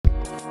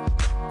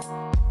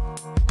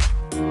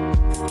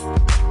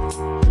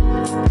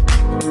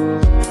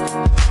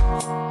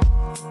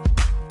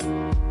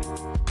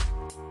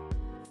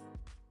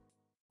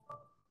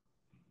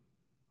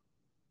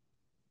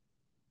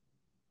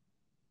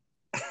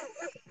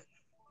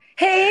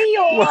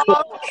Well,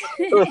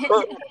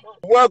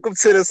 welcome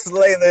to the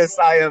SLAYLIST.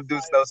 I am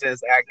Deuce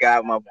Notions. I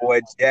got my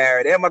boy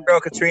Jared and my girl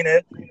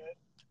Katrina.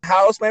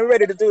 House, man, we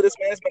ready to do this,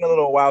 man. It's been a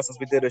little while since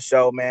we did a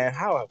show, man.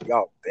 How have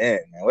y'all been,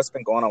 man? What's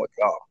been going on with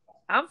y'all?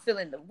 I'm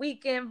feeling the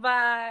weekend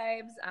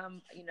vibes.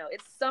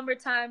 It's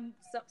summertime.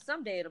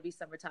 Someday it'll be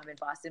summertime in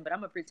Boston, but I'm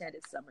gonna pretend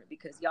it's summer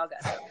because y'all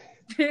got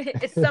summer.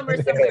 It's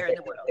summer somewhere in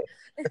the world.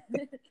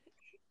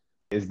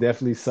 It's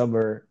definitely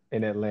summer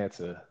in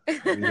Atlanta.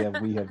 We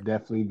have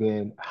definitely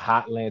been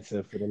hot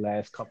Atlanta for the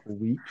last couple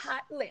weeks.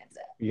 Hot Atlanta.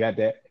 We got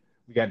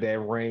that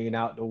rain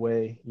out the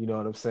way. You know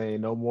what I'm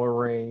saying? No more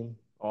rain.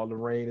 All the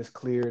rain is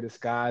clear. The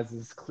skies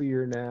is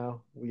clear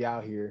now. We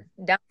out here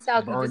Down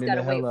south, you just burning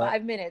gotta the wait hell up.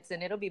 5 minutes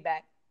and it'll be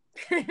back.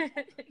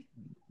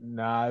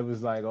 Nah, it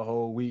was like a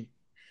whole week.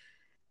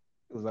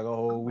 It was like a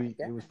whole Oh my week.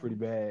 It was god. pretty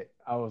bad.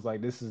 I was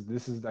like, this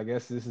is. I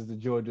guess this is the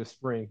Georgia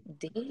spring.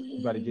 We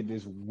about to get Dang.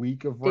 this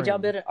week of Did y'all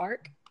rain. build an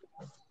ark?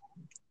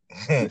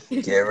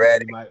 Listen, Get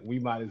ready. we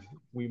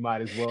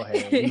might as well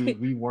have.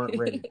 We weren't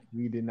ready.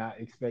 We did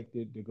not expect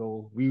it to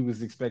go. We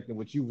was expecting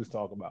what you was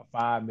talking about,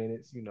 5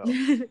 minutes,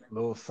 a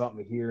little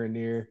something here and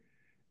there.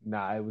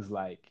 Nah, it was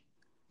like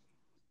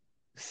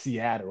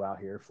Seattle out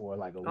here for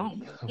like a Oh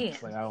week. I man.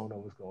 was like, I don't know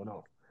what's going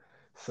on.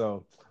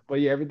 So, but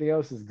yeah, everything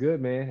else is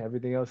good, man.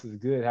 Everything else is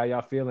good. How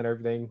y'all feeling?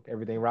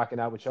 Everything rocking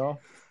out with y'all?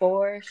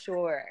 For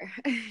sure.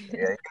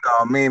 Yeah, you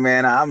know me,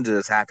 man. I'm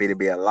just happy to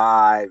be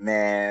alive,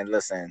 man.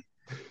 Listen,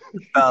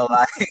 felt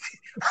like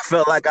I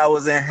felt like I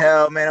was in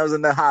hell, man. I was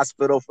in the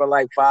hospital for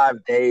like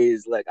 5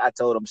 days. Like I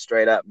told them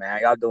straight up,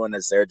 man, y'all doing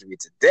this surgery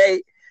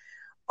today,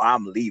 or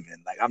I'm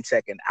leaving. Like I'm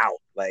checking out.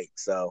 Like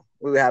so,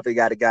 we were happy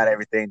got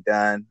everything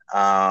done.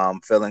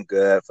 Feeling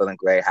good, feeling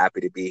great,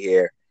 happy to be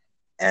here.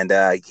 And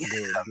yeah,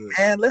 Good, good.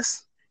 man,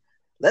 let's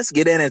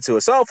get into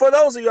it. So for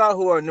those of y'all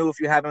who are new, if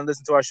you haven't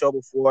listened to our show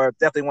before,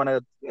 definitely want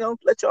to,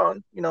 let y'all,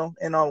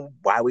 in on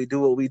why we do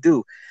what we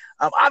do.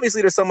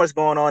 Obviously there's so much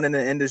going on in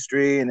the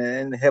industry and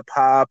in hip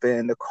hop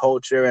and the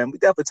culture, and we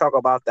definitely talk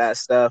about that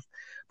stuff.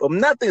 But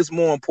nothing is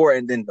more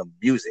important than the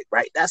music,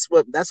 right? That's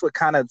what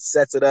kind of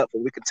sets it up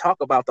where we can talk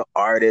about the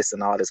artists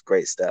and all this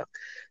great stuff.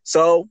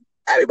 So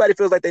everybody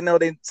feels like they know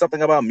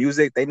something about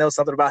music. They know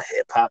something about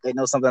hip hop. They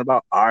know something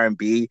about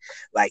R&B.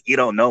 Like you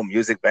don't know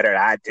music better than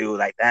I do.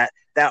 Like that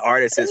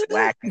artist is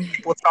whack.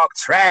 People talk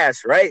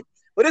trash, right?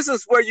 But this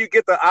is where you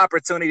get the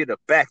opportunity to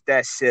back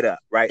that shit up,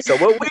 right? So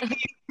what we need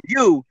from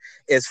you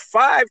is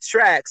 5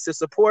 tracks to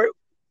support,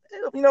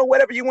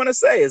 whatever you want to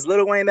say. Is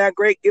Lil Wayne that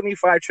great? Give me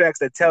 5 tracks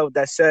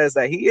that says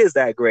that he is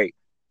that great.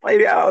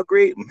 Maybe I'll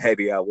agree,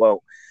 maybe I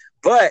won't.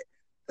 But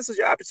this is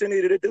your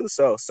opportunity to do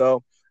so.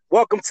 So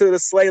welcome to the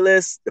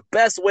SLAYLIST. The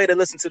best way to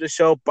listen to the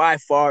show by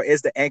far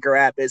is the Anchor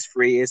app. It's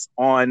free. It's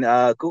on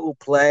Google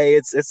Play.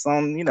 It's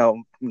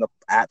on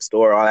App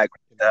Store, all that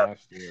stuff.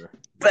 Last year.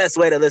 Best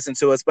way to listen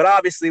to us. But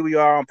obviously, we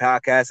are on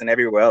podcasts and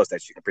everywhere else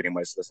that you can pretty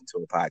much listen to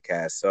a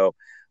podcast. So,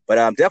 but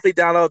definitely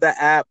download that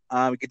app.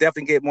 We can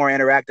definitely get more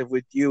interactive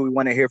with you. We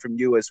want to hear from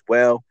you as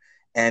well.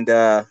 And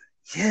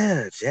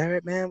yeah,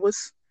 Jared, man,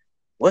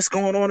 what's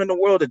going on in the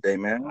world today,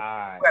 man? All We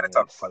right, got to man.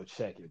 talk about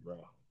So check it,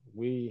 bro.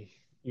 We,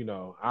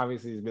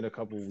 obviously it's been a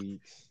couple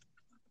weeks.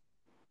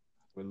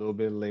 We're a little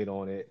bit late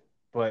on it,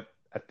 but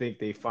I think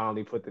they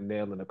finally put the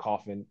nail in the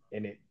coffin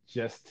in it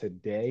just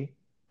today.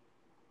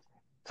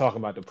 Talking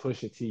about the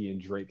Pusha T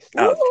and Drake it.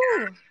 stuff.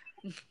 Ooh,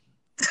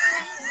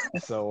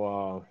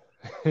 So,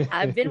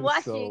 I've been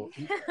watching. so,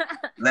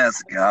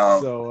 Let's go.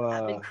 so,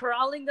 I've been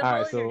crawling the all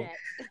whole right. So, internet.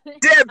 I'm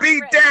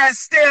Deadbeat ready. dad,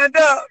 stand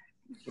up.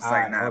 It's all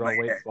like, right. nah, Hold like on.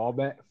 Wait.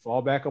 that.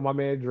 Fall back on my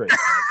man Drake.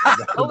 All right? Fall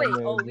back Oh on my wait,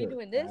 man we Drake.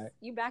 doing All this? right.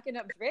 You backing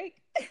up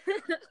Drake?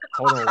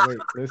 Hold on. Wait.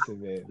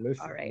 Listen, man. All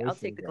Listen. right, I'll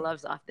Listen, take the bro.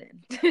 gloves off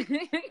then.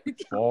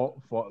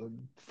 Fall.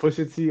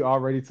 Pusha T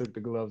already took the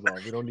gloves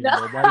off. We don't need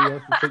No. nobody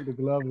else to take the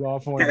gloves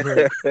off on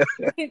Drake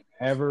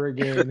ever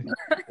again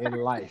in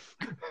life.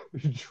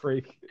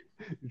 Drake,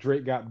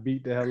 Drake got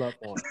beat the hell up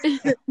on.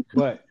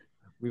 But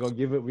we're gonna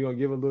give a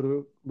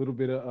little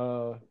bit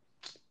of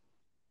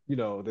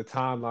the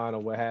timeline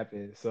of what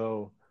happened.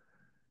 So,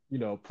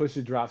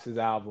 Pusha drops his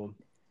album.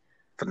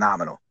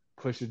 Phenomenal.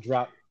 Pusha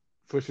drop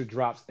Pusha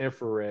drops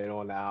Infrared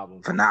on the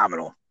album.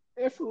 Phenomenal.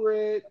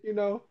 Infrared, eh,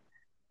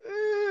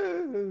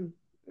 eh,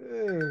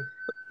 It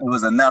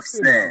was enough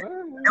you know, said.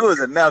 It was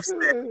enough eh,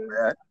 said, eh,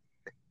 man.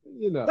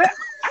 you know. But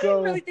I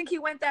didn't really So think he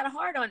went that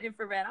hard on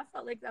infrared. I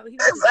felt like that he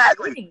was just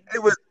Exactly. kidding.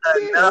 It was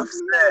yeah, enough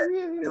said.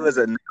 It was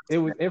enough. it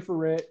was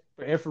infrared.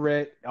 But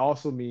infrared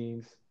also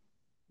means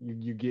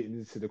you get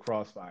into the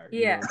crossfire. You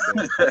know Yeah, what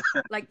I'm saying?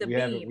 like the We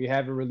beam.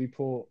 haven't really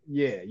pulled.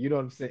 Yeah, you know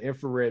what I'm saying.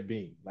 Infrared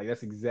beam. Like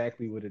that's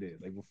exactly what it is.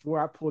 Like before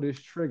I pull this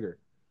trigger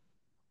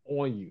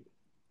on you,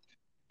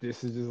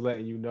 this is just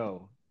letting you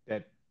know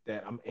that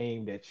I'm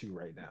aimed at you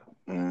right now.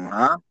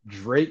 Uh-huh.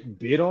 Drake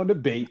bit on the He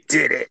bait.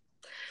 did it.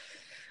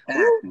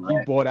 Ooh. Exactly, He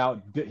man. bought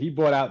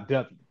out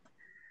Duppy.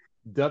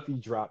 Duppy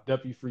dropped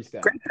Duppy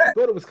freestyle. Great I track.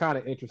 thought it was kind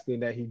of interesting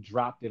that he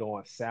dropped it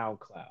on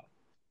SoundCloud.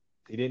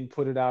 He didn't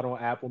put it out on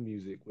Apple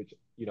Music, which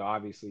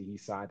obviously he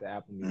signed to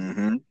Apple Music.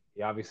 Mm-hmm.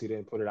 He obviously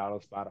didn't put it out on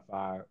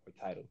Spotify or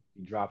Tidal.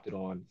 He dropped it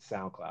on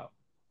SoundCloud.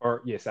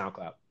 or yeah,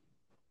 SoundCloud.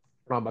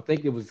 I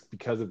think it was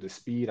because of the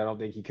speed. I don't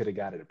think he could have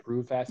got it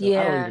approved fast enough.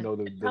 I don't even Yeah, know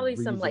the probably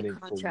some like reasoning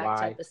for contract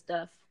why. type of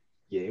stuff.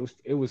 Yeah,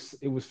 it was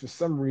for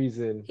some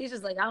reason He's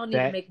just like, I don't need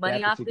to that make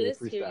money off particular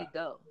this. Here you freestyle.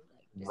 go.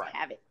 Like, just Right.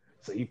 have it.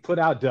 So he put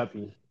out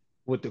Duppy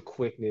with the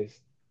quickness.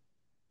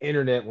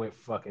 Internet went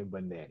fucking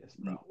bananas,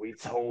 bro. We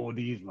told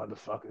these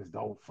motherfuckers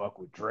don't fuck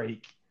with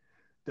Drake.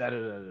 Da da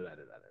da da da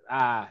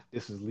da da.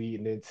 This was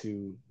leading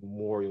into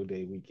Memorial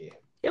Day weekend.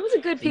 It was a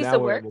good So piece now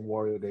of we're work. at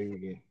Memorial Day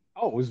weekend.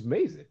 Oh, it was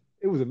amazing.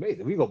 It was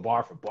amazing. We go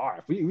bar for bar.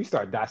 If we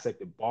start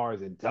dissecting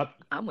bars and Duppy,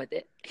 I'm with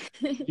it.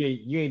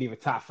 you ain't even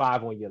top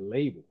 5 on your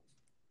label.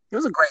 It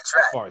was a great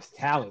track. As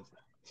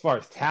far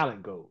as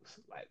talent goes,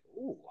 like,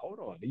 ooh, hold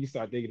on. Then you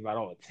start thinking about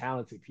all the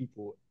talented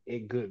people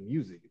in good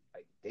music.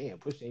 Like, damn,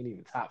 Push ain't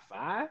even top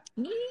 5.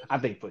 I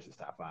think Push is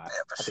top 5.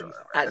 Yeah, for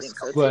sure. I think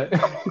so too.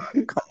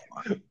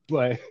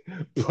 But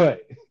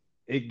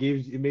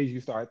it made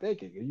you start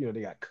thinking. You know,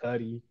 they got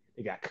Cudi,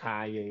 they got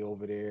Kanye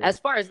over there. As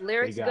far as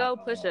lyrics go,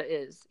 Pusha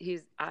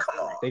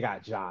They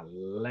got John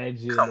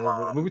Legend over there.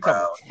 I mean, we're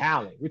talking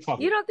talent. We're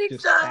talking. You don't think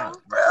just so? talent.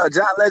 Bro,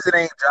 John Legend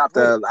ain't dropped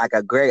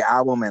a great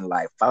album in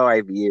like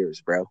 5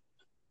 years, bro.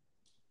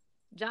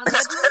 John It's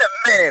Legend? been a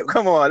minute.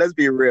 Come on, let's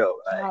be real.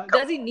 Like,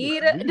 Does he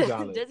need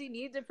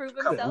to prove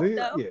himself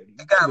though? Yeah,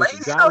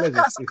 he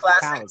got some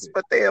classics,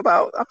 but they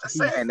about. I'm just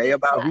saying they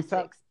about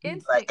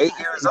like 8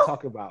 years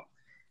old.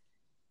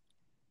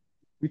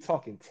 We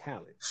talking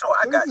talent. So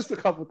I got just a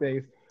couple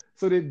things.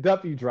 So then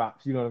Duppy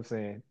drops. You know what I'm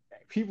saying?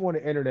 People on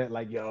the internet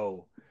like,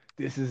 yo,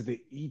 this is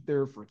the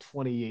ether for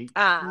 2018.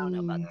 I don't know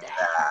about that.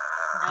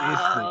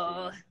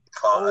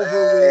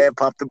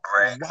 Pump the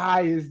brakes.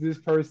 Why is this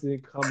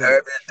person coming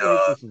at Drake?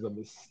 This was a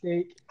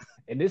mistake.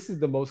 And this is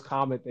the most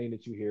common thing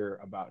that you hear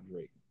about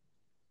Drake.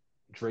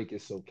 Drake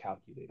is so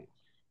calculated.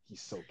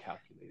 He's so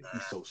calculated.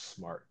 He's so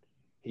smart.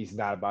 He's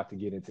not about to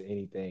get into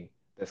anything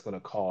that's going to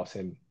cause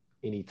him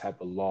any type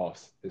of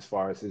loss as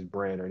far as his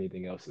brand or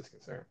anything else is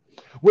concerned.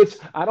 Which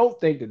I don't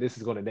think that this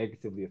is going to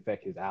negatively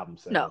affect his album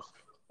sales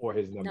or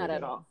his numbers. Not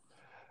at all.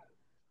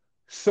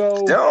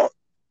 So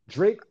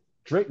Drake,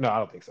 no, I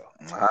don't think so.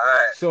 All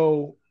right.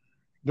 So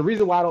the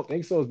reason why I don't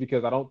think so is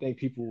because I don't think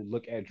people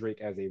look at Drake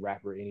as a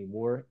rapper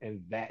anymore,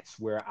 and that's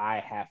where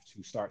I have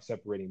to start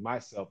separating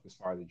myself as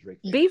far as the Drake.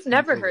 Beef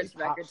never hurts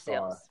record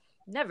sales.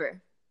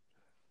 Never.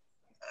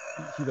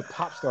 He's a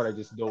pop star that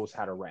just knows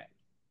how to rap.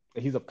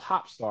 He's a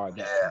pop star.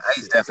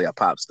 He's definitely a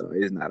pop star.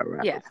 He's not a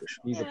rapper for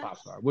sure. He's a pop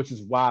star, which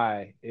is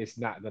why it's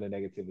not going to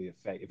negatively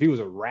affect. If he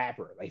was a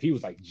rapper, like if he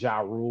was like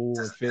Ja Rule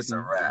and 50,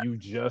 you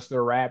just a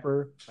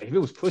rapper. Like if it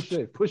was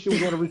Pusha, if Pusha was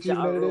going to receive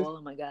Ja Rule,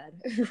 oh my God.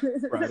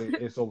 Right,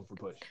 it's over for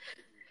Push.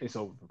 It's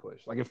over for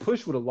Push. Like if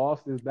Push would have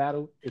lost this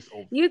battle, it's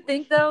over. You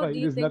think though? Like, do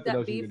you think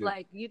that beef,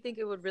 like, you think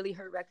it would really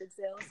hurt record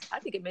sales?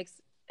 I think it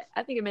makes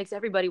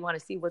everybody want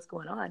to see what's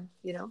going on.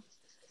 You know.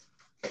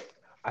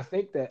 I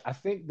think that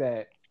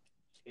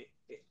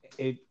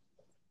it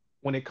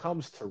when it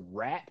comes to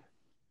rap,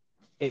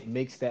 it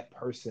makes that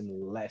person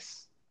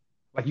less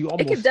like you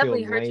almost. It could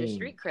definitely feel hurt lame. your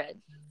street cred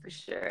for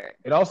sure.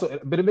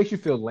 But it makes you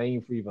feel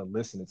lame for even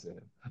listening to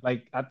him.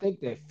 Like I think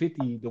that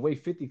the way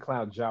 50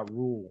 clowned Ja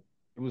Rule,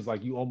 it was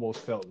like you almost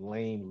felt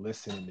lame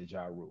listening to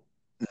Ja Rule.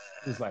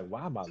 It's like,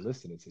 why am I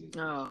listening to this?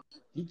 Oh.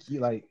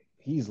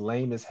 He's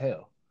lame as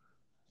hell.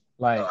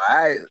 Like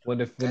when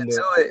the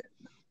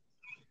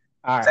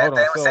all right,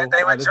 same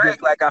thing with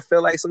Drake. Like I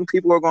feel like some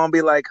people are gonna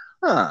be like,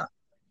 huh.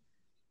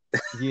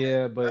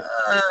 Yeah, but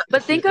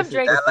think of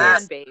Drake's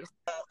fan base.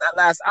 That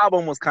last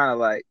album was kind of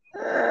like,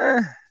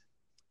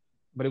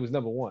 but it was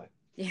number one.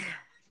 Yeah.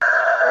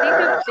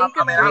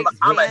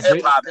 I'm a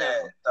hip hop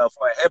head. So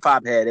for a hip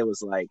hop head, it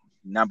was like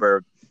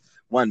number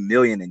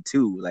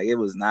 1,000,002. Like it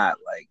was not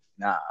like,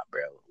 nah,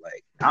 bro.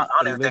 Like I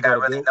don't even think I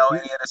really know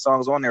any of the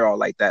songs on there all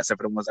like that,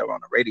 except for the ones that were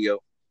on the radio.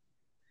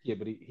 Yeah,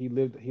 but he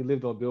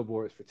lived on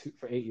billboards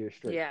for 8 years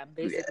straight. Yeah,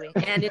 basically,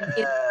 and in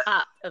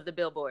top of the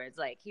billboards,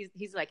 like he's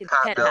like in the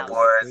penthouse.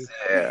 Billboards.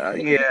 Yeah, I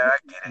get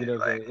it. You know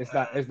what I'm saying?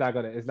 It's not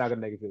gonna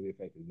negatively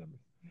affect his numbers.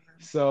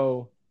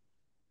 So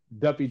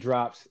Duppy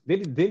drops.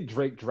 Then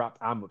Drake dropped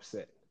 "I'm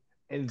Upset,"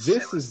 and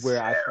this is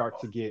where I start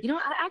to get. You know,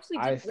 I actually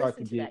didn't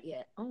listen to that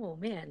yet. Oh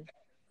man.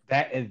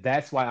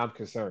 That's why I'm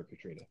concerned,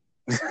 Katrina.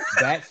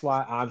 That's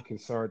why I'm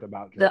concerned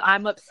about Drake.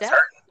 I'm upset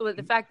with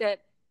the fact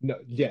that. No,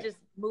 yeah. He just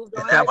moved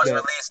on. That was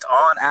released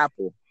on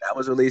Apple. That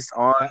was released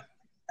on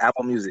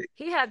Apple Music.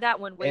 He had that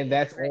one and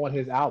that's on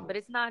his album. But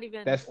it's not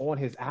even. That's on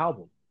his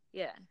album.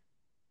 Yeah.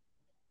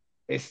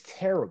 It's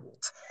terrible.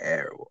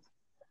 Terrible.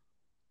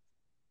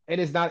 And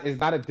it's not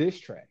a diss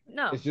track.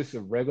 No. It's just a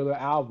regular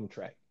album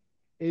track.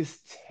 It's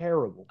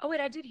terrible. Oh wait,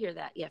 I did hear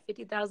that. Yeah,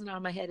 50,000 out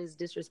of my head is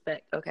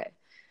disrespect. Okay.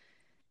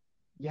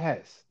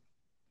 Yes.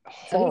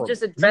 So he's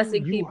just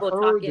addressing people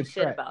talking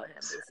shit about him,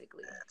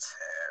 basically. That's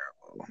terrible.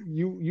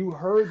 You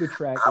heard the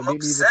track and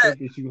didn't even think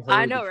that you heard.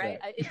 I know, right?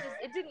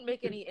 It didn't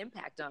make any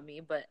impact on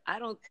me, but I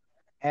don't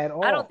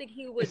think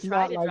he would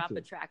try to drop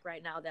a track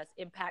right now that's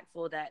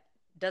impactful that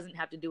doesn't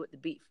have to do with the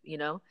beef. You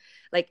know,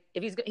 like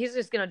if he's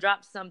just gonna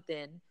drop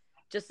something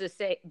just to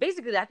say,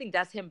 basically, I think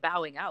that's him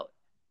bowing out.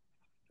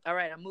 All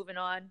right, I'm moving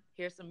on.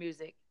 Here's some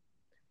music.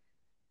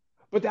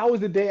 But that was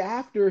the day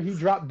after he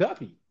dropped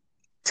Duppy.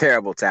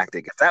 Terrible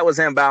tactic. If that was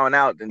him bowing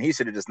out, then he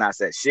should have just not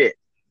said shit.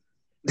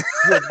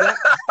 Well,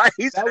 that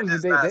He that shoulda was the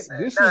just day. not That, said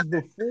this was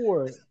nothing.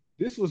 before.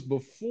 This was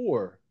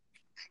before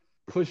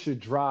Pusha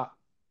drop.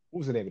 What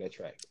was the name of that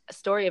track? A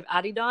story of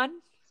Adidon.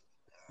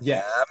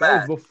 Yes, Yeah,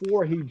 that was man.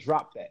 before he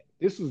dropped that.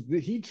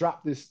 He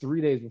dropped this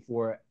 3 days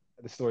before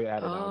the story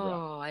of Adidon dropped.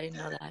 Oh, I didn't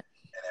know that. And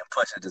then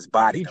Pusha just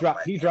bodied He him. dropped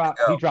Like, he here we dropped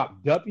he go.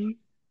 dropped Duppy,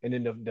 and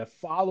then the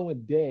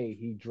following day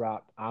he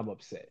dropped I'm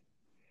Upset.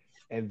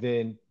 And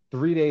then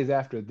 3 days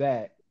after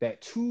that,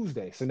 that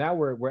Tuesday. So now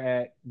we're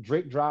at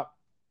Drake dropped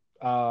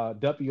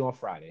Duppy on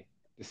Friday,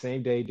 the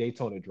same day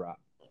Daytona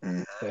dropped.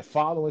 Mhm. That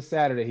following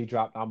Saturday he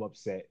dropped I'm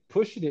Upset.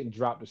 Pusha didn't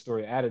drop the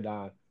story of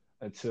Adidon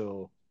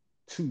until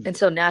Tuesday.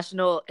 Until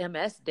National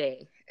MS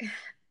Day.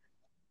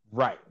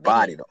 Right.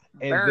 Bodied him.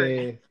 And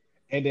Burn.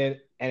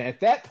 and at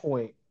that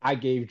point, I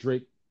gave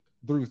Drake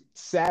through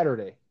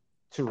Saturday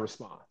to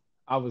respond.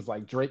 I was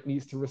like, Drake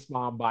needs to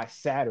respond by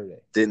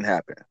Saturday. Didn't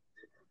happen.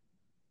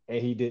 And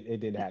it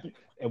didn't happen.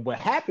 And what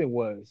happened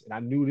was, and I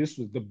knew this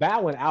was the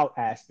bowing out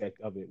aspect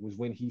of it, was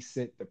when he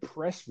sent the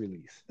press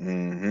release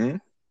Mm-hmm.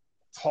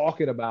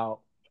 talking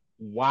about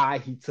why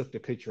he took the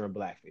picture in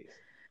blackface.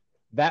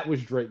 That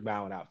was Drake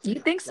bowing out. You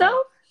think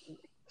so?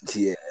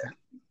 Yeah.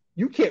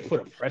 You can't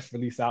put a press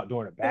release out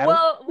during a battle.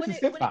 Well, when it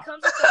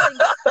comes to something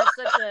that's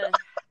such a,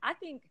 I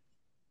think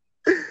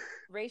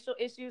racial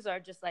issues are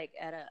just like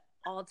at an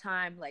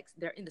all-time, like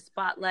they're in the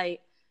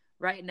spotlight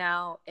right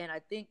now, and I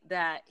think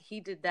that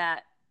he did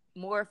that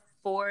more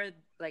for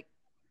like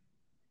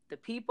the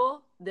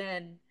people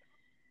than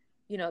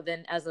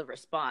as a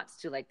response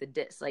to like the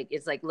diss. Like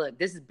it's like, look,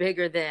 this is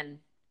bigger than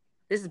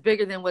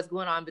what's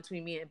going on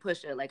between me and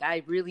Pusha. Like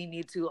I really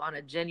need to, on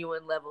a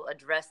genuine level,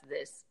 address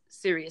this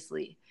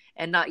seriously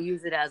and not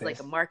use it as like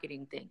a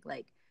marketing thing.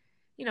 Like,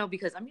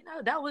 because I mean,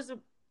 that was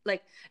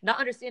like not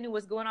understanding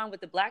what's going on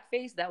with the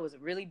blackface. That was a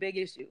really big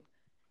issue.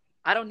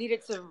 I don't need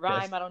it to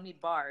rhyme. I don't need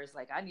bars.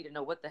 Like I need to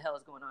know what the hell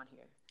is going on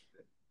here.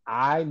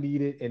 I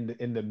need it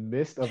in the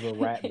midst of a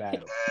rap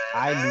battle.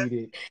 I need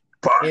it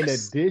Bars. in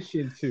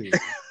addition to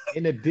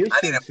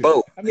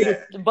both. I mean,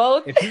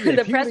 both. if he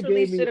The press would've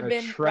release gave me should have a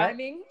been track-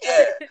 rhyming.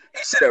 Yeah. He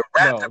should have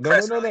rapped the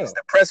press release.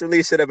 The press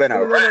release should have been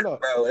a rap,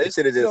 bro. They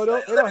should have just it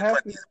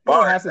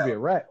don't have to be a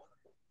rap.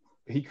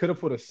 He could have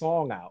put a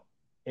song out,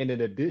 and in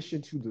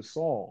addition to the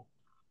song,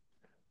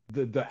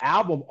 the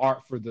album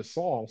art for the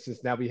song,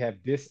 since now we have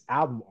this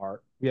album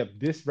art, we have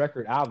this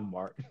record album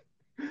art,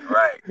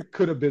 right?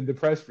 Could have been the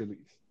press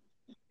release.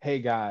 Hey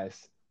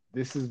guys,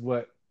 this is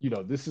what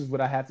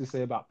I have to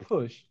say about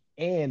Push,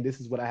 and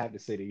this is what I have to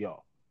say to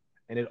y'all,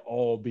 and it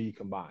all be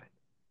combined,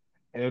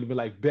 and it would be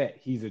like, bet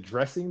he's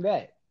addressing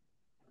that,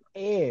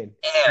 and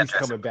he's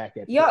coming back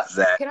at y'all.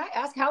 this. Can I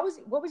ask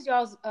what was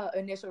y'all's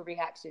initial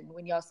reaction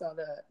when y'all saw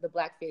the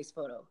blackface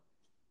photo?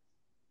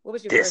 What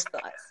was your first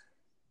thoughts?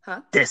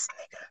 Huh? This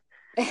nigga.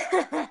 That's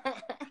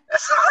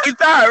what he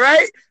thought,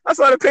 right? I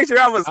saw the picture.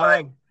 I was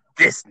like,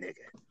 this nigga.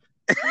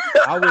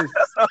 I was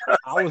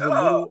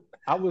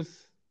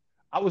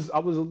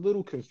a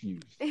little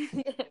confused. I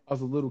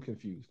was a little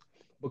confused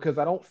because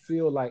I don't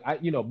feel like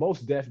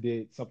Most Def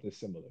did something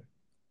similar.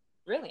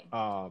 Really?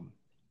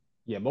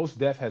 Yeah, Most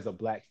Def has a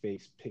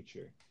blackface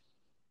picture.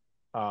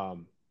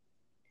 And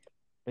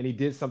he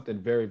did something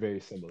very, very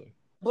similar.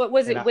 What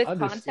was it with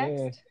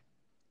context?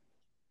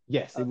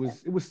 Yes, okay.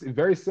 It was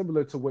very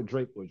similar to what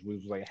Drake was. It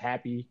was like a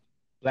happy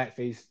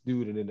blackface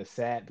dude and then a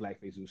sad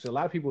blackface dude. So a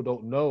lot of people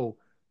don't know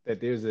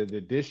that there's an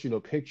additional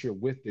picture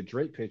with the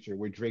Drake picture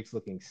where Drake's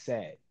looking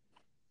sad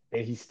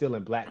and he's still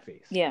in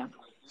blackface. Yeah.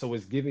 So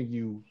it's giving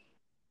you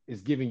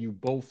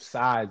both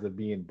sides of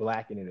being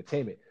black in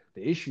entertainment.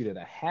 The issue that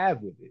I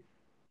have with it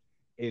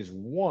is,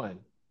 one,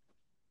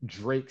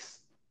 Drake's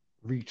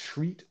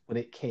retreat when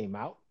it came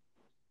out,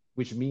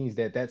 which means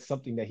that that's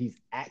something that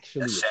he's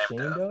actually ashamed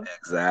of.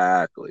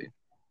 Exactly.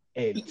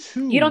 And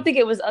two, you don't think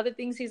it was other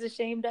things he's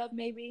ashamed of,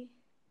 maybe?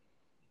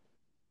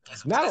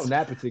 Not on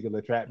that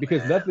particular track,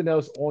 because nothing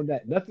else on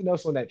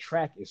that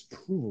track is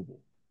provable.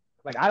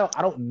 Like I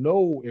don't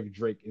know if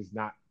Drake is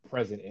not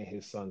present in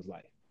his son's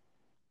life.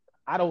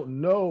 I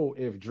don't know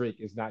if Drake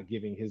is not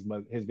giving his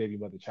baby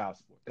mother child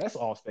support. That's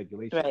all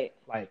speculation. Right.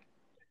 Like,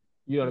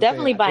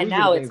 definitely by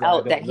now it's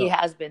out that he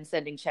has been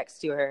sending checks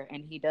to her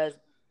and he does.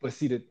 But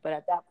see, but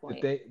at that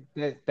point,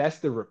 that's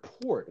the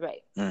report.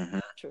 Right. Mm-hmm.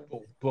 True.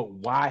 But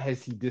why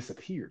has he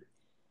disappeared?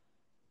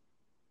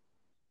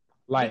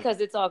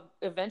 Because it's all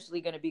eventually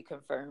going to be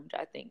confirmed,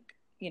 I think,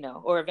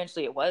 or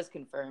eventually it was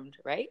confirmed,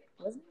 right?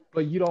 Wasn't it?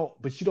 But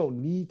you don't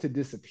need to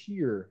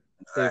disappear.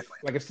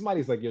 Exactly. If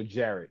somebody's like, yo,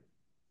 Jared,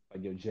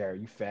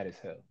 you fat as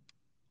hell.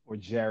 Or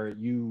Jared,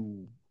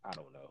 you, I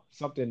don't know,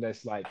 something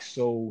that's like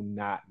so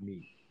not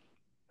me.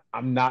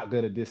 I'm not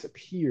going to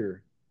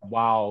disappear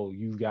while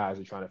you guys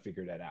are trying to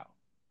figure that out.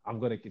 I'm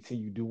going to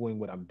continue doing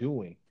what I'm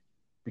doing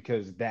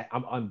because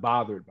I'm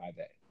unbothered by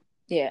that.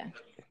 Yeah.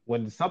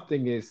 When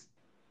something is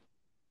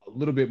a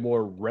little bit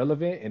more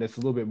relevant and it's a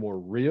little bit more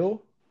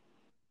real,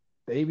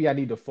 maybe I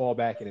need to fall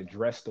back and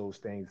address those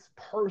things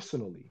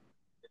personally.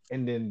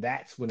 And then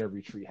that's when a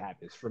retreat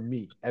happens for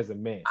me as a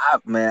man.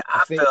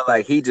 I feel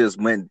like he just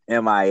went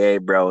MIA,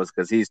 bros,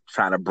 because he's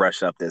trying to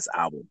brush up this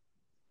album.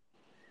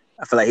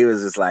 I feel like he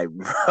was just like,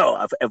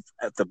 bro,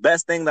 if the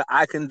best thing that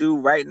I can do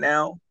right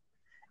now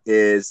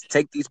is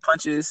take these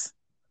punches,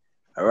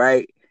 all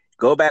right,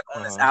 go back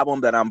on this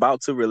album that I'm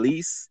about to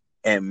release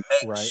and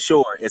make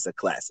sure it's a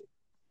classic.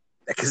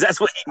 Because that's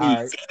what he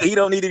needs. Right. He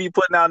don't need to be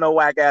putting out no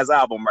whack ass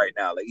album right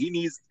now. Like, he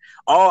needs,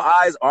 all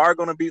eyes are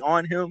going to be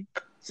on him,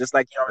 just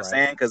like you were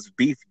saying, because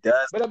beef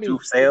does do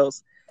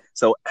sales.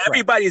 So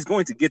everybody's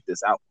going to get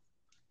this album.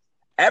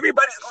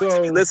 Everybody's going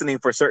to be listening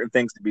for certain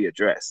things to be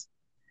addressed.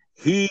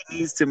 He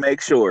needs to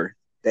make sure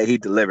that he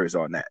delivers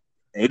on that.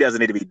 And he doesn't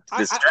need to be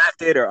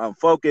distracted or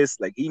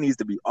unfocused. Like, he needs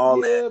to be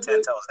all in,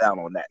 10 toes down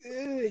on that.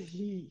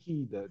 He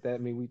does that. I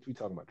mean, we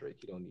talking about Drake.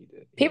 He don't need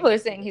that. People are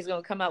saying he's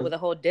going to come out with a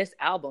whole diss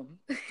album.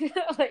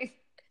 Like,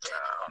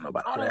 I don't know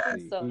about I that. don't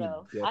think so,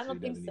 though. I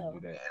don't think so.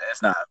 Yeah,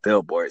 that's not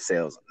Billboard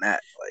sales on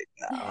that. Like,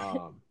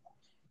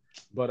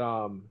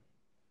 nah.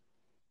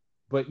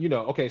 But you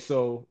know, okay,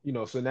 so you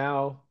know, so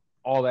now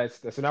all that's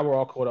so now we're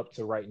all caught up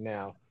to right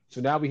now. So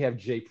now we have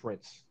Jay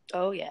Prince.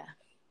 Oh yeah.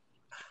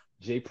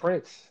 Jay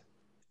Prince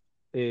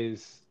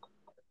is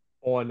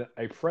on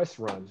a press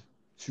run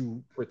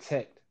to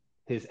protect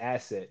his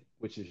asset,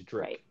 which is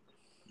Drake.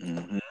 Right.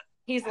 Mm-hmm.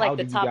 He's like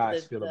the top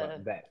of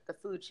the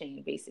food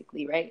chain,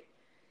 basically, right?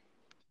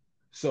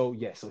 So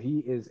yeah, so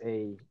he's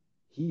a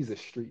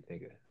street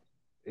nigga.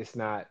 This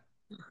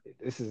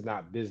is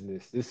not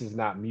business. This is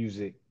not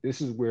music. This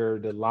is where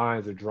the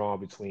lines are drawn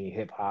between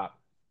hip hop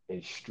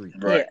and street.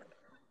 Right. Yeah.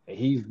 And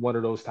he's one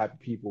of those type of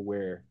people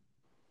where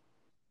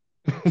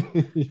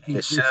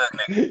he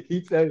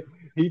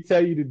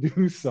tell you to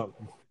do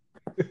something.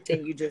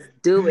 Then you just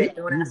do it.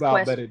 You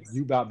about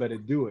better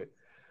do it.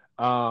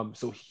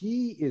 So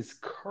he is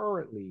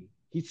currently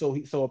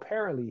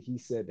apparently he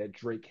said that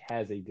Drake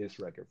has a diss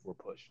record for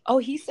Push. Oh,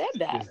 he said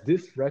that. Is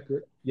this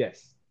record?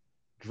 Yes.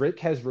 Drake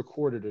has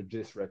recorded a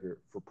diss record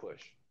for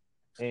Push.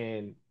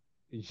 And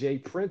Jay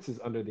Prince is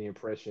under the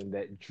impression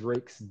that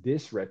Drake's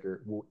diss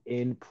record will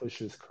end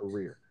Push's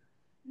career.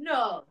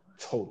 No.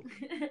 Totally.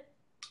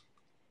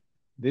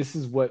 This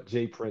is what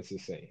Jay Prince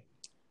is saying.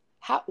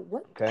 How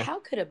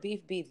could a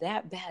beef be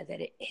that bad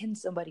that it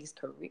ends somebody's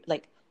career?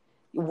 Like,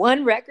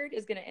 one record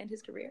is going to end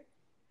his career?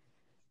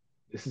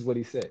 This is what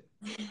he said.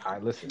 All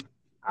right, listen.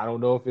 I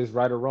don't know if it's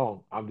right or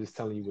wrong. I'm just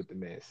telling you what the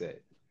man said.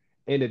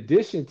 In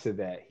addition to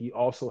that, he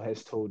also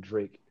has told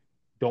Drake,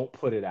 don't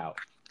put it out.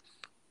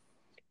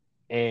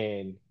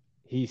 And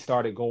he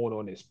started going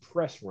on this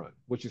press run,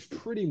 which is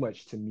pretty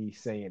much to me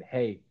saying,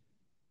 hey,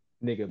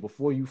 nigga,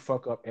 before you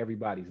fuck up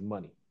everybody's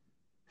money,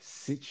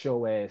 sit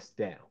your ass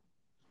down.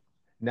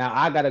 Now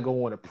I got to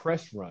go on a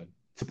press run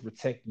to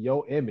protect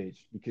your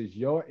image, because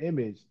your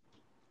image,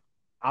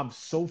 I'm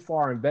so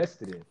far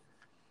invested in.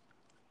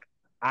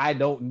 I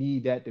don't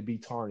need that to be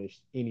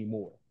tarnished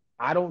anymore.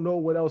 I don't know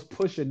what else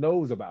Pusha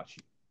knows about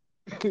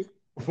you.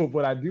 But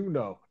what I do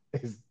know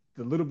is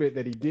the little bit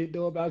that he did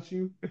know about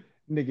you,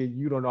 nigga,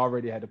 you don't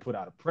already had to put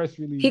out a press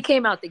release. He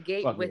came out the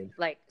gate with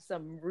like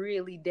some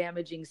really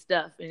damaging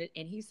stuff. And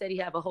he said he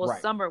have a whole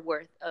summer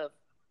worth of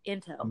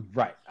intel.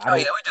 Right.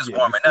 We just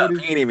warming up.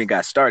 He ain't even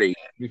got started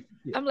yet.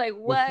 I'm like,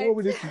 what?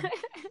 Before this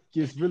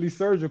gets really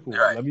surgical,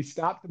 let me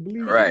stop the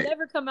bleeding. Right. You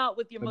never come out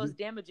with your most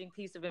damaging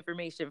piece of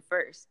information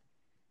first.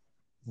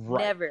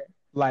 Right. Never.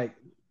 Like,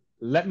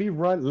 let me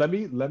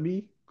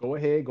go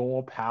ahead, go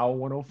on Power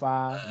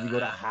 105. We go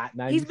to Hot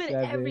 97. He's been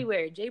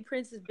everywhere. Jay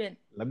Prince has been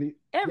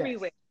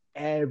everywhere. Yes,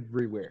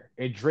 everywhere.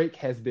 And Drake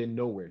has been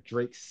nowhere.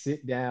 Drake,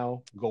 sit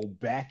down, go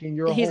back in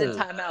your home. He's in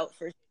timeout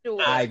for sure.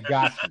 I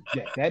got you.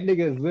 Yeah, that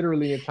nigga is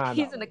literally in timeout.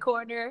 He's in the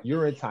corner.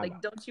 You're in timeout.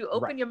 Like, don't you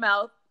open your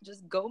mouth.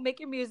 Just go make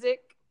your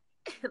music.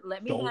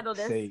 Let me handle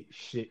this. Don't say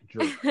shit,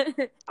 Drake.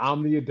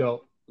 I'm the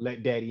adult.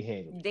 Let daddy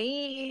handle it.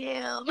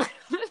 Damn.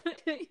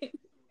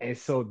 And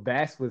so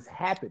that's what's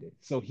happening.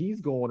 So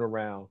he's going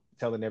around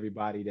telling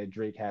everybody that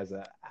Drake has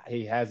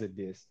a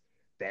diss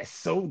that's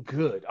so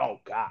good. Oh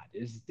God,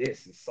 this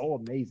is so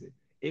amazing.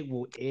 It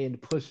will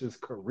end Pusha's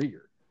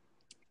career.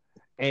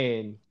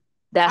 And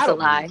that's a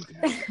lie.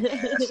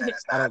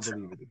 I don't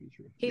believe it to be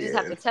true. He just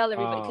have to tell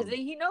everybody, because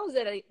he knows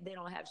that they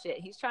don't have shit.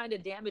 He's trying to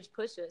damage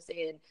Pusha,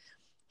 saying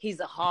he's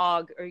a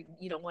hog, or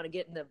you don't want to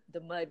get in the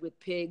mud with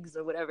pigs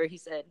or whatever he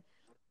said.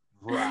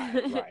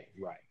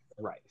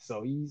 Right.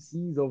 So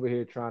he's over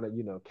here trying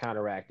to,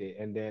 counteract it.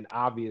 And then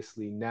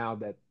obviously now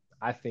that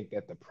I think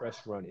that the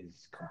press run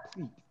is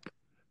complete,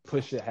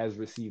 Pusha has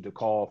received a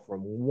call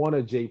from one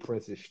of Jay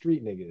Prince's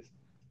street niggas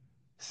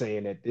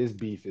saying that this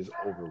beef is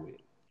over with.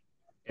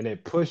 And then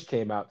Push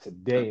came out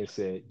today and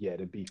said, yeah,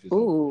 the beef is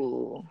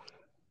over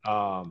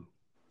with.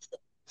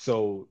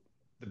 So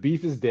the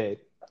beef is dead.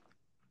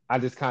 I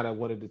just kind of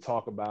wanted to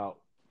talk about,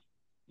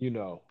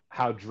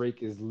 how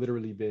Drake has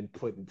literally been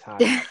put in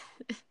time out.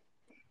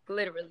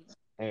 Literally.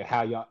 And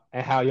how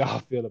y'all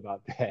feel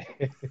about that?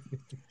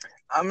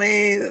 I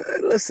mean,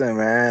 listen,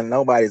 man,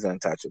 nobody's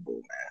untouchable,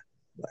 man.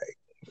 Like,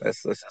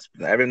 Let's just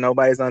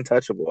nobody's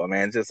untouchable,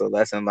 man. It's just a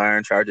lesson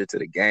learned. Charge it to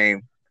the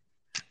game.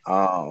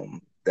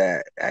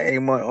 That at any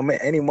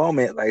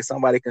moment, like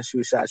somebody can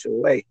shoot shots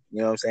your way. You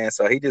know what I'm saying?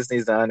 So he just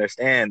needs to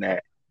understand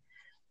that.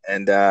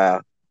 And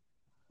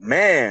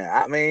man,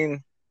 I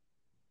mean,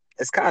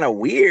 it's kind of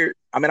weird.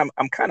 I mean,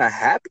 I'm kind of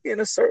happy in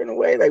a certain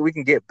way. Like we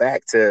can get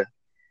back to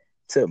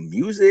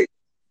music,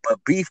 but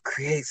Beef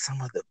creates some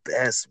of the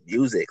best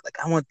music. Like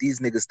I want these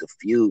niggas to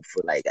feud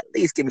for like at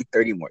least give me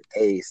 30 more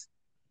days.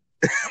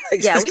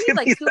 Like, yeah, we need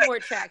like two more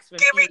tracks from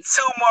give me 2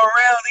 more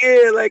rounds.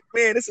 Yeah, like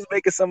man, this is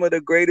making some of the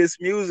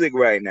greatest music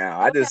right now.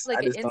 I just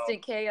an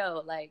instant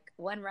KO, like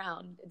 1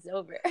 round, it's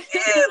over.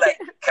 Yeah, like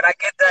can I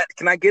get that?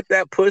 Can I get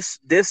that push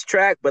diss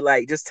track, but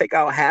like just take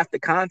out half the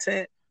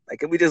content? Like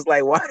can we just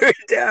like water it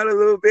down a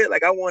little bit?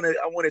 Like I want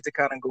it to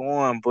kind of go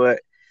on,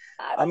 but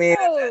I mean,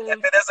 if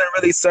it doesn't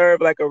really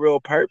serve like a real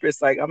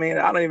purpose, like I mean,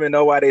 I don't even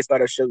know why they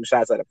started shooting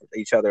shots at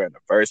each other in the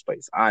first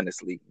place.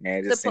 Honestly, man,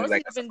 it just seems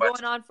like it's been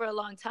going on for a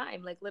long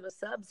time, like little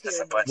subs here. It's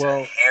a bunch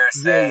of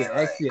hearsay.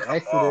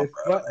 Exodus.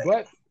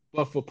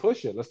 But for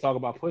Pusha, let's talk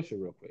about Pusha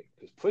real quick.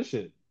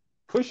 Because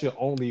Pusha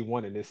only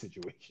won in this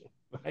situation.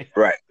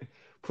 Right.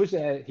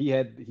 Pusha he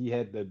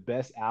had the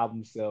best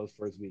album sales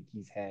first week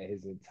he's had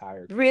his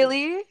entire career.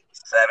 Really?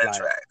 7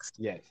 tracks.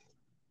 Yes.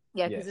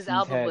 Yeah, because his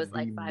album was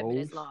like 5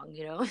 minutes long,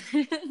 you know.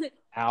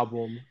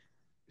 Album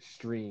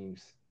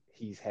streams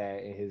he's had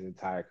in his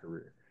entire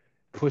career.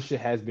 Pusha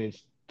has been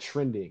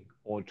trending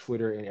on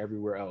Twitter and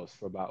everywhere else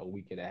for about a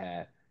week and a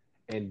half.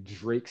 And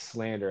Drake's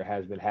slander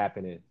has been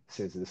happening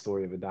since the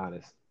story of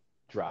Adonis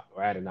dropped,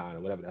 or Adonai, or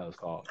whatever the hell it's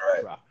called.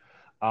 Right.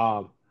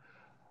 Drop.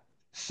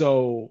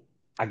 So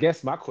I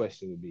guess my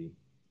question would be,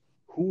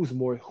 who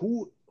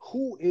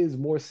is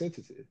more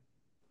sensitive?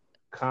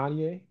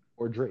 Kanye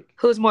or Drake?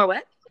 Who's more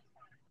what?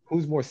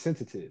 Who's more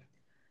sensitive?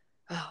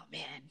 Oh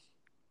man,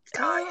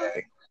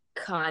 Kanye.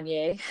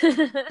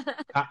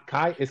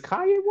 Is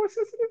Kanye more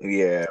sensitive?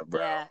 Yeah, bro.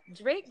 Yeah,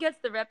 Drake gets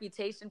the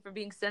reputation for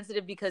being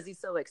sensitive because he's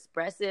so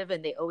expressive,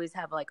 and they always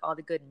have like all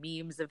the good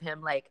memes of him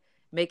like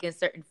making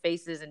certain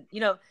faces, and you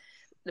know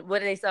what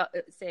do they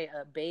say?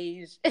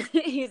 Beige.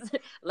 He's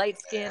light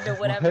skinned or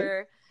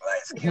whatever.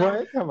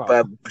 What? Come on.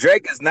 But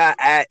Drake is not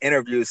at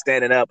interviews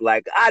standing up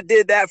like I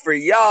did that for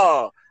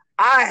y'all.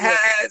 I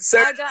had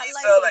certain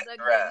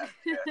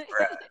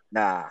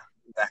nah,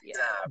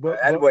 bro.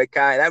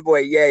 That boy,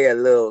 yeah, a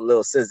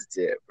little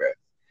sensitive, bro.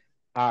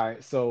 All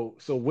right, so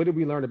what did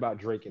we learn about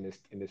Drake in this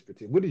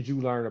particular? What did you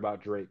learn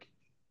about Drake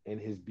and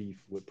his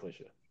beef with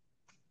Pusha?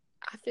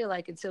 I feel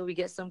like until we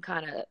get some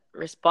kind of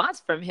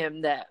response from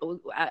him, that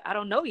I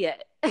don't know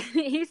yet.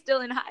 He's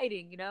still in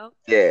hiding, you know.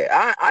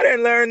 Yeah, I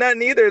didn't learn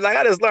nothing either. Like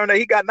I just learned that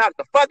he got knocked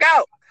the fuck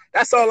out.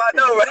 That's all I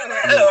know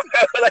right now.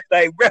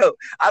 Like, bro,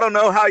 I don't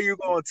know how you're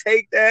gonna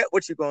take that.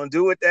 What you gonna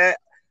do with that?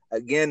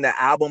 Again, the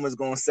album is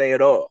gonna say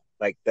it all.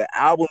 Like the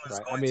album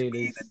is going to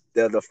be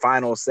the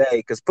final say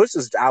because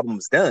Pusha's album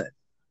is done.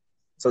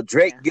 So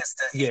Drake gets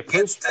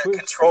to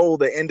control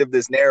the end of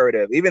this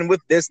narrative. Even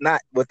with this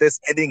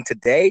ending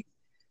today,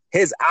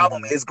 his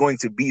album is going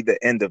to be the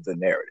end of the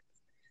narrative.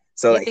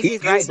 So like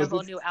he's writing a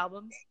whole new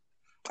album.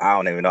 I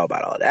don't even know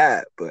about all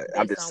that, but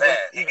I'm just saying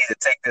he needs to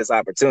take this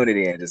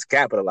opportunity and just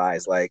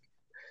capitalize. Like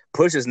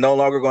Push is no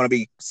longer going to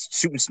be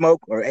shooting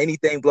smoke or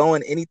anything,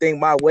 blowing anything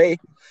my way.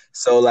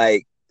 So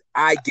like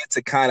I get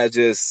to kind of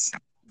just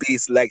be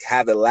like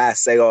have the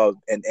last say all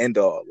and end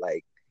all,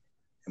 like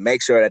and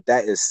make sure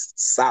that is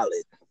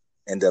solid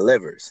and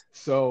delivers.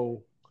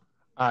 So,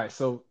 all right.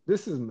 So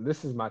this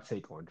is my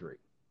take on Drake.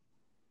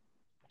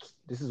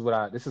 This is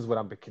what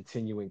I'm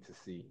continuing to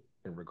see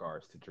in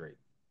regards to Drake.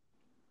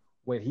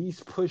 When he's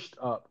pushed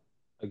up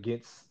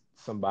against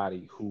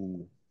somebody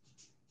who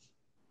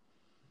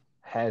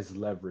has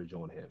leverage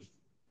on him,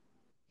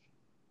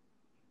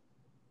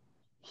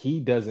 he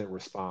doesn't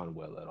respond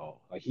well at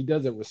all. Like he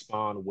doesn't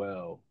respond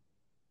well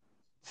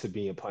to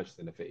being punched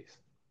in the face.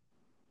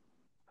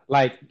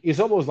 Like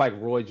it's almost like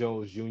Roy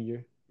Jones Jr.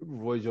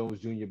 Roy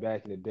Jones Jr.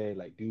 back in the day,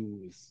 like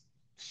dude was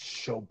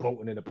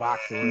showboating in the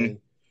boxing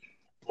ring,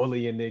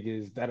 bullying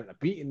niggas,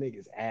 beating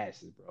niggas'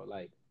 asses, bro.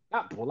 Like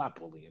not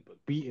bullying, but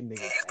beating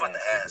niggas'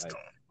 asses.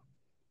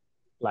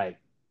 Like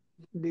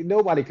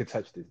nobody could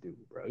touch this dude,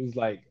 bro. It was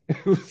like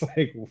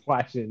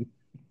watching.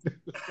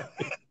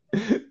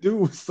 Dude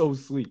was so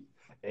sweet.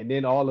 And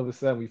then all of a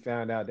sudden we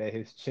found out that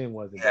his chin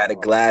wasn't. He had a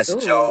glass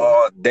jaw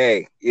all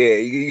day. Yeah,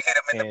 you hit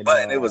him in the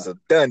butt and it was a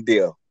done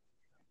deal.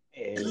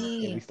 And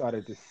we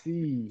started to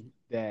see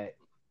that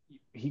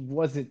he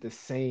wasn't the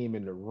same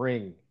in the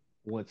ring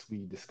once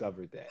we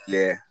discovered that.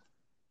 Yeah.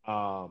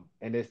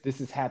 And this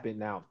has happened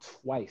now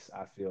twice,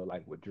 I feel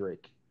like, with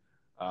Drake.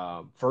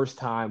 First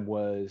time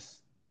was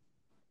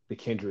the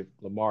Kendrick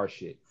Lamar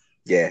shit.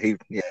 Yeah,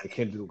 The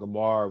Kendrick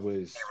Lamar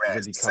was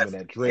really coming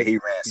at Drake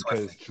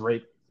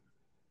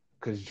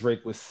because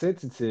Drake was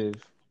sensitive,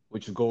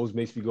 which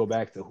makes me go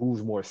back to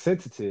who's more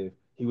sensitive.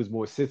 He was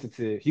more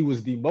sensitive. He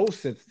was the most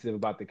sensitive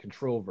about the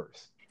Control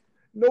verse.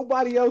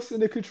 Nobody else in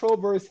the Control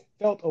verse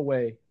felt a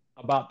way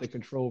about the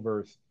Control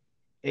verse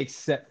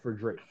except for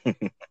Drake.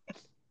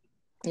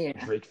 Yeah.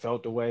 Drake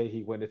felt the way.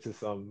 He went into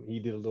he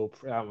did a little,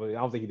 I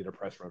don't think he did a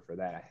press run for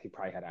that. He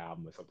probably had an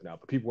album or something else.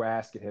 But people were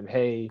asking him,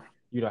 hey,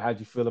 how'd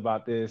you feel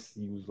about this?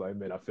 He was like,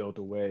 man, I felt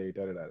the way,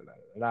 da da da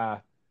da da.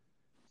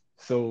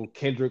 So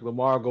Kendrick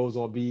Lamar goes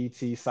on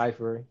BET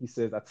Cypher. He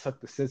says, I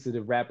tucked the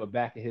sensitive rapper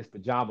back in his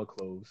pajama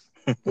clothes.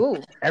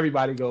 Ooh.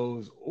 Everybody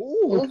goes,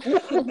 ooh.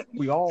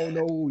 We all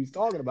know who he's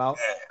talking about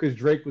because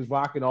Drake was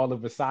rocking all the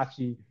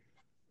Versace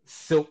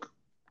silk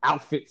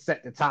outfits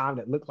at the time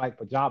that looked like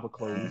pajama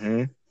clothes.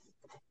 Mm-hmm.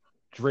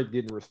 Drake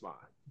didn't respond.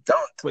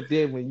 Don't. But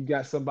then when you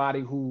got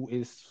somebody who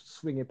is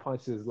swinging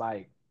punches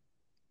like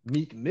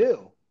Meek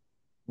Mill,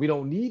 we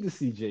don't need to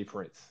see Jay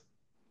Prince.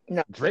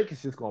 No. Drake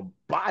is just gonna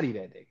body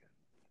that nigga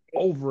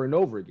over and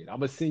over again. I'm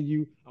gonna send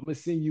you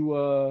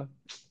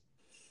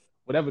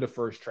whatever the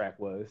first track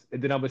was,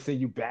 and then I'm gonna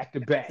send you back to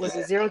back. Was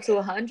it 0 to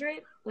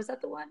 100? Was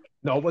that the one?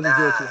 No, it wasn't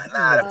 0 to 100.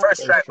 Nah, the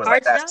first track was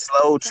like that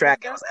slow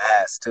track. It was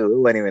ass too. It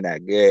wasn't even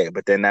that good.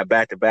 But then that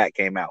back to back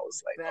came out. It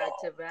was like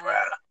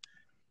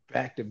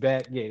back to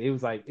back. Yeah, it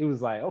was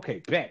like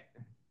okay, bet.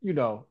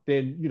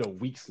 Then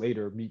weeks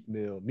later, Meek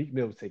Mill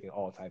was taking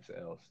all types of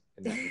L's.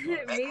 Meek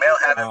Mill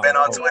haven't been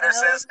on Twitter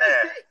since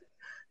then.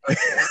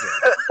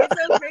 It's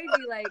so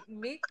crazy. Like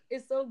Meek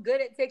is so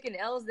good at taking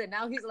L's that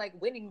now he's like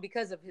winning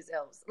because of his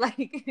L's. Like,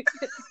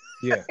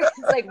 yeah, it's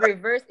like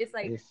reverse. It's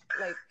like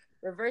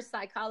reverse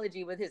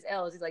psychology with his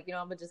L's. He's like,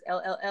 I'm gonna just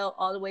LLL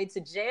all the way to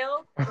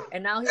jail,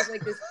 and now he's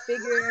like this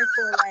figure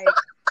for like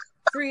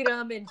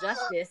freedom and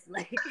justice.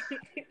 Like,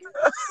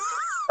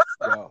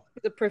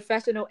 he's a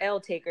professional L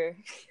taker.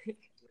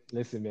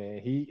 Listen,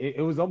 man,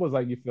 it was almost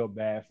like you felt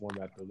bad for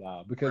him after a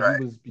while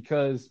because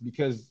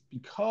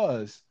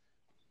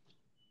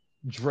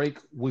Drake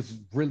was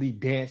really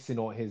dancing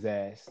on his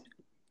ass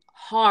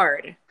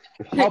hard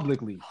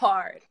publicly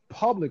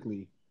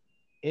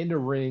in the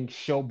ring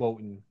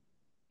showboating,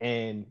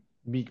 and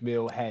Meek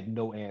Mill had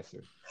no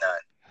answer.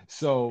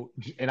 So,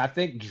 and I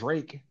think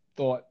Drake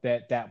thought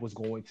that was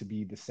going to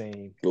be the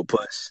same with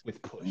Push.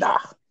 Nah.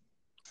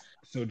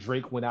 So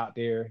Drake went out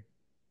there,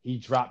 he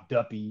dropped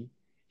Duppy,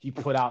 he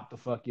put out the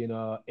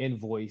fucking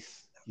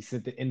invoice, he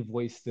sent the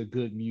invoice to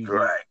Good Music.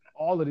 Right.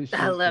 All of this shit.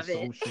 I love it.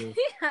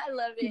 I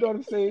love it. You know what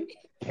I'm saying?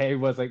 Hey,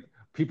 was like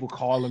people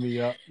calling me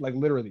up, like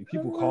literally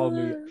people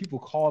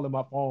calling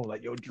my phone,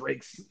 like, yo,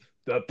 Drake's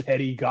the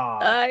petty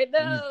god. I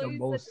know. He's the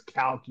most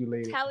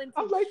calculated. Talented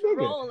I'm like,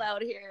 troll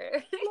out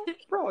here. Like,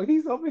 bro,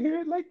 he's over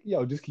here like,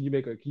 yo, just can you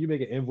make an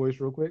invoice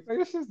real quick? Like,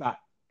 it's just not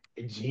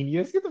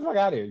genius. Get the fuck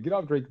out of here. Get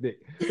off Drake's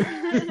dick.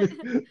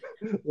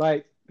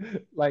 like,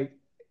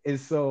 and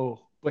so,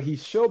 but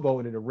he's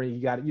showboating in the ring.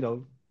 You got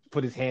to,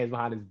 put his hands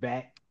behind his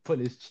back,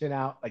 putting his chin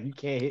out, like, you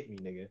can't hit me,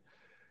 nigga.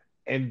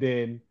 And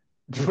then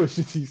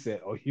Pusha T said,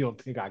 "Oh, you don't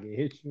think I can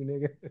hit you,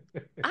 nigga?"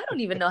 I don't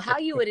even know how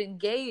you would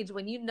engage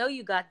when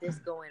you got this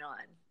going on.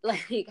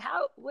 Like,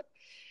 how? What?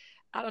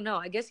 I don't know.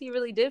 I guess he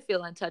really did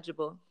feel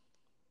untouchable.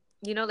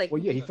 Like.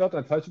 Well, yeah, he felt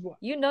untouchable.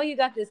 You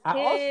got this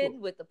kid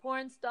with the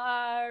porn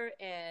star,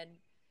 and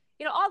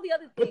all the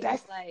other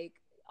things, like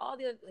all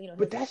the other,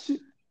 But that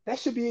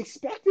should be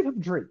expected of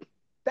Drake.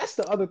 That's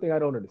the other thing I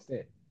don't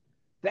understand.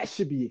 That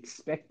should be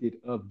expected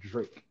of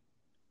Drake.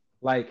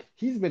 Like,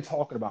 he's been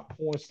talking about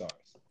porn stars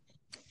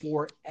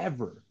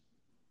forever.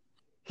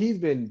 He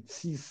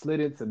slid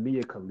into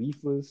Mia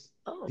Khalifa's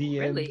DMs.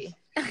 Really?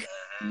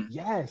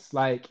 Yes,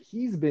 like,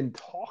 he's been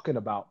talking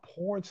about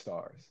porn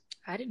stars.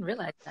 I didn't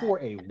realize that.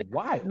 For a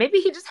while. Maybe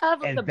he just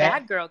had the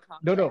bad girl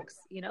complex.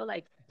 No.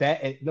 Like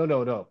that.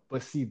 No.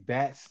 But see,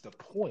 that's the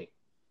point.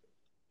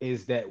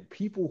 Is that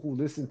people who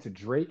listen to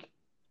Drake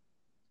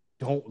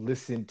don't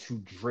listen to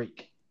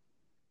Drake.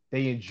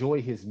 They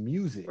enjoy his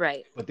music,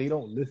 right? But they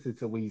don't listen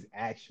to what he's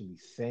actually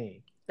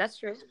saying. That's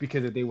true.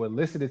 Because if they were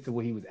listening to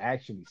what he was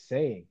actually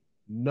saying,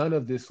 none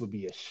of this would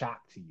be a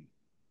shock to you.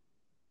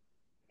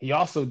 He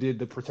also did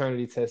the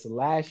paternity test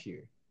last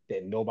year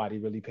that nobody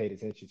really paid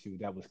attention to.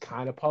 That was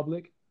kind of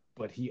public,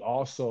 but he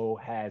also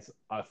has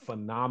a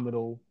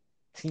phenomenal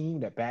team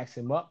that backs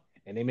him up,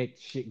 and they make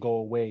shit go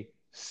away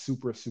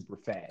super, super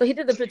fast. So he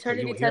did the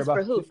paternity test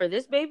for who? For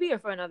this baby or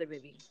for another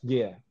baby?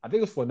 Yeah, I think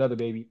it was for another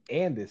baby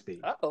and this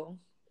baby. Oh.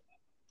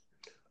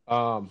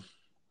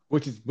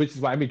 Which is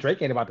why, I mean,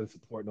 Drake ain't about to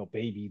support no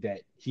baby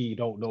that he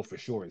don't know for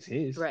sure is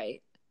his.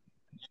 Right.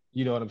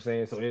 You know what I'm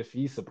saying? So if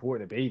he's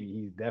supporting a baby,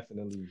 he's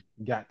definitely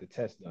got the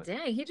test done.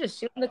 Dang, he just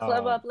shooting the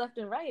club up left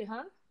and right,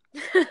 huh?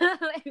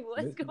 Like,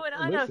 what's going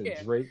on out here?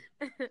 Drake,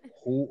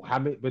 how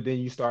many? But then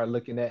you start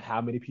looking at how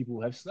many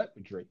people have slept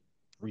with Drake.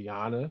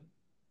 Rihanna,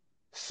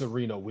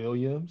 Serena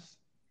Williams,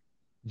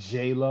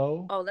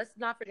 J-Lo. Oh, let's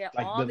not forget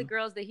all the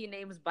girls that he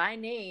names by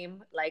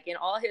name, like in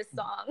all his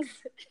songs.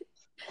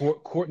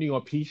 Courtney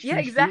on Peachtree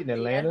Street in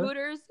Atlanta. Yeah,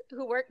 Hooters,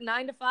 who work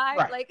 9 to 5.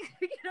 Right. Like,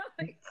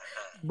 like...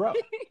 Bro,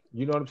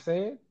 you know what I'm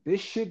saying? This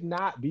should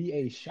not be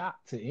a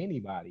shock to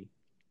anybody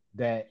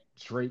that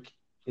Drake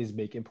is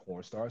making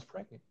porn stars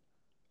pregnant.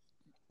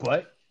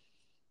 But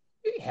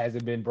it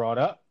hasn't been brought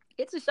up.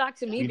 It's a shock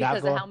to me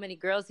because of how many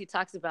girls he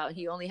talks about.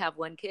 He only have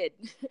one kid,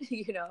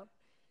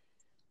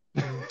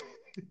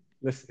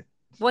 Listen,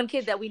 One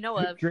kid that we know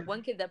of. Drake,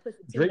 One kid that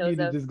Pussy T Drake knows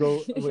need to of. just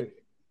go. Wait,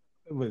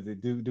 what is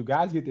it? Do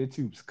guys get their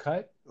tubes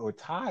cut or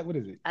tied? What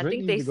is it? I Drake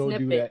think needs they to go snip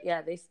do it. that.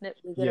 Yeah, they snip.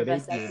 They get Yeah, a they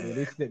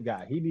vasectomy. snip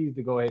guy. He needs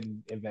to go ahead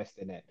and invest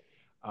in that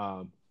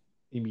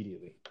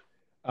immediately.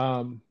 They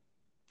only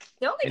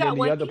And then got the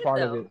one other kid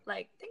part of though. it.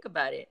 Like, think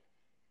about it.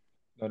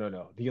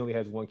 No. He only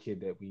has one kid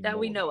that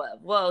we know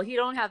of. Well, he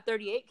don't have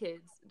 38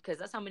 kids because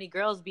that's how many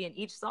girls be in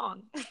each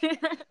song.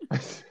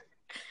 That's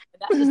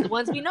just the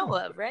ones we know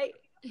of, right?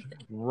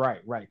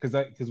 Right.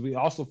 Because we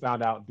also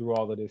found out through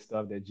all of this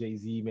stuff that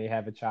Jay-Z may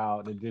have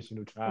an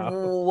additional child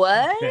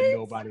What? that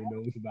nobody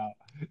knows about.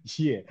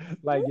 Yeah,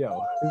 like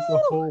yo, there's a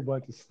whole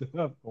bunch of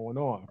stuff going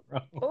on, bro.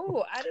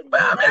 Oh, I didn't know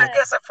But I mean, that.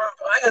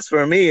 I guess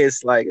for me,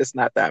 it's like it's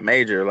not that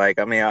major. Like,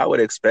 I mean, I would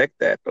expect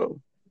that though.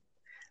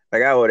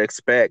 Like, I would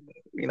expect,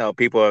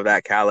 people of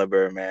that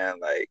caliber, man.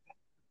 Like,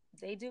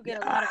 they do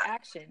get a lot of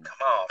action.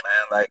 Come on,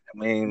 man. Like, I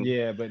mean,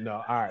 Yeah, but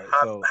no. All right.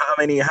 So how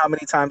many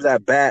times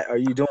at bat are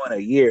you doing a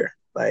year?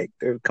 Like,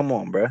 come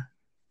on, bro.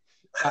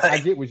 I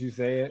get what you're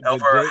saying. But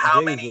Over how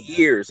Jay many is with,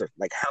 years?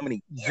 Like, how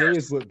many Jay years?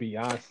 is with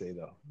Beyonce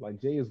though. Like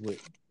Jay is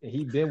with, and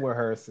he been with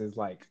her since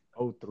like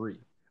 '03.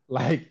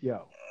 Like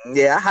yo.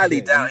 Yeah, I highly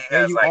Yeah, doubt he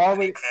has you like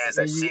already, kids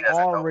that she you doesn't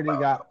know already about.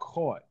 got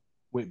caught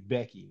with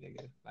Becky,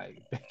 nigga.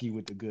 Like Becky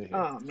with the good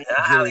hair. Oh man,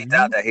 I highly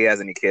doubt that he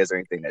has any kids or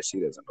anything that she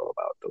doesn't know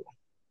about, though.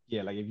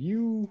 Yeah, like if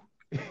you,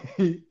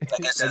 Like,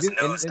 it's just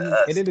news to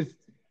us. And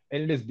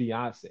it is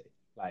Beyonce.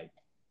 Like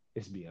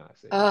it's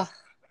Beyonce. Ugh.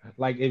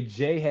 Like if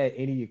Jay had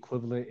any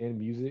equivalent in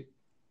music,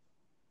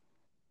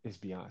 it's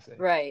Beyonce.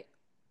 Right.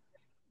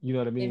 You know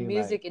what I mean? In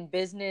music and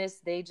business,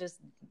 they just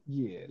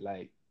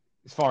like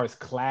as far as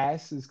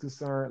class is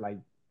concerned, like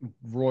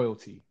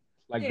royalty,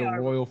 like the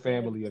royal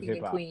family of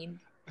hip hop,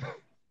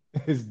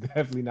 is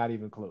definitely not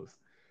even close.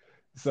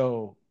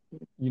 So,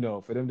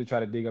 for them to try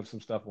to dig up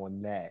some stuff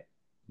on that,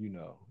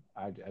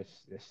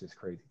 that's just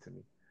crazy to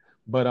me.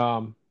 But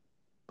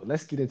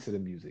let's get into the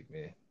music,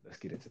 man. Let's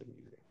get into the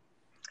music.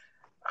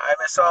 All right,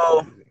 man.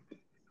 So,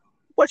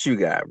 what you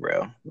got,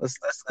 bro? Let's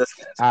get into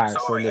it. All right,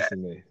 so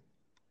listen, man.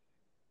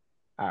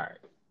 All right.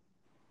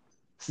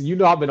 So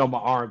I've been on my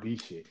R&B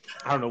shit.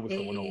 I don't know what's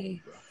going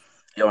on, bro.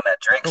 You're on that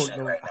Drake shit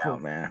right now,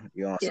 man.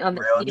 You're on some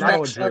real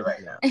Drake shit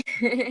right now.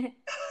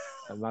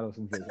 I'm not on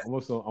some Drake. I'm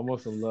on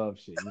some love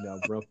shit.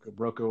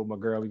 Broke up with my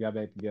girl. We got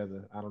back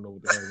together. I don't know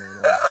what the hell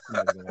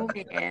going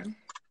on.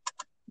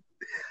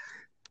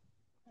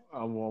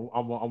 Oh man.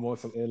 I'm on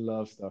some in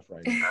love stuff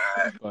right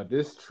now. But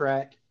this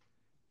track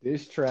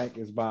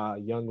is by a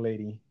young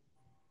lady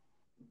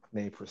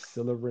named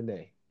Priscilla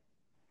Renee.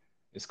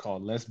 It's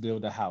called Let's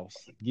Build a House.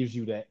 It gives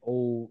you that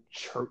old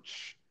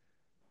church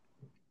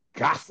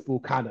gospel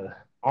kind of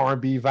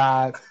R&B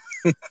vibe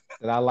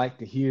that I like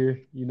to hear.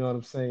 You know what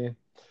I'm saying?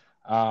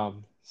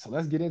 So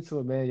let's get into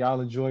it, man.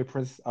 Y'all enjoy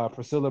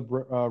Priscilla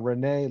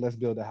Renee. Let's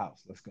Build a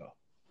House. Let's go.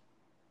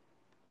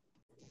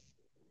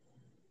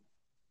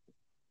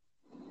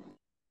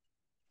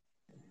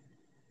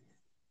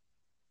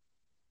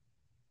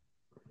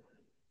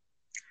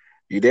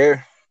 You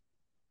there?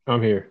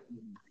 I'm here.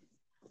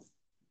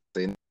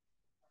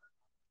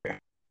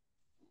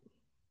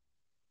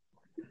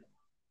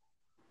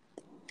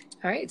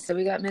 All right, so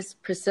we got Miss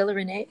Priscilla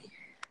Renee.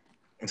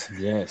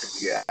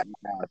 Yes. Yeah,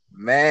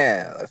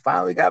 man. I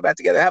finally got back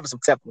together. Having some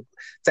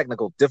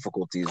technical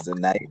difficulties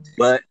tonight,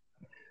 but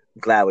I'm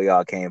glad we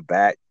all came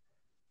back.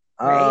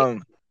 Right.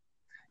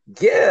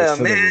 Yeah,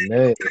 Priscilla man.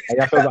 Renee.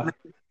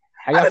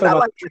 I did not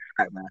like that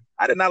track, man.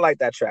 I did not like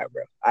that track,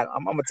 bro.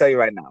 I'm gonna tell you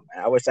right now,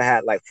 man. I wish I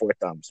had like 4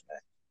 thumbs,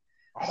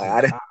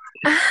 man.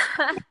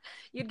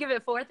 You'd give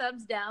it 4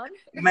 thumbs down,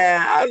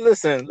 man.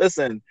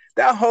 Listen.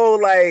 That whole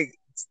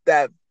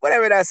that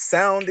whatever that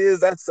sound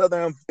is, that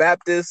Southern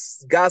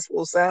Baptist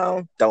gospel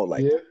sound, don't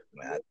like it,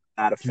 man.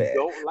 Not a fan.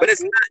 But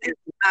it's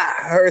not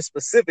her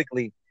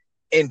specifically.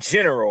 In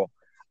general,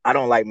 I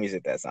don't like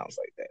music that sounds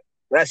like that.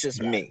 That's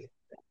just me.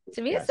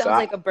 To me, it sounds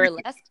like a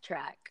burlesque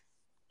track,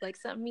 like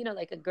something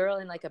like a girl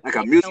in like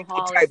a music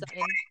hall type or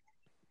something.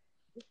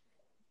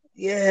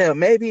 Yeah,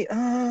 maybe.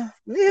 Yeah,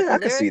 I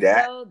can see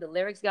that. Though, the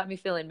lyrics got me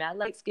feeling mad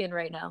light skin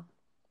right now.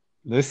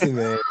 Listen,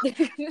 man.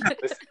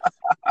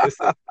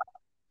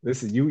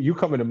 Listen. You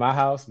coming to my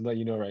house? I'm letting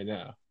you know right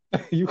now.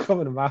 You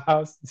coming to my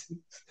house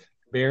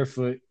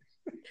barefoot?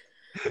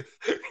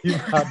 You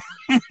about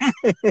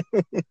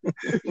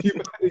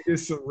to get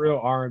some real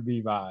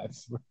R&B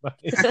vibes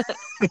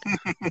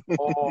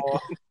all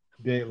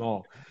day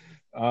long.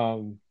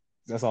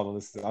 That's all I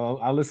listen to.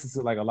 I listen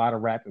to like a lot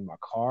of rap in my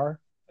car.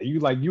 You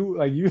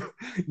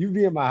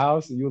be in my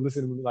house and you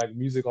listen to like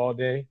music all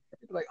day.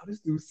 You're like, oh,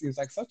 this dude seems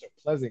like such a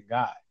pleasant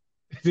guy.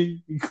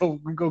 we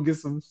go get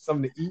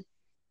something to eat.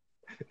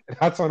 And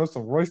I turn up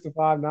some Royce the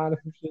 5'9" and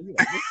some shit.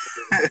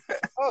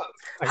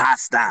 Like,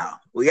 hostile.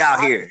 We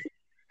out here.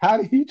 How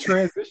did he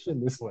transition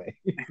this way?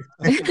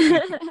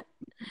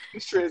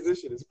 This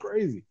transition is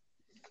crazy.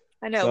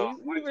 I know. So,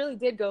 we really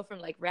did go from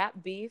like rap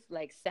beef,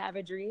 like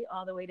savagery,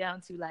 all the way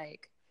down to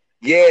like.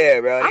 Yeah,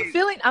 bro. I'm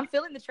feeling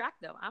the track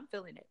though. I'm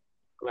feeling it.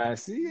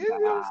 Classy.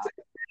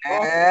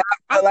 I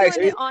I'm like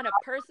feeling it on a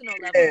personal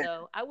level,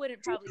 though. I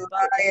wouldn't probably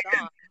bump the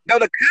song. no,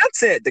 the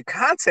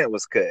content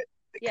was good.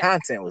 The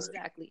content was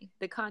exactly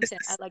the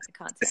content. I like the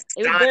content.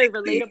 the It was very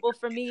relatable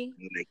for me.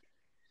 like,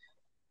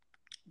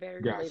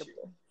 Very Got relatable.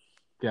 you.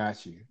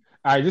 Got you.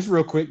 All right, just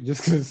real quick,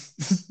 just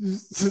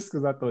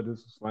because I thought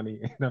this was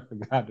funny and I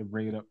forgot to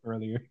bring it up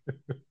earlier.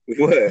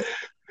 what?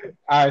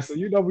 All right, so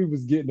we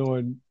was getting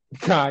on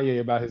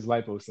Kanye about his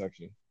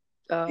liposuction.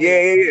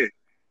 Yeah.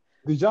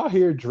 Did y'all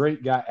hear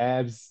Drake got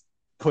abs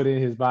put in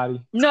his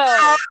body?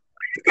 No.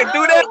 You can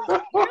do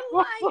that? You're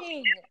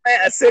lying.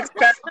 A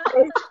 6-pack.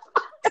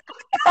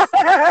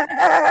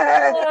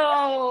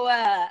 Oh,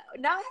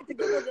 now I have to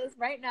Google this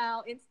right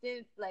now.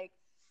 Instant, like,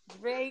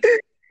 Drake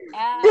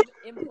ab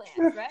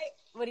implants, right?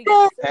 What do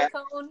you get?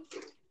 Silicone?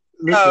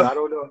 Listen, I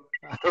don't know.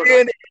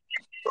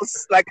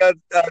 It's like a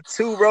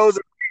 2 rows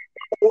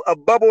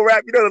of bubble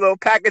wrap. You know the little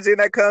packaging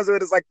that comes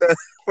with it's like the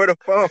for the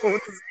phones.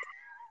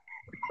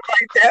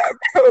 Like that,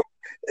 bro.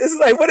 It's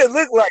like what it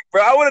looked like,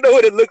 bro. I want to know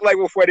what it looked like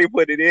before they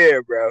put it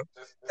in, bro.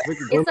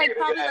 It's like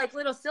probably like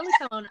little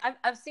silicone.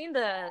 I've seen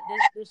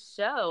this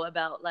show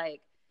about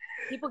like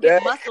people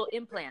get muscle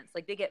implants,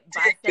 like they get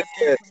bicep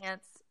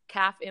implants,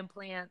 calf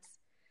implants.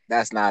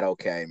 That's not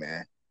okay,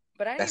 man.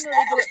 But I didn't know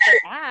they do it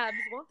for abs.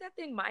 Won't that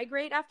thing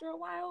migrate after a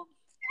while?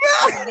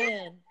 Oh,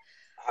 man.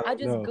 I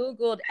just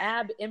Googled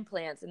ab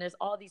implants, and there's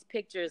all these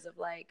pictures of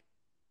like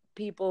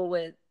people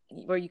with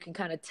where you can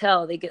kind of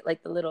tell they get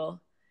like the little.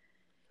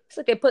 It's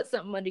like they put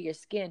something under your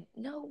skin.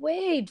 No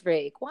way,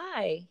 Drake.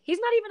 Why? He's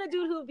not even a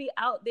dude who would be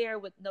out there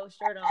with no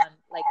shirt on.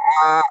 Like,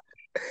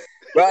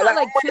 he's not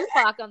like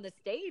Tupac on the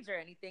stage or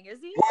anything, is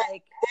he?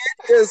 Like,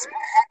 just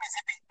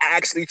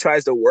actually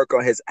tries to work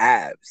on his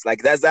abs.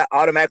 Like, does that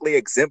automatically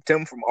exempt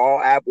him from all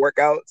ab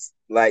workouts?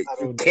 Like,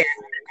 you can't.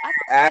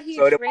 I thought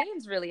he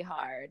trains really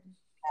hard.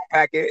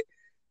 Pack it.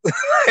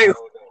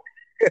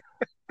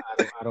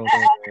 I don't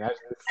know, man.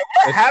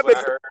 What happens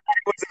to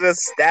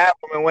just stab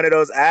him in one of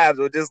those abs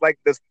or just like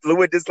the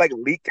fluid just like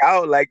leak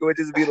out? Like it would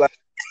just be like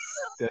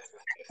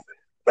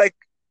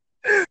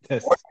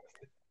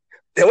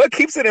what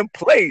keeps it in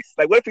place?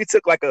 Like what if he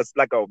took like a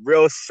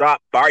real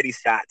sharp body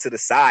shot to the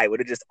side?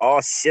 Would it just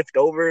all shift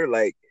over?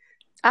 Like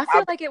I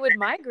feel like it would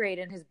migrate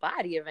in his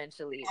body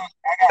eventually.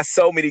 I got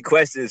so many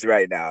questions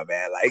right now,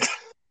 man. Like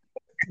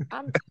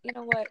you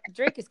know what?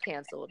 Drake is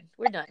canceled.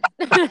 We're done.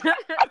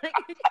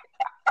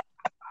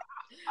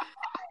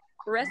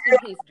 Rest in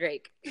peace,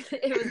 Drake.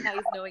 It was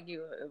nice knowing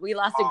you. We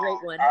lost a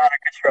great one.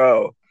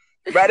 Control.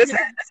 Bro, this is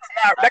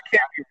not, that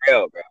can't be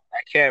real, bro.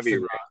 That can't be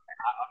real.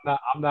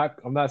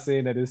 I'm not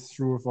saying that it's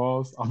true or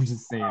false. I'm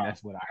just saying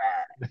that's what I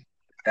heard.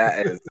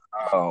 That is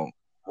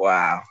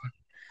wow.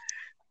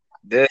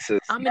 This is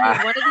I'm gonna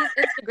need one of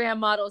these Instagram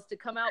models to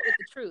come out with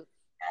the truth.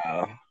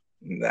 Oh,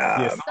 no.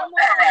 Yeah,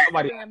 someone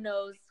on Instagram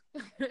knows.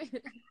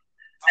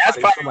 That's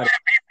probably why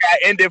I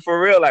ended for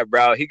real. Like,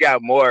 bro, he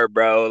got more,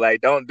 bro.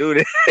 Like, don't do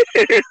this.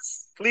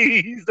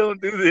 Please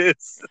don't do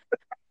this.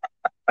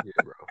 Yeah,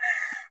 bro.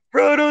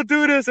 Bro, don't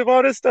do this. If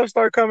all this stuff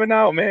start coming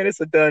out, man,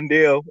 it's a done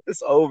deal.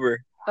 It's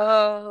over.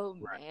 Oh,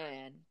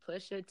 man.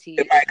 Pusha T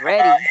is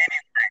ready.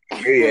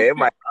 Yeah, it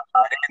might come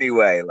out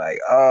anyway. Like,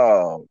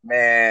 oh,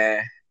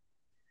 man.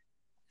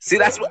 See,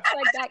 that's what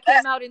like that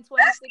came out in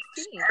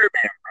 2016.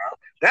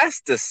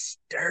 That's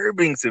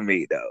disturbing to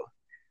me, though.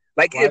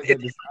 Like,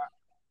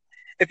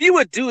 if you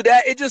would do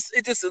that, it just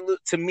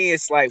to me,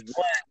 it's like,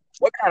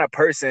 what kind of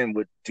person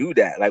would do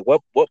that? Like,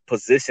 what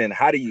position?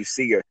 How do you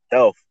see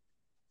yourself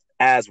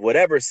as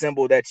whatever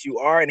symbol that you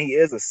are? And he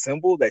is a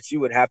symbol that you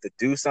would have to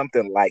do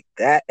something like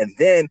that. And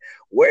then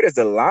where's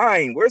the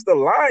line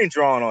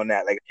drawn on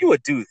that? Like, if you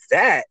would do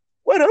that,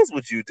 what else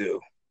would you do?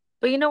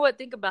 But you know what?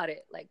 Think about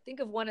it. Like, think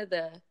of one of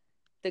the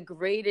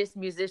greatest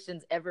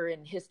musicians ever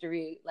in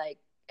history, like,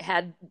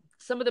 had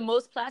some of the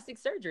most plastic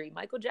surgery,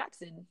 Michael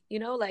Jackson,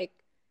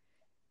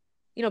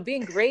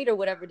 being great or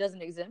whatever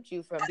doesn't exempt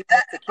you from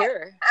being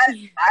insecure. I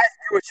hear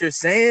what you're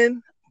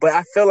saying, but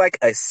I feel like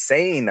a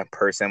sane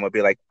person would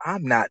be like,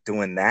 I'm not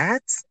doing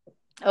that.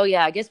 Oh,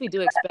 yeah. I guess we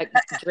do expect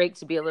Drake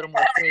to be a little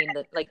more sane.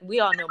 Like, we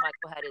all know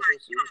Michael had his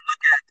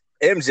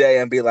issues. MJ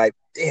and be like,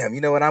 damn,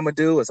 you know what I'm going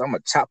to do is I'm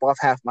going to chop off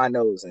half my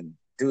nose and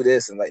do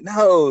this. And like,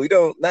 no, you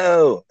don't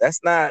know.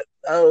 That's not,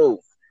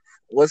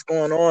 what's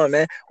going on,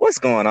 man? What's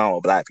going on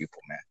with Black people,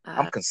 man?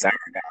 I'm concerned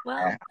now,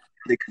 man. I'm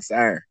really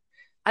concerned.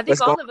 I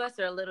think all of us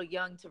are a little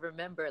young to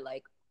remember,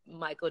 like,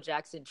 Michael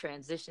Jackson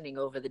transitioning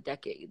over the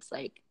decades.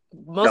 Like,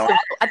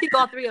 I think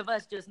all three of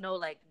us just know,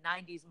 like,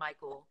 90s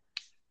Michael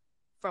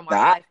from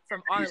our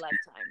lifetime.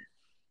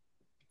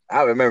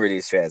 I remember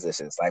these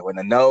transitions, like when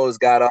the nose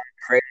got all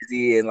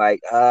crazy and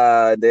like,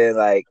 then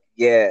like,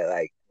 yeah,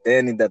 like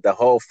then the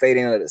whole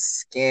fading of the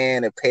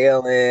skin and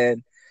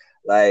paling,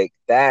 like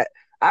that.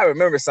 I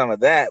remember some of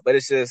that, but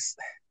it's just.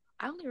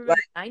 I only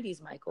remember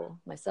 90s Michael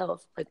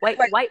myself, like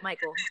white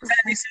Michael.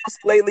 Sammy Sosa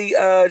lately,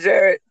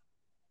 Jared.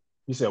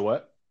 You said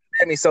what?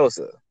 Sammy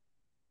Sosa.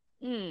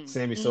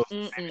 Sammy Sosa.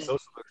 Sammy Sosa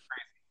looks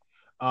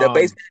crazy. The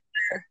bass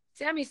player.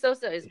 Sammy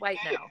Sosa is white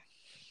now.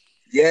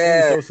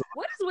 Yeah.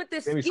 What is with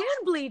this skin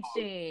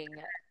bleaching?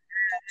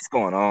 What's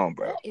going on,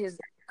 bro? That is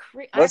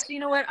crazy. What's- Actually,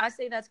 you know what? I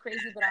say that's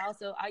crazy, but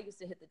I used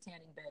to hit the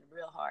tanning bed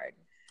real hard.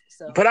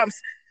 So, But I'm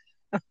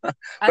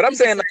I'm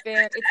saying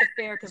it's a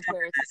fair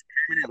comparison.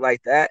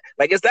 like that.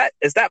 Like, is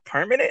that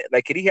permanent?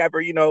 Like, could he have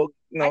her, I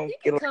think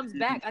it comes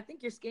back. I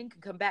think your skin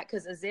can come back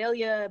because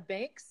Azalea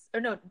Banks,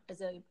 or no, is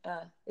that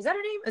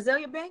her name?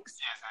 Azalea Banks?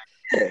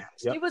 Yeah.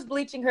 She was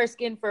bleaching her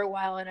skin for a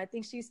while, and I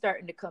think she's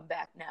starting to come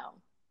back now.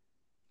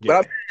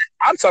 But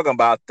I'm talking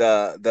about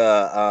the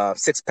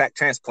 6-pack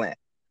transplant.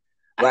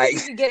 I think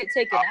you can get it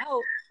taken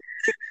out.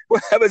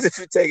 What happens if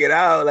you take it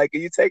out? Like,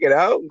 can you take it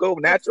out and go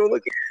natural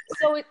looking?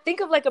 So think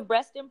of like a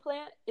breast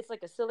implant. It's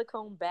like a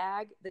silicone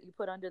bag that you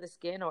put under the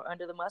skin or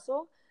under the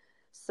muscle.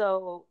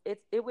 So it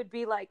would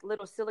be like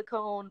little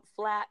silicone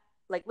flat,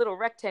 like little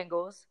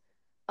rectangles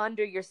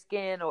under your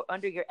skin or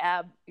under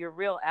your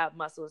real ab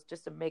muscles,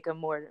 just to make them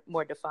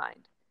more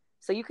defined.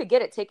 So you could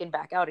get it taken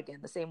back out again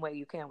the same way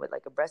you can with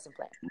like a breast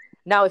implant.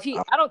 Now,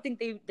 I don't think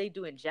they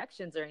do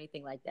injections or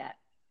anything like that.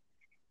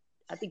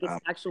 I think it's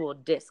actual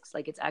discs,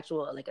 like it's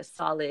actual like a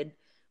solid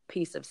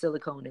piece of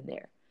silicone in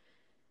there.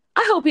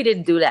 I hope he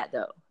didn't do that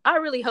though. I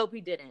really hope he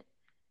didn't.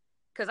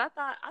 Cause I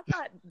thought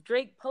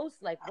Drake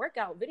posts like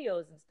workout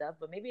videos and stuff,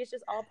 but maybe it's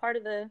just all part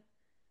of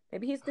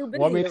maybe he's too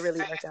busy to really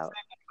work out.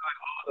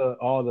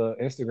 All the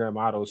Instagram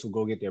models who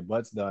go get their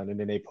butts done and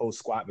then they post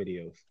squat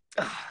videos.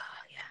 Yeah.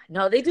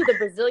 No, they do the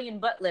Brazilian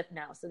butt lift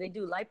now. So they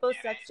do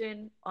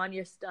liposuction on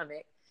your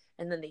stomach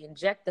and then they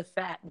inject the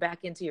fat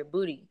back into your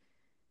booty.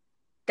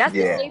 That's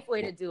the safe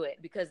way to do it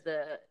because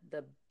the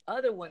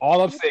other one,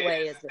 all I'm the saying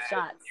way is the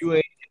shots.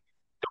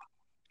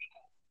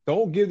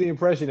 Don't give the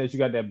impression that you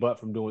got that butt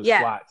from doing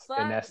squats,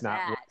 and that's not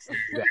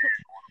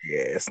Yeah,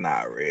 it's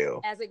not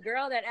real. As a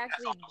girl that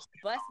actually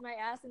busts my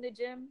ass in the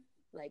gym,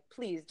 like,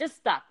 please, just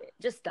stop it.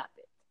 Just stop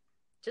it.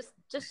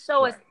 Just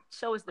show us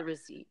the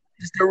receipt.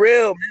 It's the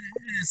real.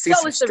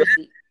 Show us the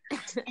receipt.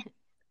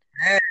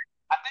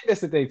 I think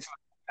that's the thing too.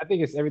 I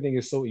think everything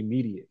is so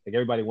immediate. Like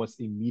everybody wants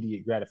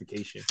immediate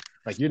gratification.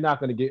 Like you're not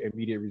going to get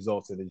immediate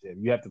results in the gym.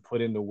 You have to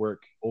put in the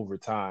work over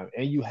time,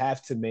 and you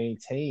have to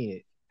maintain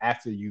it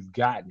after you've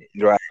gotten it.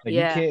 Right. Like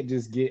you can't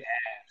just get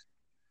abs.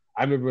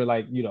 I remember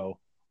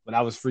when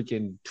I was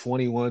freaking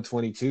 21,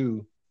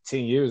 22, 10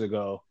 years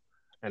ago,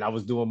 and I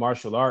was doing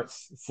martial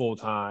arts full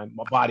time,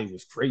 my body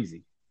was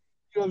crazy.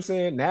 You know what I'm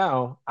saying?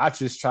 Now I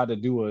just tried to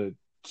do a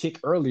kick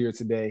earlier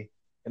today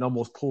and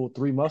almost pulled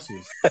 3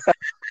 muscles.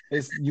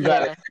 You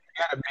gotta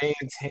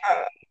maintain.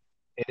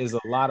 It is a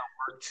lot of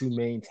work to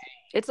maintain.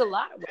 It's a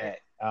lot of work.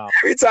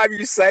 Every time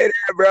you say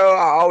that, bro,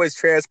 I always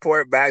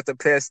transport back to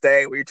Penn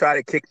State where you try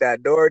to kick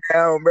that door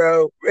down,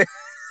 bro.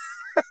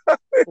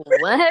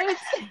 What?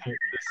 Listen,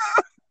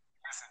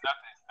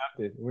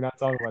 nothing. We're not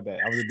talking about that.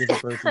 I was a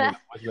different person. Much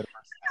better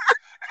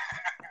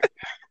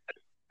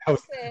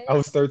person. I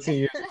was 13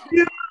 years ago.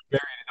 Buried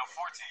it. No,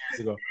 14 years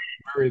ago.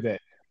 Buried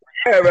that.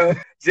 Yeah, bro.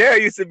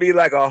 Jerry used to be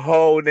like a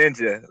whole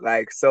ninja,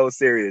 like so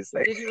serious.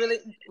 Like,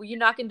 were you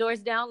knocking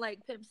doors down like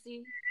Pimp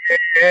C?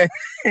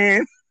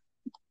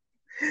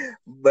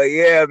 But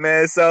yeah,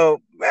 man. So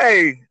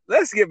hey,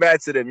 let's get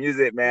back to the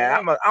music, man.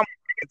 I'm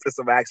into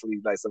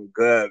some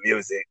good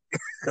music.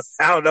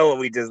 I don't know what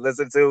we just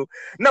listened to.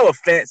 No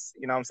offense,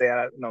 you know what I'm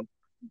saying?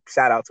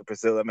 Shout out to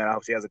Priscilla, man. I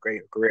hope she has a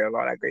great career and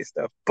all that great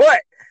stuff.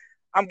 But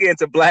I'm getting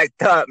to Black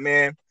Thought,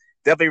 man.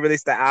 Definitely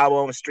released the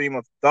album Stream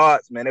of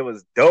Thoughts, man. It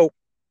was dope.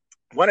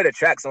 One of the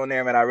tracks on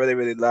there, man, I really,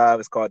 really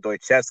love. It's called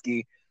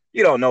Dostoevsky.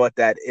 You don't know what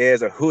that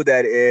is or who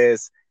that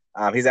is.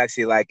 He's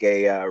actually like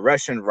a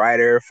Russian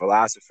writer,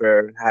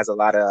 philosopher, has a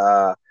lot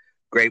of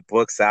great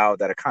books out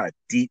that are kind of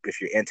deep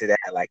if you're into that.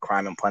 Like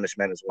Crime and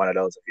Punishment is one of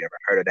those. If you ever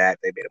heard of that,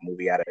 they made a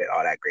movie out of it,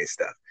 all that great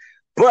stuff.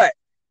 But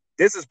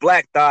this is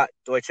Black Thought,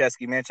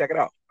 Dostoevsky, man. Check it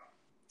out.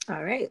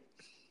 All right.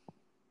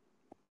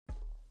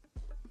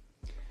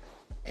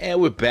 And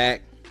we're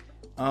back.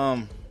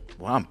 Well,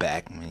 I'm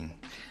back. I mean,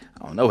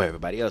 I don't know where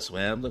everybody else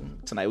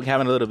went. Tonight we're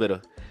having a little bit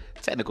of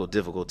technical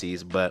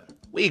difficulties, but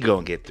we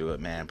gonna get through it,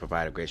 man.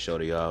 Provide a great show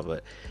to y'all.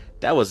 But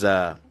that was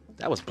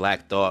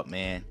Black Thought,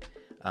 man.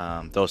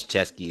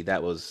 Dostoevsky.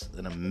 That was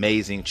an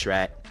amazing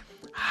track.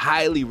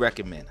 Highly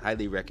recommend.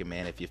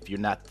 If you're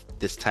not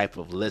this type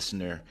of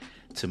listener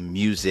to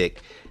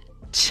music,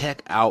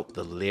 check out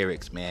the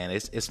lyrics, man.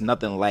 It's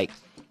nothing like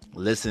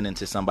listening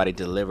to somebody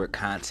deliver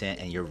content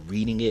and you're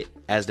reading it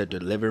as they're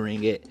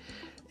delivering it.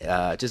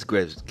 Just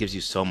gives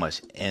you so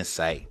much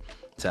insight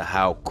to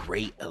how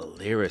great a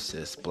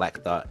lyricist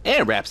Black Thought,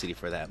 and Rhapsody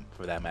for that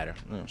matter.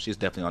 She's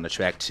definitely on the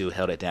track too,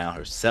 held it down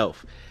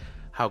herself.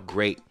 How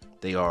great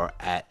they are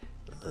at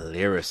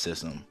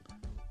lyricism.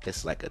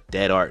 It's like a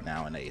dead art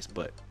nowadays,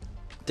 but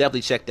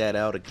definitely check that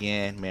out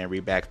again, man.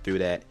 Read back through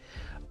that,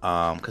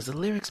 because the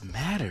lyrics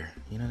matter.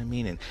 You know what I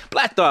mean? And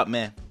Black Thought,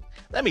 man.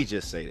 Let me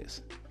just say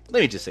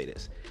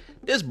this.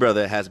 This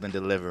brother has been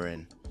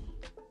delivering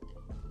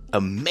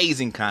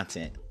amazing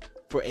content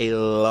for a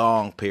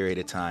long period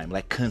of time,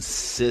 like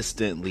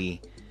consistently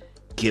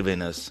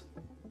giving us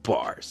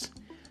bars.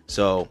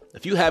 So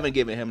if you haven't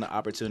given him the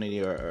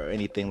opportunity or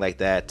anything like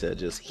that to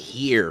just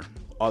hear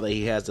all that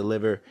he has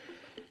delivered,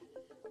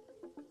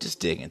 just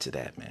dig into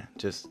that, man.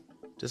 Just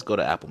go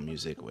to Apple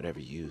Music or whatever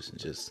you use and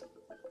just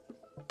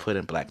put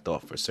in Black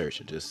Thought for search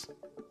and just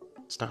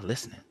start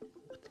listening.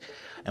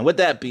 And with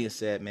that being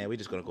said, man, we're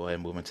just gonna go ahead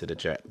and move into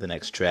the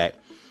next track.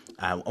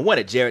 I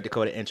wanted Jared to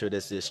go to intro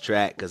this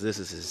track because this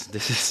is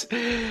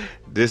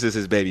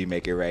his baby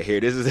maker right here.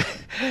 This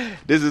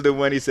is the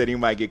one he said he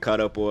might get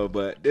caught up on,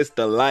 but this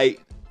the light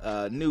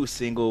new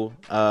single,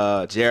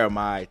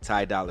 Jeremiah,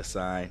 Ty Dolla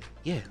 $ign.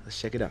 Yeah, let's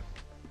check it out.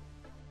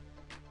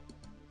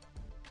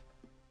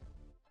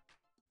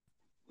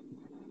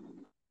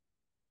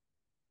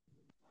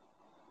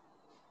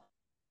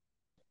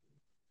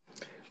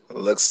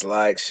 Looks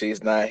like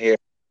she's not here.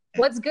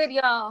 What's good,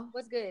 y'all?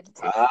 What's good?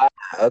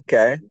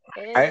 Okay.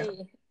 Hey. Right.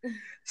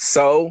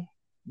 So,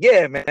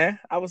 yeah, man.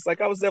 I was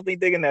definitely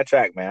digging that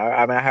track, man.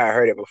 I mean, I had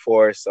heard it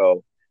before,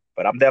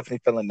 but I'm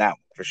definitely feeling that one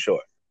for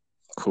sure.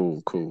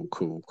 Cool.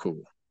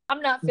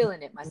 I'm not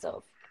feeling it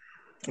myself.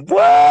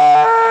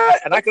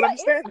 What? And I can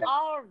understand it's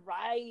all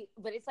right,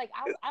 but it's like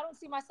I don't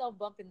see myself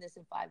bumping this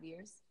in 5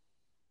 years.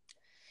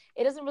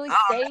 It doesn't really say.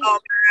 Oh,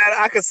 man,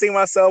 I can see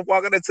myself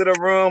walking into the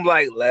room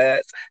like,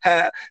 let's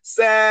have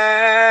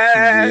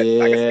sex.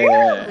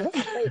 Yeah. Wait,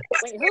 who?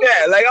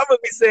 Yeah, like I'm gonna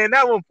be saying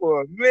that one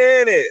for a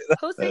minute.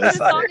 Who sings the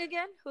song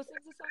again? Who sings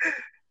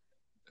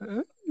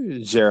the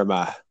song?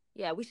 Jeremiah.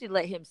 Yeah, we should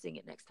let him sing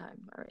it next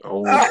time. All right.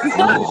 Oh. I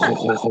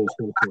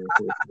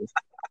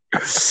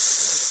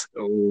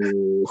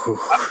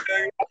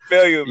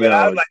feel you, man.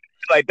 I was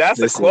like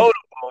that's a quotable,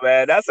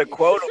 man. That's a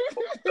quotable.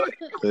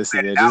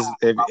 Listen, man,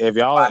 if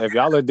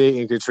y'all are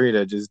dating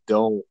Katrina, just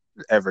don't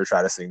ever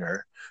try to sing to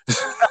her.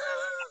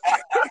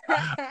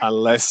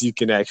 Unless you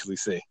can actually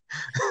sing.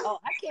 Oh,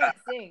 I can't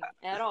sing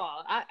at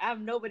all.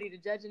 I'm nobody to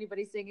judge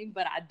anybody singing,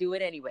 but I do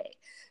it anyway.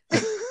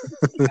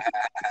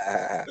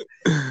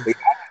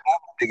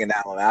 Thinking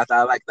that one. I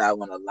like that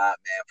one a lot,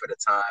 man, for the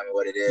time and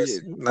what it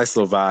is. Yeah, nice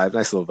little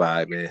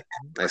vibe, man.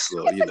 Nice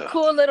little, it's a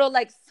cool little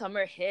like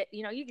summer hit.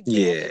 You know, you can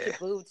dance your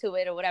boo to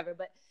it or whatever,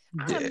 but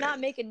I'm not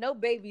making no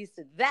babies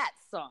to that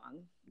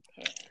song.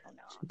 Hell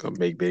no. Gonna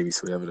make babies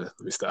forever. Let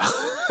me stop.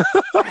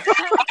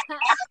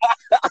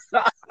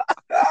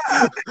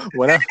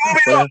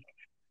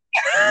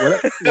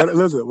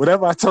 Listen,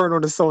 whenever I turn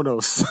on the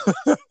Sonos.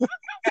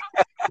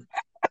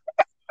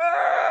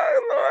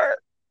 Lord.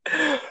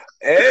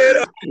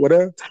 And,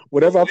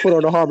 whatever I put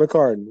on the Harman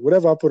Kardon.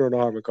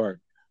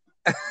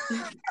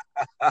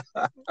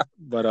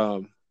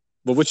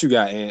 But what you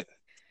got, Ant?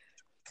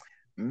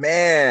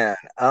 Man,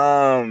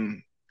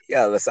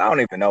 yeah, listen, I don't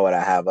even know what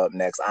I have up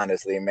next,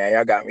 honestly, man.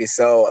 Y'all got me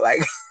so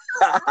like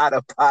out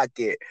of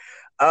pocket.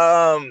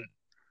 And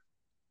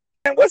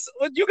what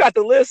you got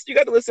the list? You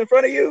got the list in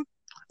front of you?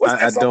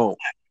 I don't.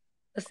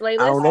 The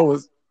SLAYLIST? I don't know.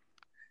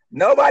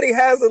 Nobody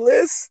has a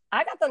list?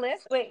 I got the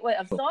list. Wait,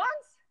 of songs?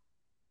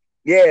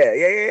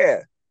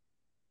 Yeah.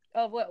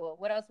 Oh,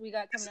 what else we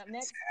got coming up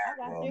next? I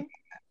got you.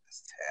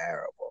 It's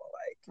terrible.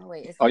 Like, oh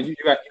wait, you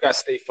got to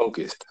stay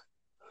focused.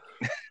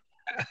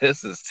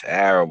 This is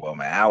terrible,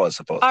 man. I was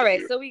supposed to. All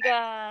right, so we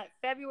got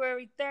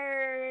February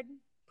 3rd.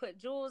 Put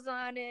Jules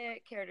on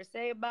it. Care to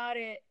say about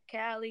it?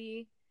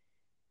 Cali.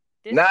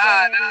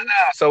 Nah.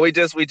 So we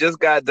just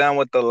got done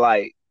with the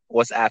light.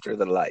 What's after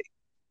the light?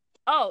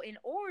 Oh, in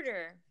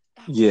order.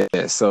 Yeah,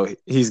 so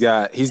he's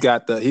got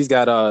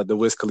the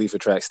Wiz Khalifa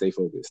track, Stay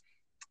Focused.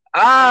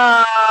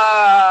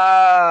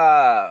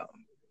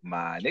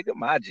 My nigga,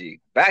 my G.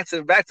 Back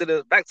to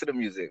the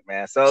music,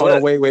 man. So hold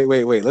on,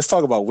 wait. Let's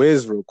talk about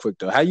Wiz real quick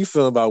though. How you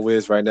feeling about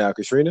Wiz right now,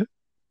 Katrina?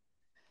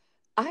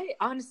 I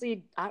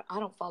honestly I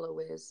don't follow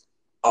Wiz.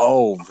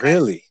 Oh,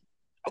 really?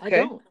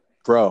 Okay. I don't.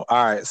 Bro,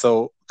 all right.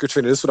 So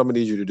Katrina, this is what I'm gonna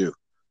need you to do.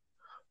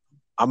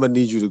 I'm gonna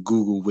need you to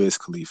Google Wiz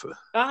Khalifa.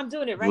 I'm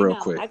doing it right real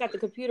now. Quick. I got the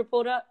computer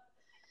pulled up.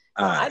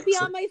 Right, I'd be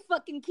on my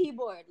fucking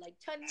keyboard, like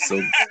turning just on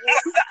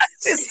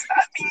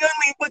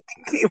my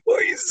fucking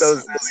keyboard. You're so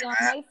silly, on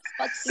my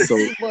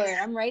fucking keyboard.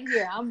 I'm right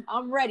here.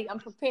 I'm ready. I'm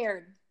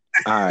prepared.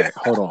 All right,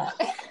 hold on.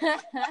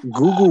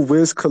 Google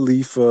Wiz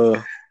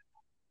Khalifa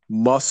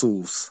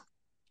Muscles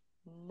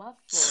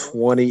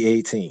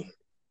 2018.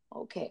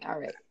 Okay, all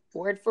right.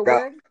 Word for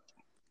word.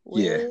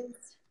 Yeah.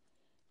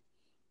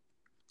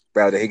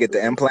 Bro, did he get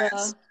the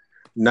implants?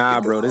 Nah,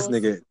 bro. This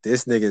nigga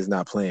is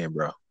not playing,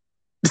 bro.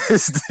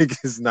 This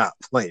nigga is not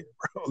playing,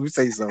 bro. Let me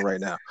tell you something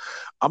right now.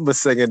 I'm a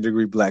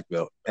second-degree black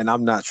belt, and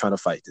I'm not trying to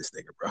fight this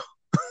nigga, bro.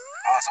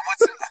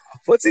 So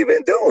what's he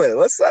been doing?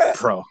 What's that?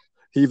 Bro,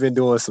 he been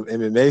doing some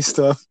MMA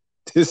stuff.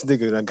 This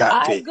nigga done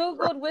got big. I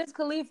googled Wiz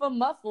Khalifa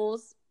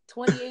Muffles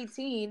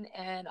 2018,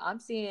 and I'm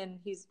seeing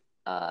he's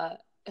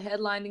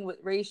headlining with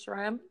Ray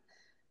Shram.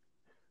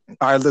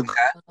 All right, look.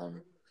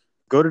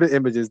 Go to the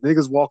images.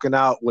 Niggas walking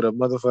out with a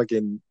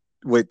motherfucking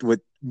with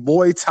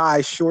Muay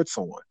Thai shorts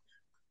on.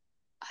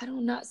 I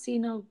do not see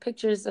no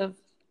pictures of.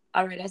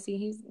 All right, I see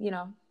he's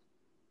a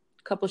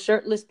couple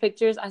shirtless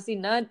pictures. I see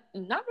not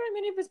very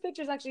many of his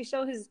pictures actually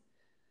show his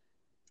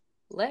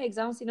legs.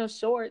 I don't see no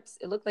shorts.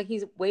 It looked like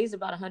he weighs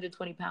about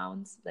 120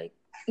 pounds. Like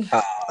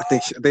I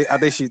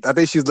think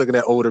she's looking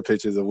at older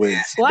pictures of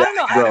Wiz. Well, I don't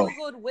know. Bro. I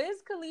googled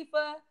Wiz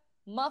Khalifa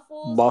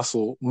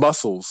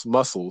Muscles.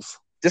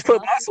 Just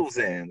put muscles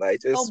in,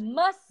 like just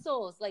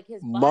muscles, like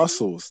his body?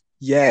 Muscles.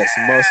 Yes,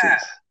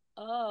 muscles.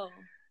 Oh.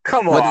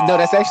 Come on. But no,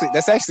 that's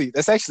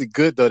actually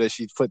good though that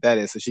she put that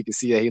in so she could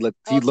see that he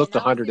looked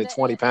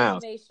 120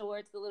 pounds. Anime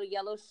shorts, the little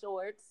yellow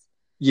shorts.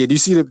 Yeah, do you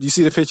see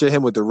the picture of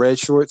him with the red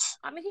shorts?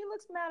 I mean, he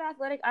looks mad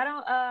athletic. I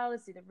don't.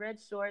 Let's see the red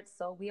shorts.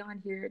 So we on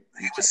here.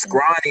 He was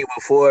scrawny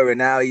before, and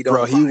now he don't.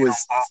 Bro, he was.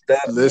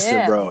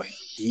 Listen, bro,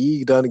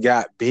 he done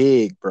got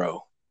big,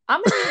 bro.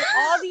 I'm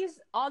gonna need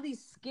all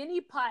these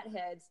skinny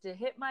potheads to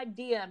hit my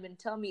DM and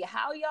tell me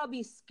how y'all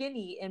be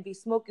skinny and be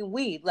smoking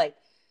weed. Like,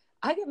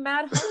 I get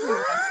mad hungry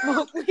when I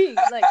smoke weed.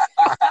 Like,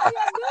 how y'all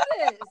do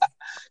this?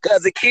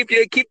 Cause it keep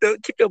your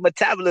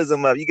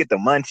metabolism up. You get the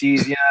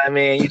munchies, you know what I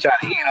mean? You try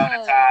to eat all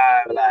the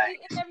time. Like,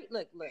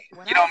 look.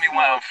 You don't be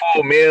wanting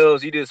full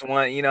meals. You just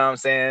want, you know what I'm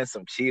saying,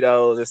 some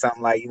Cheetos or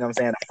something like, you know what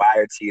I'm saying, the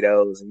fire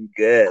Cheetos, and you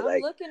good.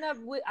 I'm looking up.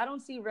 I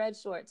don't see red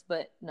shorts,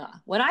 but no.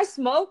 When I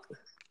smoke,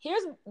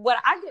 here's what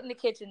I get in the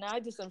kitchen. Now I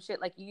do some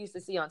shit like you used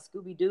to see on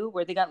Scooby Doo,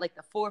 where they got like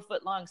the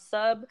 4-foot long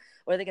sub,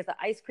 where they get the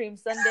ice cream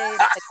sundae.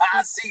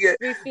 I see it.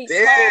 3 feet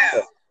Damn.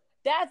 tall.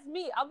 That's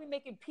me. I'll be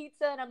making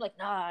pizza, and I'm like,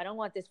 nah, I don't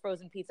want this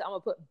frozen pizza. I'm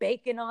gonna put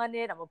bacon on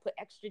it. I'm gonna put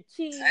extra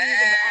cheese. I'm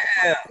gonna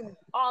add some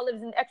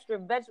olives and extra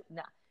vegetables.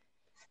 Nah,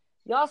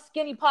 y'all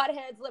skinny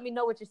potheads. Let me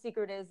know what your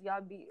secret is. I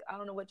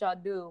don't know what y'all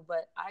do,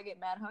 but I get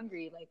mad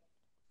hungry. Like,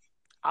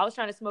 I was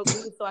trying to smoke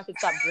weed so I could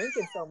stop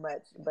drinking so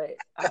much, but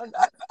I'd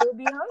still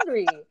be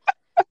hungry.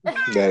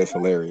 That is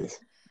hilarious.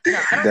 No,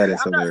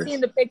 I'm not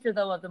seeing the picture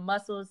though of the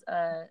muscles.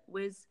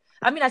 Wiz.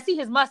 I mean, I see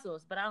his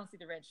muscles, but I don't see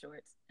the red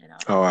shorts.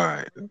 All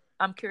right.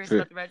 I'm curious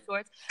about the red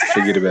shorts.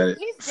 Forget about it.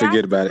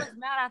 Forget about it. He's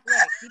mad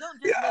athletic. He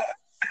don't just look.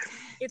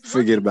 It's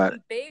forget about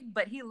it. Big,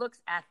 but he looks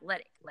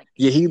athletic. Like,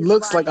 yeah, he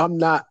looks like I'm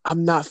not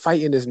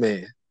fighting this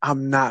man.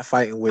 I'm not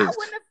fighting Wiz. I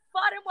wouldn't have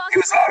fought him while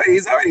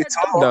he's already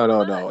tall.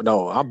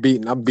 No. I'm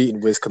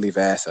beating Wiz Khalifa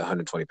ass at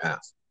 120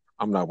 pounds.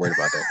 I'm not worried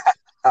about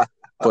that.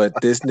 But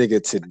this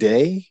nigga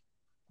today,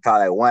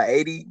 probably like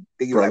 180.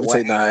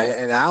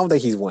 And I don't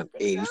think he's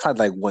 180. He's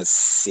probably like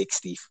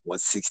 160,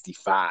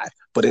 165.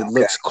 But it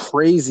looks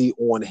crazy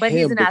on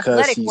him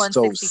because he's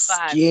so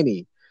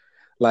skinny.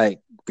 Like,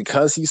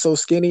 because he's so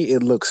skinny,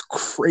 it looks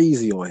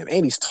crazy on him.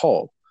 And he's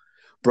tall.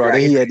 Bro, right,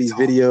 then he had these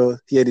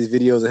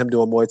videos of him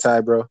doing Muay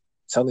Thai, bro. I'm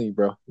telling you,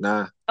 bro.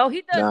 Nah. Oh,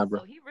 he does. Nah, bro.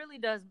 So he really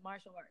does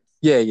martial arts.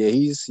 Yeah.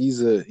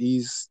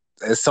 He's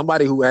as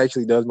somebody who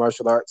actually does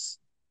martial arts.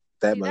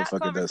 That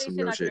motherfucker does some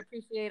real shit. I can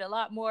appreciate a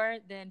lot more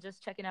than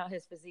just checking out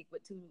his physique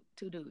with two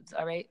dudes.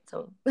 All right,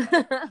 so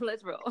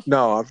let's roll.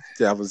 No,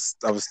 I was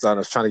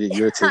trying to get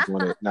your take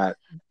on it, not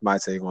my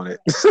take on it.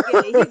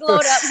 Yeah, he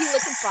glowed up. He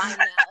looking fine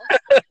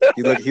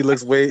now. He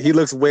looks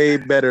way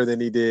better than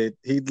he did.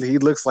 He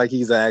looks like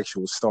he's an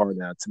actual star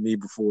now. To me,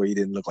 before he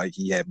didn't look like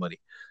he had money.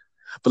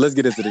 But let's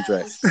get into the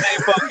track. Stay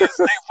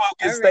focused.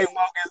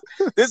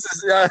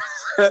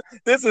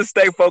 This is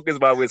Stay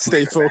Focused by Wiz.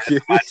 Stay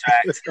Focused. My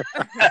tracks.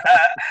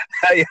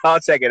 Y'all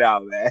check it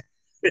out, man.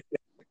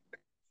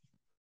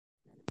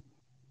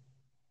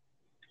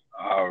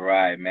 All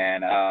right,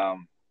 man.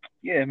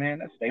 Yeah, man.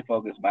 That's Stay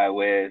Focused by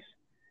Wiz.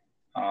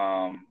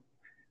 I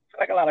feel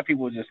like a lot of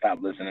people just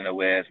stopped listening to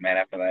Wiz, man.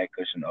 After like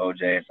Cushion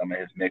OJ and some of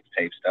his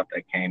mixtape stuff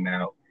that came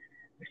out,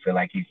 they feel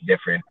like he's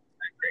different.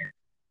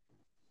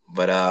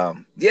 But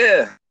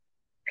yeah,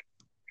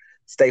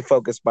 Stay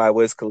Focused by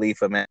Wiz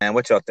Khalifa, man.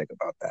 What y'all think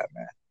about that,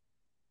 man?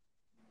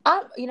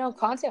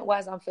 Content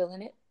wise, I'm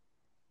feeling it.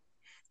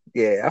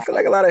 Yeah, I feel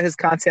like a lot of his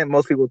content,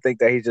 most people think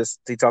that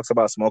he talks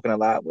about smoking a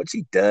lot, which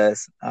he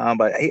does.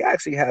 But he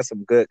actually has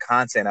some good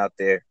content out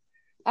there.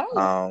 I don't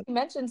know if he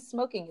mentioned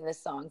smoking in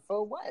this song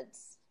for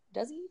once.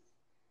 Does he?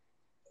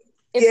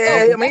 He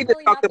just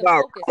talked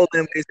about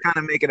rolling. He's kind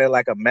of making it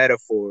like a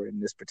metaphor in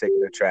this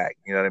particular track.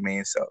 You know what I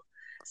mean? So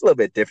it's a little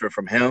bit different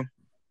from him,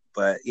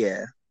 but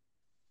yeah.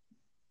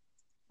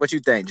 What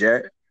you think,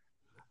 Jared?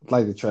 I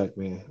like the track,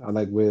 man. I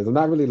like Wiz. I'm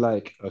not really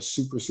like a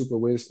super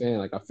Wiz fan.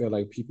 Like, I feel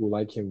like people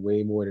like him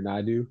way more than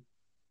I do.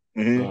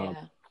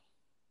 Mm-hmm.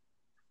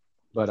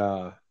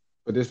 But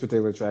this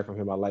particular track from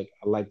him, I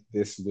like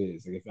this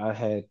Wiz. Like,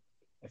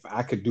 if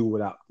I could do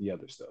without the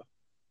other stuff.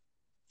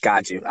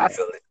 Got you. I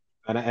feel it.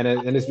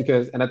 And it's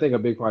because, and I think a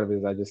big part of it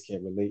is I just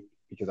can't relate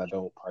because I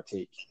don't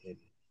partake in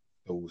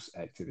those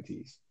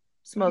activities.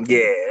 Smoking.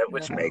 Yeah,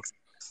 which makes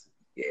sense.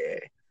 Yeah.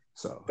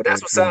 So, but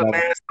that's what's up,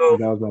 man. So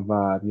that was my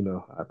vibe.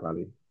 I'd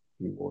probably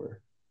be more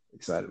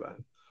excited about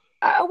it.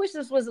 I wish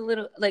this was a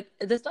little like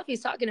the stuff he's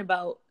talking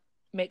about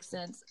makes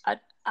sense. I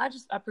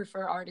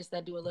prefer artists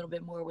that do a little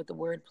bit more with the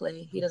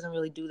wordplay. He doesn't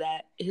really do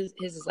that. His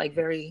is like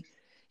very,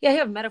 he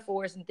have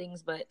metaphors and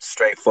things, but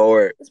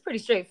straightforward. It's pretty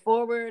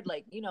straightforward.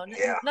 Like,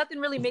 nothing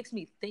really makes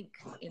me think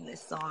in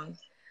this song.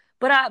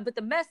 But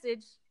the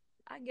message,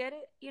 I get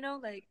it.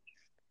 Like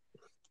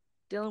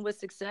dealing with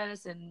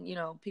success and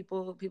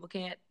people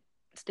can't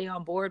stay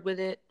on board with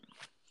it.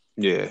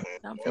 Yeah,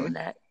 I'm feeling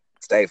that.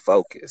 Stay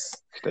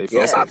focused. Stay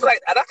Yes, I focused. feel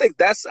like, and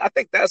I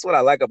think that's what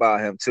I like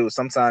about him too.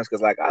 Sometimes,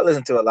 because like I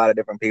listen to a lot of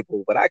different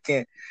people, but I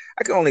can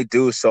only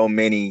do so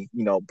many,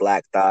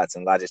 Black Thoughts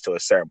and Logic to a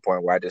certain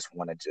point where I just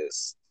want to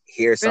just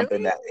hear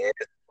something Really? that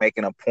is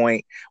making a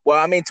point. Well,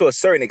 I mean, to a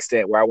certain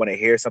extent, where I want to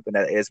hear something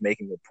that is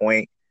making a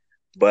point,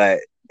 but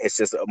it's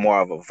just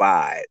more of a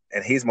vibe,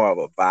 and he's more of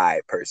a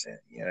vibe person.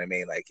 You know what I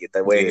mean? Like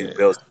the way he Yeah.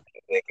 builds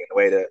music and the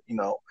way that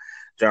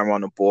drum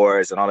on the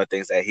boards and all the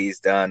things that he's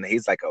done.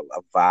 He's like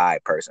a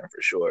vibe person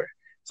for sure.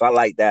 So I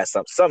like that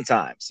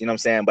sometimes, you know what I'm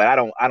saying? But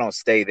I don't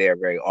stay there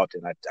very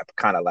often. I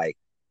kind of like,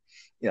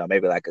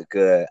 maybe like a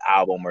good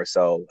album or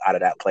so out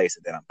of that place,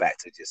 and then I'm back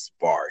to just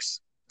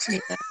bars. Yeah.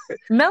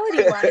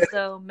 Melody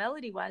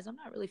wise, I'm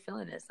not really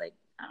feeling this. Like,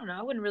 I don't know.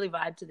 I wouldn't really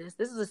vibe to this.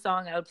 This is a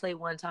song I would play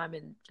one time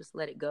and just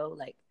let it go.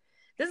 Like,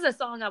 this is a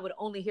song I would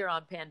only hear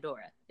on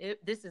Pandora.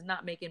 This is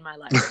not making my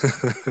life.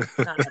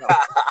 Not at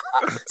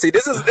all. See,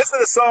 this is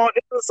a song.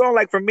 This is a song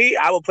like for me,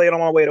 I would play it on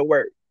my way to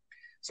work.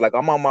 So like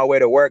I'm on my way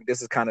to work.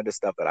 This is kind of the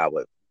stuff that I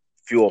would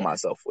fuel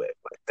myself with,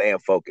 like staying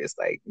focused,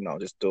 like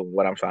just doing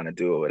what I'm trying to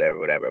do or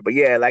whatever. But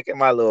yeah, like in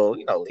my little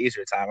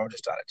leisure time, I'm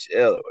just trying to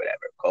chill or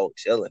whatever, cold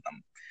chilling. I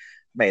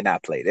may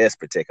not play this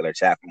particular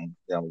track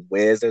from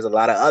Wiz. There's a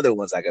lot of other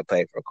ones I could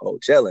play for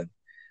cold chilling.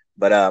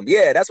 But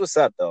yeah, that's what's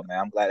up though, man.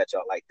 I'm glad that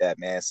y'all like that,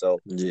 man. So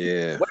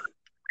Yeah.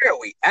 where are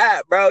we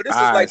at, bro? This is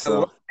All like right, the so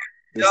longest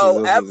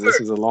show ever. this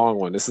is a long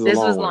one. This is This a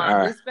long was one. long. All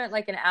right. We spent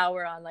like an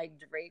hour on like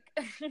Drake.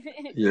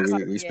 Yeah,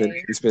 we spent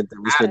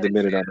Kanye. a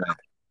minute on that.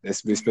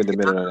 We spent a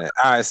minute on that.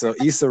 All right, so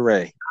Issa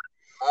Rae.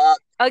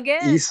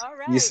 Again. All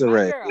right, Issa my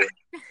Rae. girl.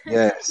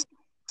 Yes.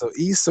 So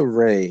Issa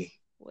Rae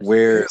What's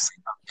wears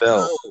a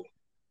belt. Oh,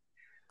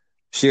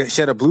 She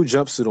had a blue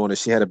jumpsuit on, and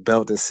she had a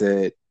belt that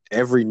said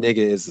 "Every nigga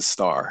is a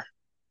star."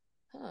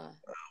 Huh.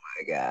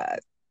 my God.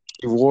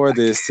 She wore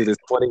this to the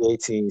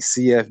 2018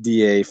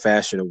 CFDA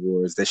Fashion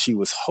Awards that she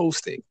was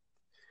hosting.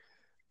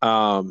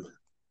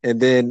 And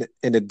then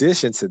in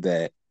addition to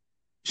that,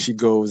 she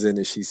goes in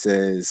and she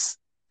says,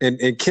 and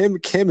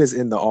Kim is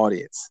in the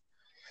audience.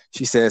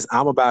 She says,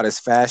 "I'm about as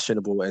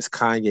fashionable as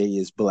Kanye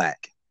is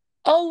black.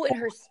 Oh, in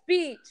her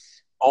speech.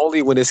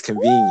 Only when it's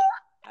convenient."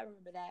 I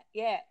remember that.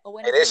 Yeah. Oh,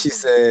 when And it's then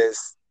she convenient.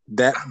 says,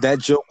 that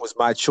joke was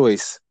my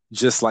choice,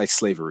 just like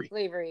slavery.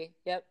 Slavery.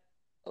 Yep.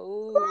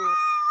 Oh.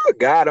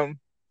 Got him.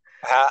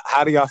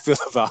 How do y'all feel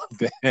about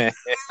that?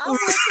 I'm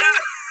with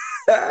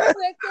it. I'm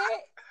with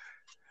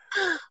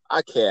it.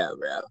 I can't,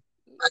 bro.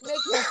 Make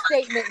your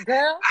statement,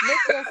 girl. Make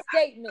your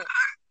statement.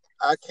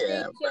 I Speak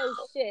can't. your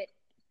shit.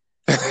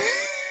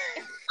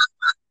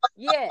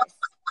 Yes.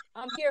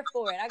 I'm here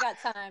for it. I got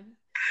time.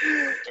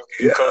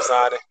 You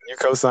co-signed it? You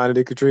co-signed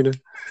it, Katrina?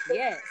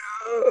 Yes.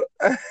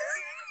 I'm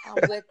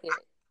with it.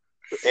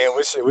 And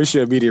what's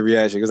your immediate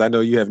reaction? Because I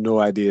know you have no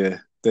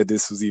idea that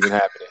this was even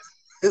happening.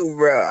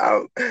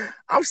 Bro,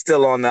 I'm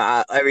still on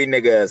the every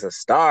nigga is a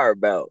star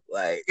belt.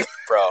 Like,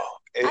 Bro,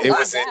 I it love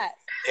was that.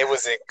 it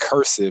was in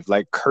cursive,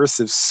 like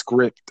cursive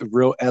script,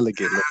 real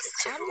elegant looking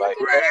too. I'm Like,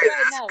 looking at it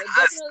right now. It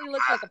definitely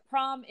looks like a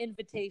prom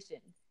invitation.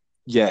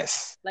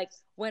 yes. Like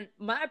when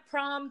my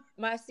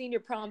senior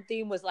prom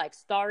theme was like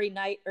Starry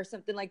Night or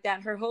something like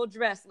that. Her whole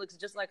dress looks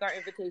just like our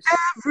invitation.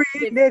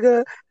 every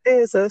nigga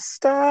is a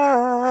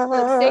star.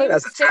 Look, same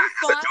That's font.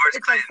 George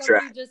It's like Clinton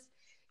somebody just,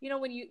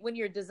 when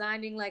you're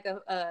designing like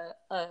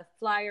a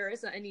flyer or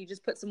something, you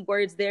just put some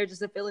words there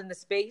just to fill in the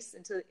space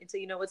until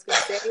you know what's going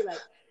to say. Like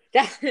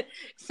that,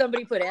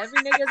 somebody put every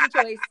nigga is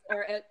a choice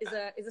or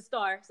is a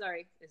star.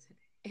 Sorry,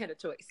 and a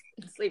choice.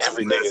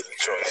 Every nigga is a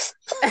choice.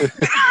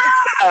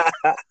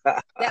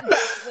 That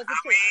was a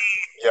choice.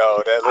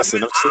 Yo,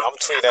 listen, I'm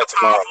tweeting that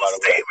tomorrow, by the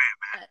way.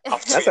 I'm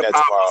That's tweeting a that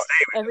powerful tomorrow.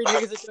 statement. Every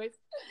nigga's a choice.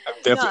 I'm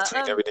definitely No,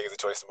 tweeting every nigga's a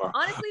choice tomorrow.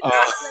 Honestly,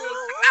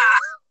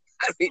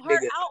 Every her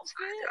nigga-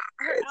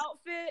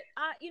 outfit.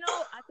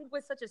 I think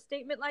with such a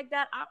statement like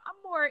that, I'm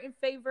more in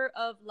favor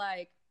of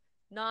like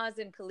Nas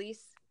and Khalees.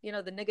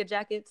 The nigga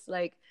jackets.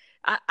 Like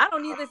I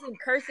don't need this in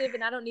cursive,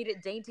 and I don't need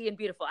it dainty and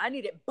beautiful. I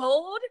need it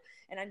bold,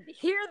 and I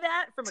hear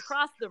that from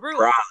across the room.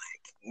 Wow.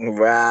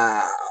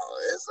 Why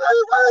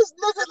is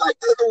nigga like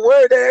this a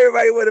word that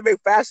everybody want to make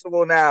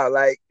fashionable now?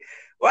 Like,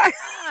 why?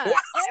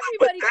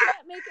 Everybody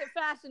can't make it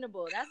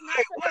fashionable. That's not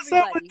for What's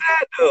everybody. up with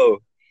that, though?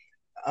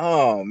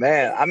 Oh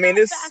man, I mean,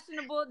 this this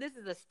fashionable. This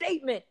is a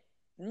statement.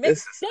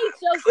 This State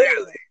your clearly.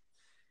 statement.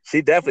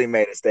 She definitely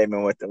made a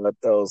statement with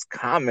those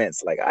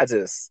comments. Like,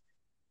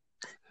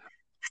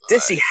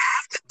 did she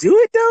have to do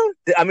it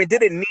though? I mean,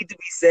 did it need to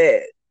be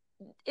said?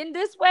 In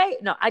this way,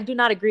 no, I do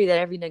not agree that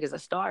every nigga's a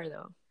star,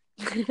 though.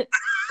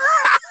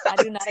 I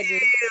do not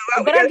agree.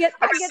 But I get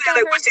that.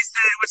 Like what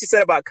she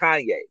said about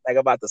Kanye, like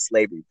about the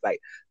slavery, like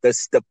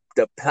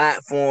the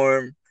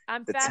platform.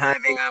 I'm the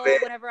fashionable timing of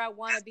it. whenever I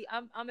want to be.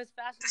 I'm as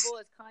fashionable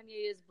as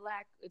Kanye is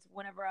black. It's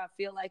whenever I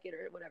feel like it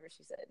or whatever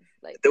she said.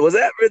 Like, Was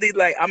that really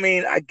like? I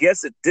mean, I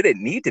guess it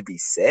didn't need to be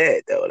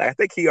said though. Like, I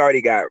think he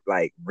already got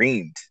like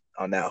reamed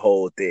on that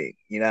whole thing.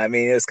 You know what I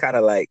mean? It's kind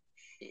of like,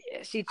 yeah,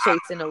 she's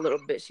chasing a little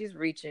bit. She's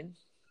reaching.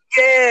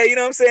 yeah, you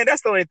know what I'm saying?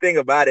 That's the only thing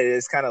about it.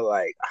 It's kind of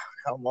like,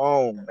 oh, come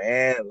on,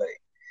 man. Like,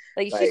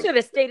 Like she Like, should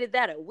have stated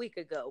that a week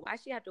ago. Why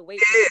she have to wait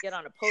to get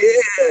on a podium?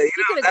 Yeah,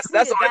 She that's the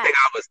only thing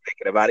I was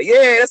thinking about it.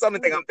 Yeah, that's the only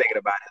thing I'm thinking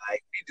about it.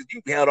 Like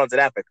you held on to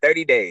that for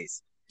 30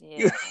 days.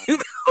 Yeah. You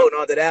hold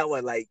on to that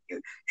one. Like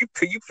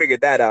you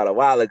figured that out a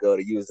while ago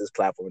to use this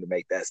platform to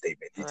make that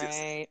statement. You just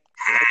Right.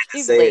 had to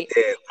She's say late. it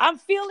then. I'm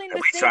feeling the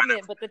And we trying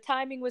statement, but the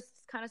timing was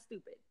kind of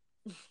stupid.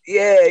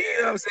 Yeah, you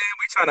know what I'm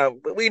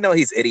saying? We know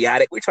he's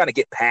idiotic. We're trying to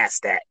get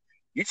past that.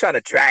 You trying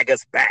to drag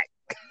us back.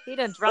 He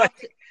done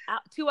dropped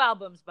out 2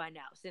 albums by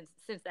now since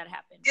that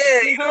happened.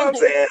 Yeah, you know what I'm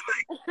saying?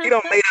 Like, he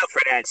don't made up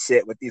for that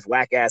shit with these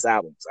whack ass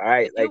albums. All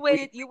right, you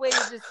waited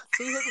to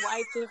see his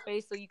wife to her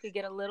face so you could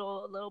get a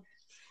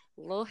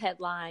little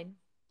headline.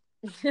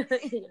 You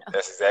know?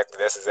 That's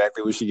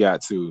exactly what she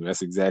got too.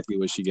 That's exactly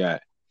what she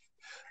got.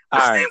 All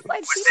Which right.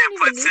 Like, she then didn't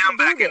even puts need him to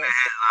back do in the this.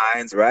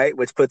 headlines, right?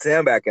 Which puts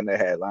him back in the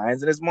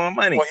headlines, and it's more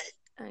money. Well,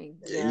 I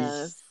Yeah,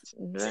 guess.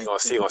 he gonna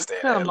stay in the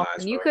Come on,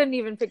 headlines, you bro. couldn't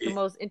even pick the Yeah.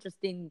 most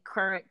interesting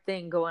current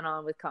thing going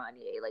on with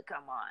Kanye. Like,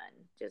 come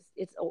on,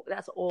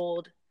 that's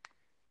old.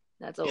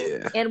 That's old.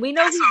 Yeah. And we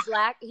know he's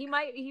black. He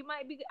might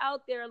be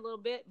out there a little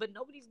bit, but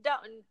nobody's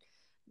doubting.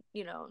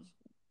 You know,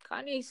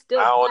 Kanye's still.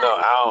 I don't know.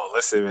 black. I don't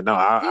listen. No,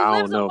 I He don't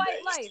lives a know, white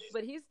man. life,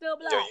 but he's still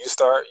black. Yo, you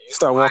start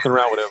walking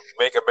around with a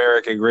 "Make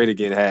America Great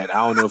Again" hat.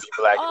 I don't know if you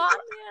black. Oh, I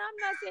mean, I'm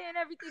not saying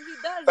everything he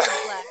does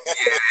is black.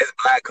 Yeah, his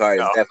black card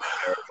is No. definitely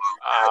terrible.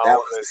 I That don't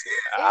was listen.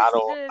 It's I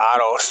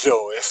don't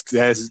know if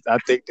that's. I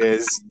think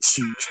that's.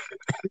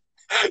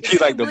 He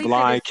like the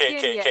blind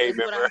KKK What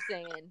member. I'm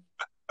saying.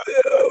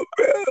 Oh,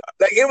 bro.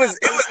 Like it was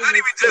He's not not bleaching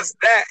even his just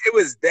that. It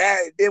was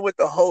that. Then with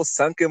the whole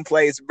sunken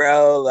place,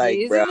 bro. Like,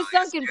 He's bro, in the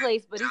sunken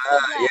place, but he's still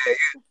black. yeah,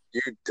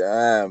 you're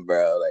done,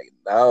 bro. Like,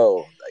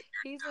 no, like,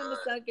 He's in the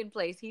sunken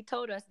place. He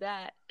told us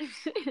that.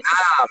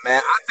 nah,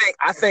 man.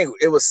 I think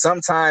it was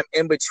sometime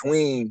in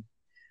between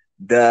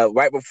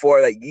right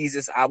before like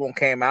Yeezus album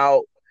came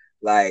out.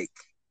 Like,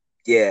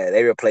 yeah,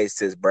 they replaced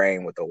his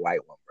brain with a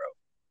white one, bro.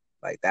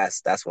 Like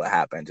that's what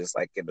happened. Just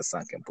like in the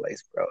sunken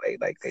place, bro. They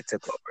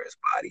took over his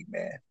body,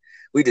 man.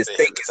 We just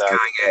think it's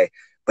Kanye,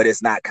 but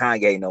it's not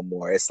Kanye no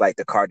more. It's like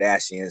the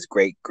Kardashians'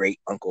 great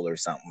uncle or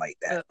something like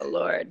that. Oh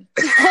Lord,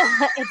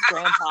 it's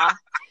Grandpa.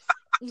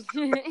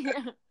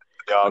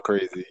 Y'all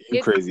crazy.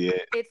 Crazy.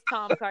 Ed. It's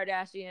Tom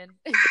Kardashian.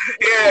 Yeah,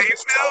 you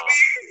feel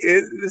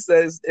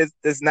me?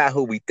 It's not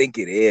who we think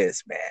it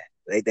is,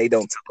 man. They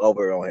don't took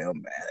over on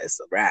him, man. It's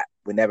a wrap.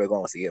 We're never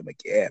gonna see him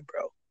again,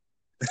 bro.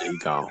 He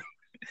gone.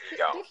 Did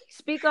he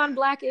speak on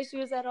black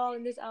issues at all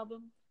in this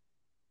album?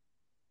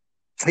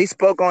 He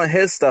spoke on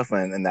his stuff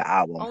in the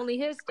album. Only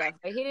his stuff.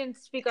 Right? He didn't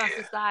speak on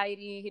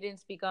society. He didn't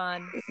speak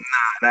on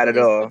not at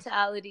all.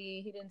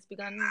 Brutality. He didn't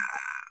speak on.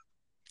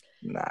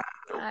 Nah.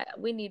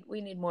 We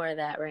need more of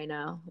that right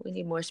now. We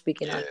need more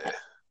speaking on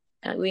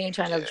that. We ain't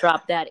trying to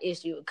drop that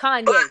issue.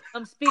 Kanye,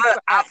 come speak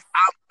for us.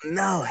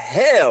 No,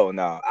 hell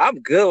no. I'm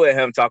good with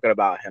him talking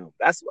about him.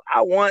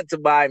 I want to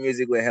buy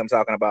music with him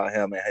talking about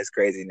him and his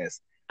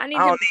craziness. I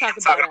don't need him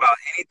talking about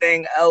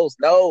anything else.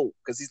 No,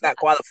 because he's not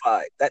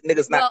qualified. That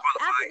nigga's not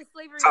qualified. After the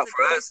slavery and the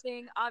choice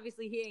thing,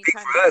 obviously he ain't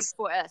trying to speak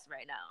for us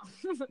right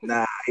now.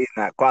 Nah, he's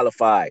not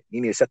qualified.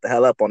 You need to shut the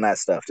hell up on that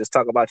stuff. Just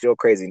talk about your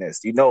craziness.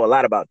 You know a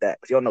lot about that,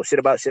 but you don't know shit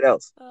about shit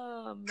else.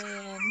 Oh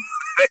man,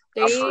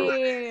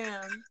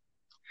 damn.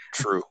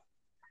 True.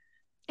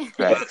 I'm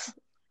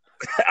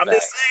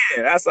just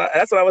saying. That's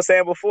what I was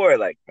saying before.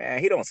 Like, man,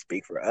 he don't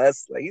speak for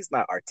us. Like, he's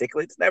not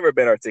articulate. He's never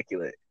been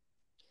articulate,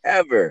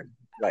 ever.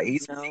 Like, he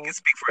can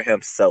speak for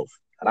himself.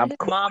 And His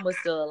mom was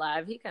still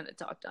alive. He kind of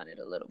talked on it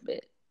a little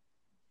bit.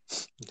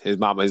 His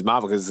mama,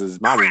 because his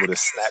mama would have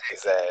slapped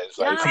his ass.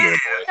 Like, come here, boy.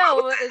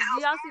 No,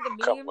 do y'all see the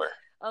meme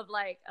of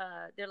like,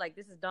 they're like,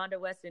 this is Donda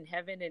West in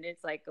heaven, and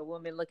it's like a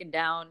woman looking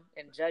down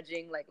and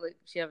judging. Like, look,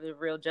 she has a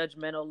real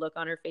judgmental look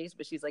on her face,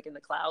 but she's like in the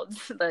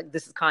clouds. Like,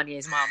 this is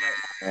Kanye's mom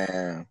right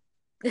now.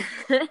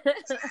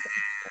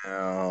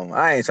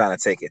 I ain't trying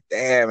to take it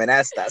there, man.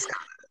 That's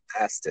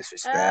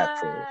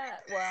disrespectful.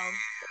 Well,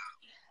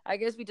 I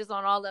guess we just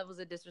on all levels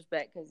of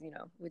disrespect because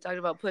we talked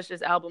about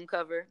Pusha's album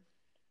cover.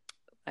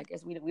 I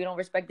guess we don't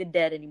respect the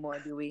dead anymore,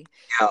 do we?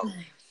 No,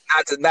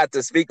 not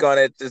to speak on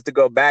it, just to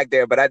go back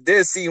there, but I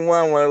did see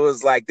one where it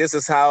was like, this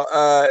is how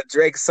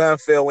Drake's son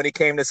felt when he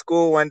came to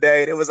school one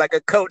day. And it was like a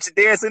coach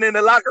dancing in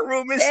the locker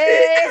room and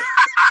shit.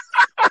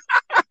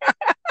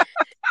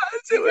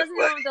 He doesn't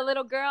know the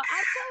little girl.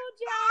 I told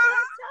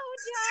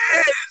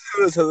y'all.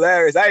 It was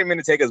hilarious. I didn't mean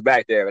to take us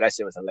back there, but that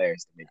shit was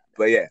hilarious to me.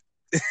 But yeah.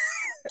 All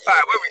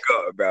right, where we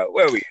going, bro?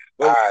 Where we?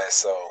 All right,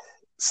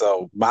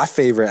 so my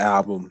favorite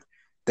album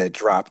that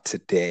dropped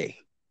today,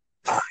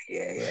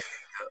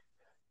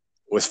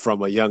 was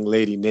from a young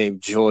lady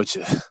named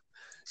Georgia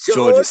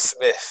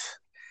Smith.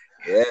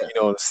 Yeah, you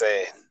know what I'm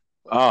saying?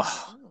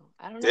 Oh,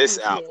 I don't know this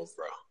album,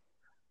 bro.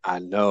 I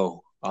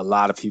know a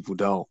lot of people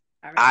don't.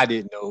 Right. I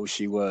didn't know who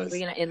she was.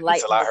 We're gonna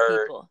enlighten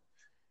people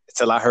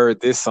until I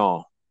heard this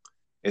song.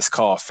 It's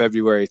called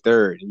February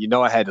 3rd. And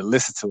I had to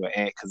listen to it,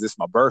 Aunt, because it's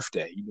my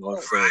birthday. You know what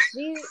I'm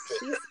saying?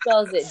 She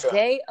spells it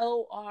Georja.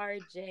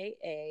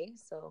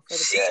 So for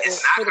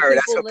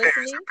the people listening. Her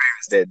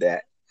parents did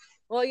that.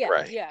 Well, yeah,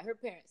 Right. yeah, her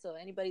parents. So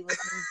anybody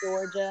listening,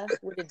 Georgia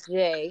with a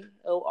J,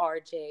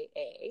 Orja.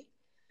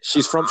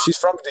 She's from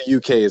the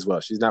UK as well.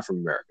 She's not from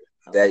America.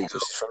 There you Okay. go.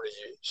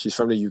 She's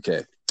from the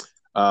UK.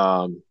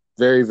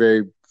 Very,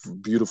 very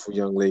beautiful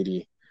young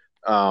lady.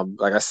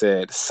 Like I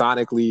said,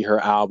 sonically, her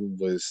album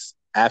was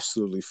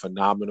absolutely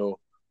phenomenal.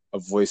 Her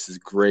voice is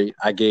great.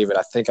 I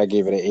think I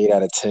gave it an 8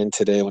 out of 10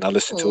 today when I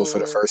listened to it for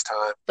the first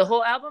time. The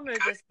whole album or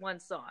just one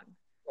song?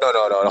 No,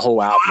 the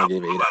whole album I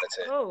gave it 8 out of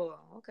 10. Oh,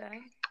 okay.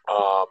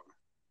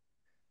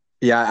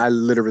 Yeah, I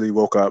literally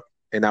woke up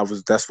and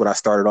that's what I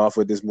started off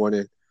with this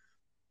morning,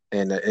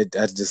 and I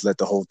just let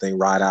the whole thing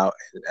ride out.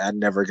 And I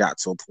never got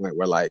to a point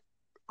where like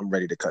I'm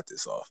ready to cut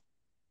this off.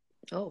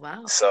 Oh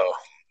wow. So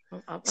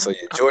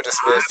Georgia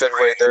Smith,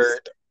 February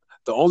 3rd.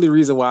 The only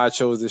reason why I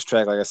chose this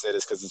track, like I said,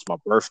 is because it's my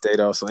birthday,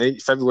 though. So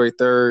February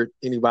 3rd,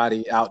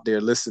 anybody out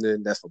there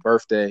listening, that's my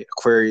birthday.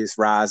 Aquarius,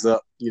 rise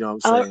up. You know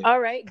what I'm saying?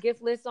 All right.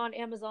 Gift list on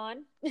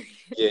Amazon. Yeah,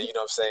 you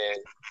know what I'm saying?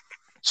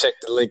 Check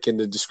the link in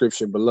the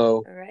description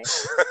below. All right.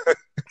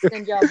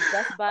 Send y'all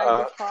Best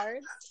Buy gift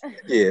cards.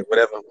 Yeah,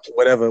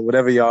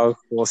 whatever y'all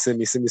want to send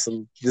me some.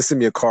 Just send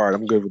me a card.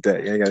 I'm good with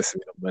that. You ain't got to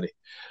send me no money.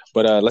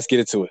 But let's get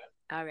into it.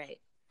 All right.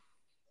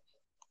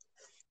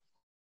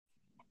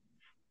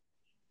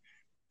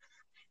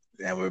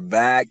 And we're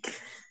back.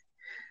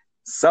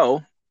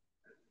 So,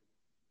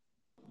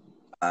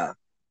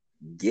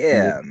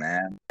 yeah,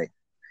 man. That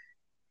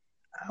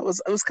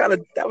was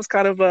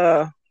kind of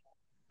a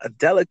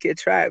delicate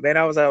track, man.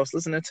 I was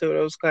listening to it.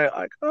 It was kind of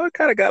like, oh, it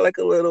kind of got like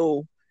a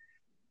little,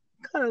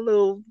 I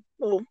don't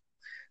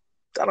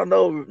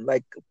know,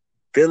 like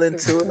feeling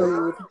to it,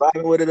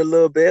 vibing with it a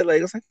little bit.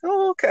 Like it's like,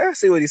 oh, okay, I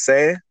see what he's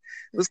saying.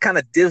 It was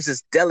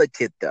just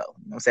delicate though. You know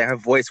what I'm saying? Her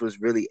voice was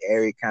really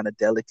airy, kind of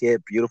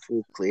delicate,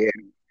 beautiful, clear.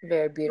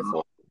 Very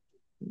beautiful.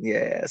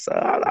 Yeah, so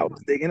I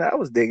was digging it. I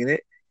was digging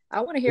it.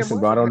 I want to hear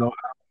more. Bro, I don't know.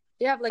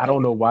 Yeah, I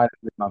don't know why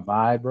that's been my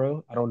vibe,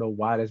 bro. I don't know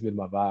why that's been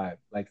my vibe.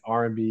 Like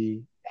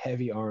R&B,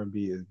 heavy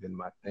R&B has been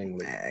my thing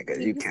lately. Man, because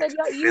you said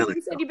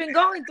you've been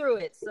going through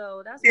it,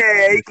 so that's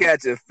you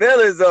catching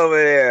feelings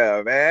over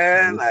there,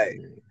 man.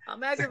 Like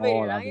I'm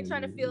aggravated. I ain't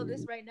trying to feel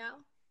this right now.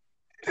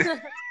 I'm not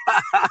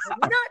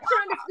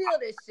trying to feel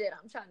this shit.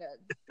 I'm trying to.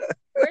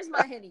 Where's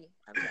my Henny?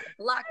 I'm trying to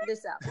block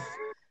this out.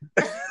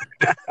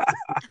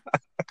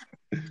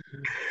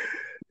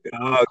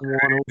 Come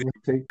on over,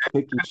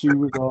 take your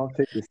shoes off,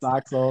 take your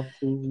socks off.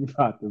 You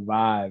got the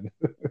vibe.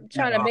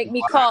 Trying to make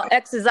me call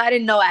exes I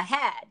didn't know I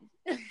had.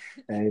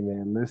 Hey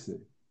man,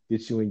 listen,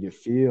 get you in your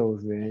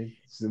feels, man.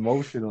 It's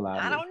emotional out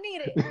I here. don't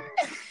need it.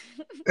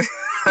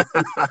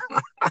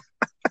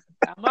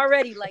 I'm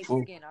already light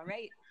skinned, all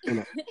right.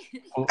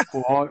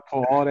 For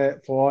all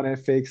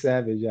that fake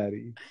savage out of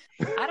you.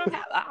 I don't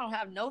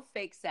have no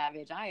fake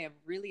savage. I am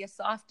really a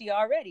softie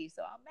already,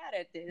 so I'm mad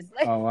at this.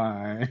 Like, oh, all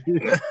right.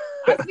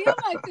 I feel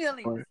my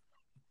feelings.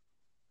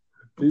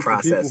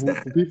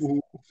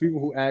 People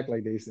who act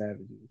like they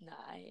savages. Nah,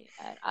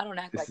 I don't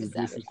act like a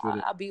savage.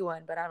 I'll be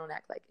one, but I don't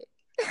act like it.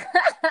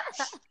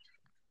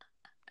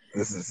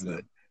 This is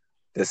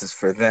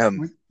for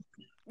them.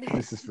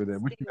 This is for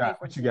them. What you got?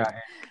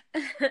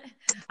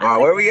 All right,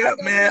 where we at,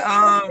 man?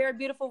 Very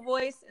beautiful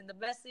voice and the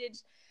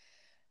message.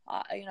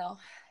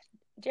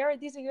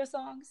 Jared, these are your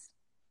songs.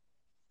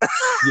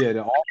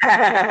 Yeah,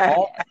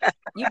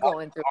 you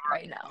going through it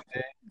right now.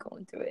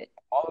 Going through it.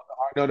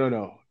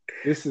 No.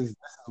 This is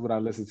what I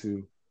listen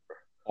to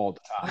all the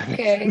time.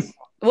 Okay.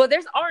 Well,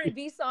 there's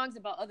R&B songs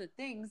about other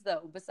things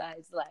though,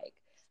 besides like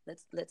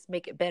let's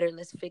make it better,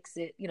 let's fix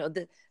it. You know,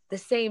 the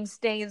same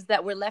stains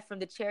that were left from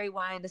the cherry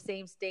wine, the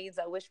same stains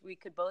I wish we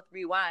could both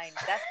rewind.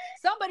 That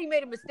somebody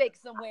made a mistake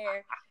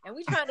somewhere, and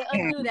we trying to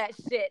undo that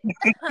shit.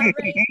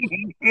 Right?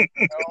 No,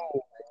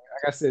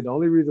 like I said, the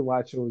only reason why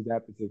I chose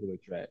that particular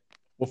track.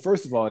 Well,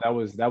 first of all, that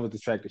was the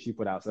track that she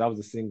put out. So that was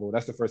a single.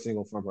 That's the first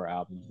single from her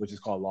album, which is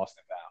called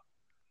Lost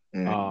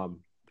and Found.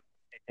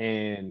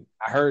 And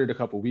I heard it a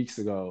couple weeks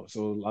ago.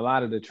 So a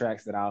lot of the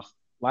tracks that I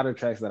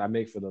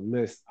make for the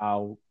list,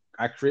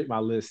 I create my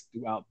list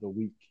throughout the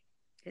week.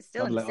 It's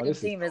still in the same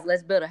theme as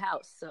Let's Build a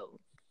House. So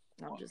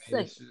I'm just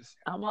saying,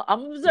 I'm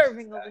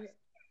observing over here.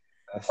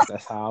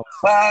 That's how.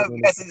 5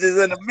 messages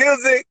in the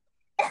music.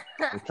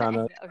 I'm trying to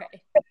build with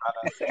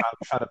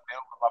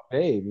my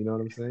babe. You know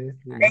what I'm saying?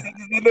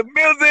 Messages in the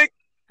music.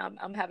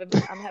 I'm having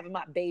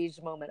my beige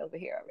moment over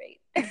here, all right.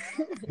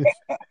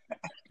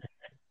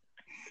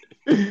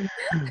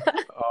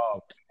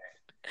 Oh,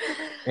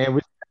 and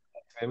what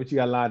you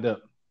got lined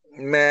up?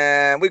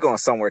 Man, we're going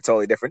somewhere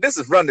totally different. This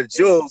is Run the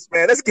Jewels,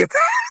 man. Let's get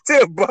back to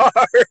the bars.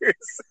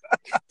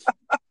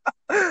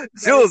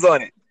 Jewels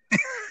on it.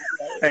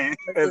 Hey,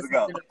 let's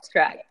go.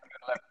 Track.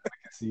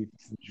 See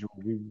some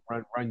jewelry.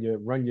 Run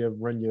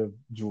your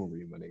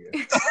jewelry, my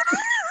nigga.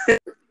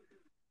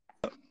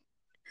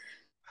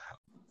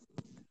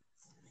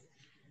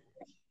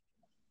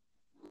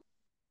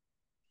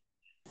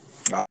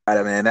 All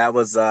right, man. That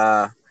was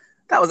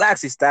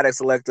actually Static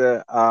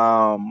Selector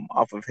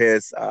off of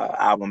his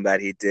album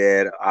that he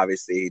did.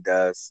 Obviously, he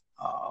does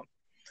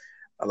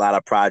a lot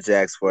of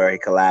projects where he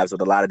collabs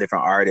with a lot of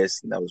different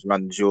artists. That was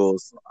Run the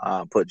Jewels,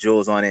 put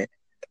Jewels on it.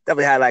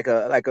 Definitely had like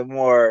a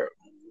more,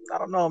 I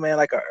don't know, man,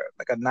 like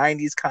a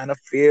 '90s kind of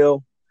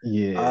feel.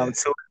 Yeah.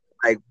 To it,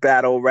 like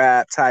battle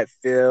rap type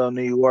feel,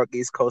 New York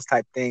East Coast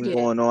type thing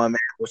going on, man,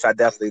 which I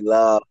definitely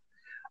love.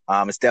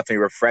 It's definitely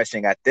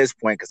refreshing at this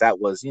point because that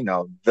was,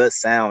 the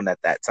sound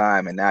at that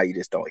time, and now you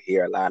just don't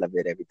hear a lot of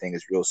it. Everything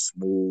is real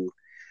smooth.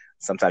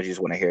 Sometimes you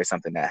just want to hear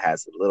something that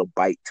has a little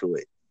bite to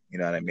it. You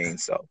know what I mean?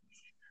 So,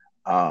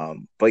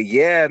 but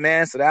yeah,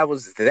 man. So that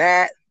was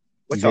that.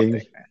 What y'all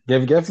think, man? Yeah,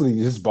 definitely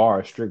just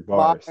strict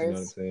bars. You know what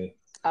I'm saying?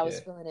 I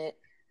was feeling it.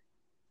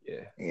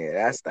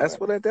 Yeah, that's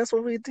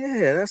what we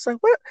did. That's like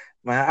what,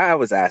 man. I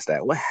was asked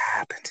that. What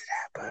happened to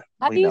that? But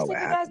how we do you know say what the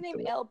happened. guy's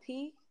name?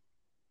 LP.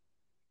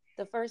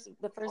 The first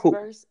Who?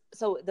 verse.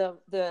 So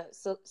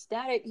so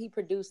Static, he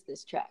produced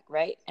this track,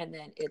 right? And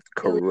then it's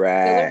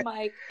Correct. Killer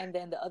Mike, and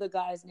then the other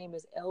guy's name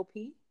is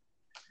LP.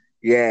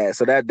 Yeah,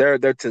 so that they're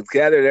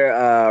together.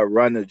 They're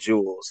Run the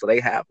Jewels. So they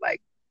have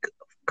like a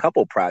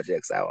couple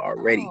projects out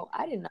already. Oh,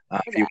 I didn't know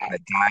if you want to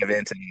dive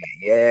into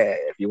that,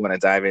 if you want to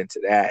dive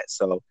into that.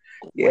 So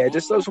yeah,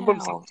 just some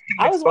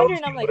I was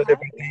wondering. I'm like,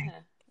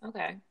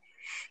 okay.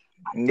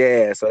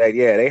 Yeah, so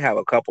they have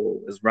a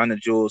couple. It's Run the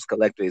Jewels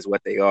collectively is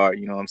what they are.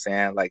 You know what I'm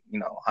saying? Like,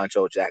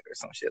 Huncho Jack or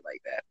some shit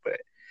like that.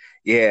 But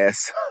yeah,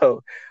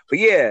 so but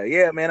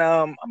yeah, man.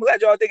 I'm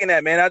glad y'all thinking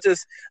that, man. I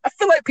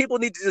feel like people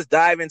need to just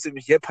dive into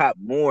hip hop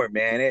more,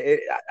 man.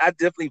 I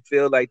definitely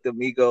feel like the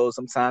Migos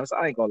sometimes.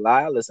 I ain't gonna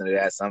lie, I listen to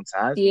that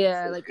sometimes.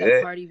 Yeah, like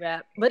that party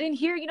rap. But in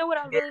here, you know what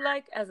I really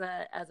like as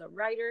a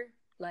writer?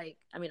 Like,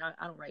 I mean,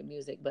 I don't write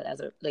music, but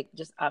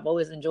I've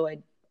always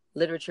enjoyed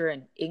literature,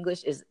 and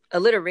English is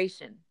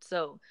alliteration.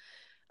 So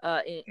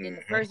in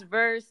the first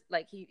verse,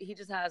 like he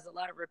just has a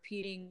lot of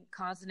repeating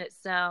consonant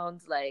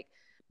sounds, like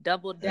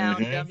double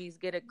down, dummies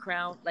get a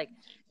crown, like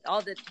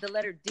all the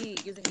letter D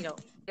using,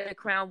 get a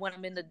crown when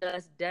I'm in the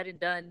dust, dead and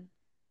done,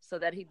 so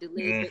that he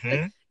delayed it.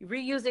 Like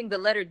reusing the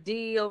letter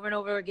D over and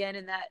over again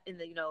in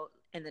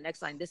the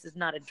next line, this is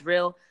not a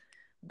drill.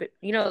 But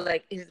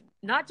like, is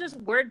not just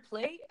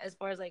wordplay as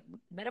far as like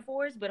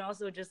metaphors, but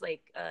also just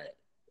like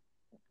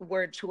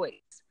word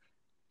choice.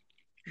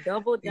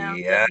 Double down,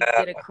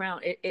 get a crown.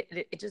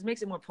 It just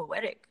makes it more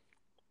poetic.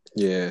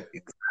 Yeah,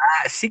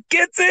 she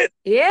gets it.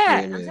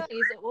 Yeah, I'm telling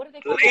you. So what do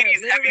they call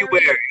ladies it?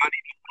 Everywhere.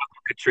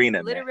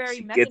 Katrina,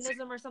 literary man.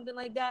 mechanism or something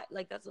like that.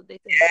 Like that's what they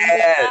say.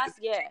 English class,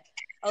 yeah.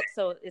 Oh,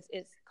 so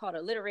it's called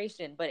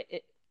alliteration, but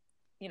it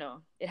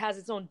has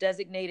its own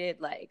designated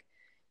like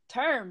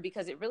term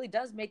because it really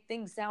does make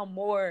things sound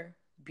more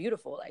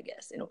beautiful, I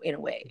guess, in a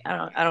way.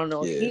 I don't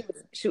know if he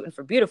was shooting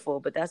for beautiful,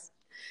 but that's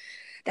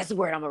the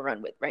word I'm gonna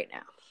run with right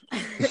now.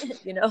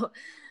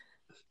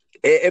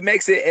 It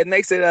makes it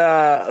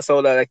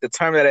so that, like, the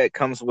term that it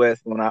comes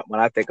with when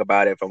I think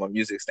about it from a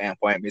music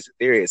standpoint, music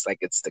theory, it's like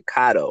it's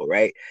staccato,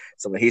 right?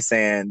 So when he's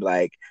saying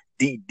like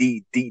D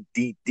D D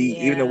D D,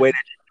 even the way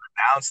that you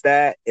pronounce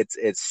that,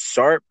 it's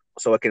sharp,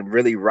 so it can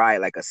really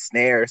ride like a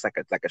snare. It's like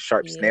a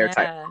sharp snare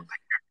type. Like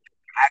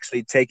you're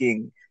actually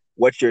taking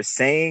what you're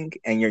saying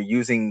and you're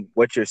using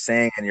what you're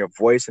saying and your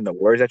voice and the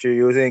words that you're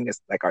using is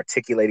like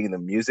articulating the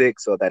music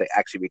so that it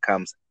actually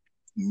becomes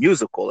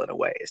musical in a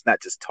way. It's not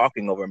just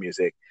talking over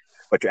music,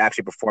 but you're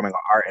actually performing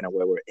art in a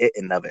way where it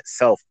in and of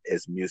itself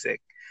is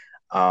music.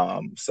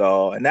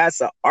 So, and that's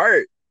the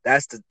art.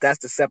 That's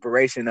the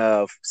separation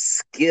of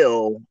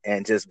skill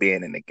and just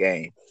being in the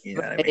game. You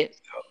know what I mean?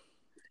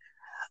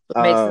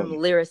 So, makes them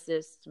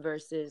lyricists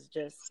versus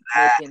just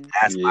making.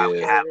 That's why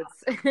we have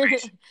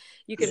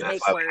you can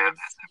make words.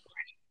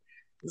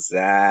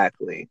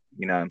 Exactly.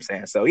 You know what I'm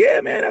saying? So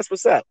yeah, man, that's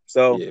what's up.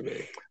 So,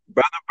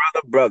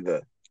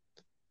 brother.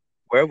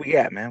 Where are we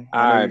at, man?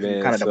 All right,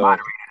 man. Kind of the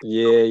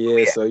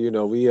moderator. So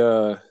we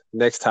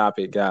next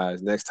topic,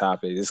 guys. Next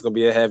topic. This is gonna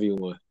be a heavy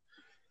one.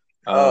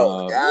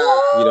 So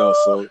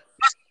for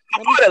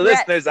the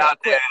listeners out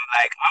there,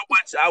 like I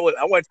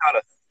want y'all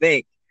to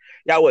think.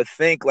 Y'all would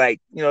think like,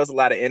 there's a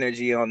lot of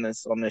energy on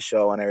this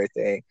show and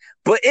everything,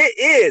 but it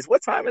is.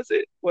 What time is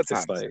it? It's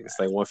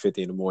like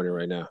 1:50 in the morning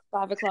right now.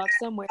 5:00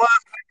 somewhere.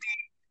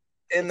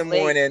 1:50 in the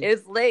morning.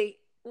 It's late.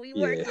 We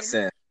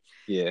working.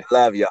 Yeah.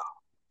 Love y'all.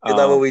 We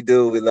love what we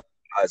do. We love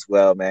as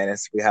well, man.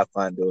 We have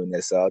fun doing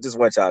this. So I just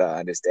want y'all to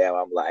understand.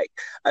 I'm like,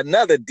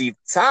 another deep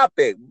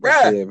topic,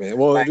 bruh. Yeah, man.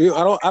 Well, I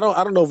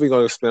don't know if we're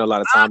gonna spend a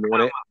lot of time on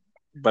it,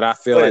 but I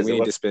feel like we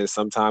need to spend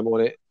some time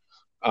on it.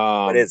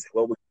 What is it?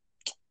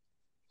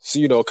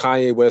 So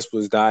Kanye West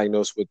was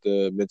diagnosed with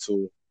the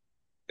mental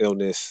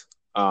illness.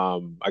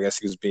 I guess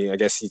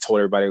he told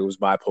everybody it was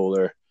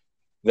bipolar.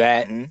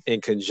 That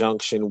in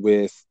conjunction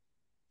with,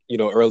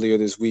 earlier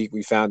this week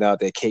we found out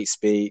that Kate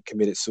Spade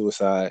committed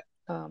suicide.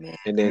 Oh, man.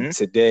 And then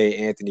today,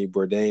 Anthony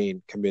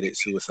Bourdain committed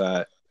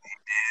suicide.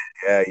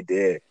 Yeah, he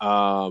did.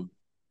 So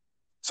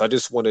I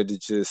just wanted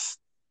to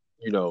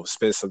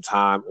spend some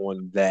time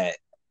on that.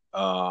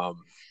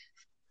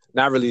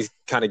 Not really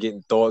kind of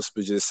getting thoughts,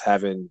 but just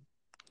having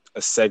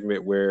a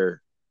segment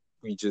where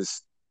we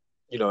just,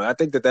 I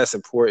think that's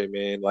important,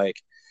 man. Like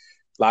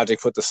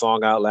Logic put the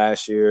song out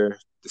last year.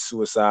 the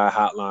suicide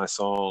hotline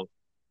song.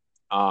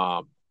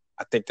 I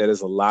think that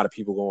there's a lot of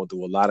people going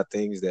through a lot of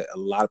things that a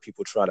lot of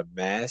people try to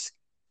mask.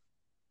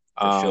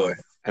 For sure.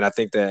 And I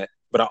think that,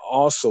 but I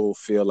also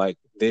feel like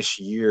this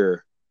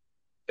year,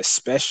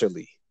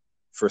 especially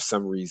for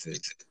some reason,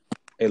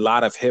 a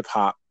lot of hip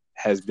hop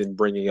has been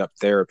bringing up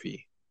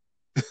therapy.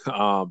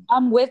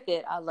 I'm with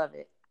it. I love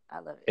it.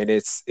 And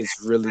it's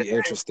really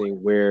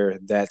interesting where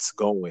that's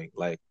going.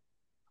 I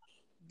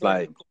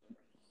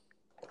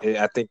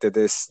think that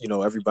this,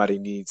 everybody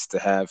needs to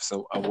have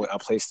a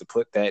place to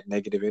put that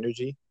negative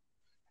energy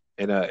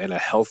in a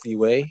healthy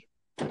way,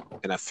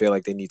 and I feel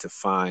like they need to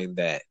find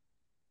that.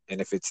 And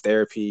if it's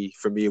therapy,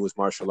 for me, it was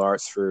martial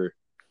arts for,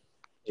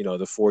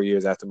 the 4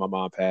 years after my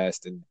mom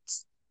passed, and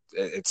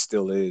it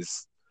still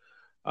is.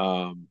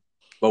 But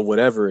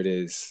whatever it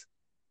is,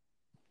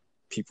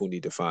 people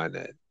need to find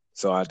that.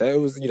 So that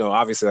was,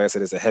 obviously, like I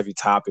said, it's a heavy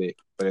topic,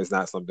 but it's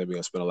not something we're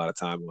gonna spend a lot of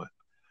time on.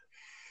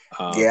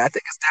 Yeah, I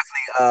think it's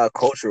definitely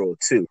cultural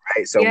too,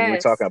 right? So when we're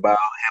talking about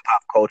hip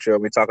hop culture,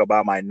 we talk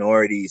about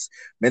minorities.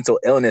 Mental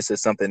illness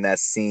is something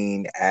that's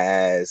seen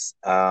as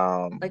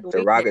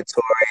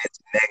derogatory,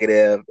 it's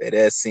negative. It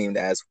is seen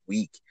as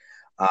weak,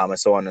 and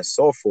so on and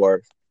so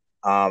forth.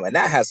 And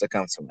that has to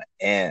come to an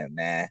end,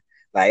 man.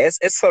 Like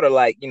it's sort of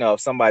like,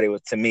 if somebody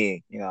was, to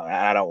me,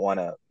 I don't want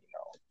to,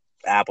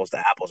 apples to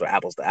apples or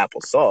apples to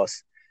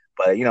applesauce.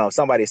 But if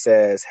somebody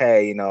says,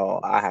 "Hey,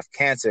 I have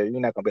cancer,"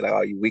 you're not gonna be like,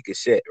 "Oh, you weak as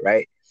shit,it,"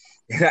 right?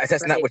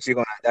 That's not what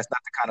that's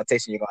not the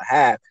connotation you're gonna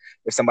have.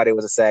 If somebody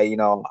was to say,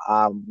 I'm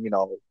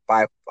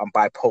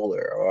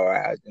bipolar, or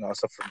I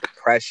suffer from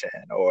depression,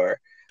 or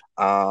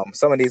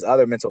some of these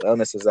other mental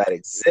illnesses that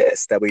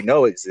exist, that we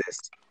know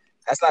exist,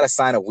 that's not a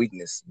sign of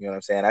weakness. You know what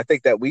I'm saying? I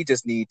think that we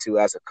just need to,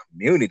 as a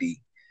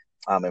community,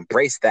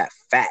 embrace that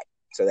fact,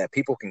 so that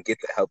people can get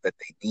the help that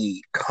they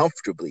need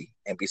comfortably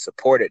and be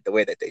supported the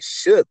way that they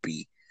should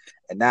be,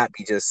 and not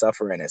be just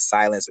suffering in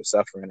silence or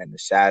suffering in the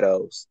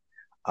shadows.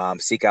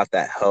 Seek out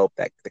that help,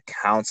 the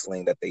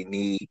counseling that they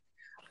need,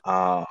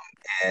 and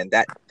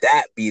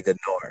that be the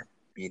norm.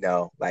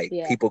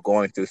 People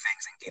going through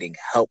things and getting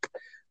help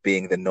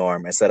being the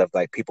norm, instead of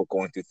like people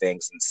going through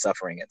things and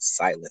suffering in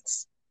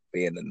silence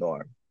being the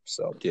norm.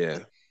 So yeah,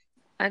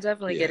 I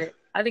definitely get it.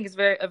 I think it's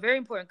a very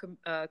important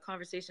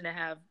conversation to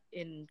have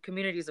in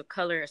communities of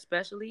color,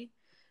 especially.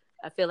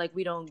 I feel like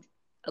we don't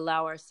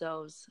allow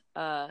ourselves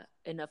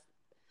enough.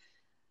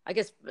 I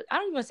guess I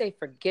don't even want to say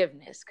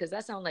forgiveness, because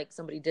that sounds like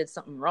somebody did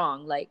something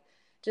wrong. Like,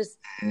 just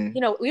we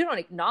don't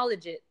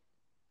acknowledge it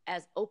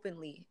as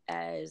openly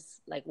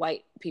as like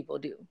white people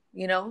do.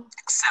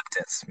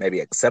 Acceptance,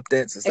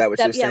 is that what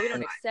you're saying? Yeah, we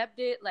don't accept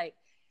it. Like,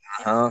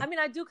 I mean,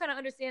 I do kind of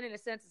understand in a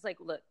sense. It's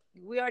like, look,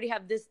 we already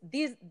have these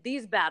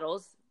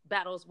battles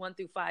 1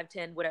 through 5,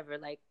 10, whatever,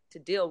 like, to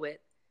deal with.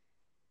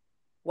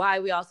 Why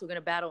are we also going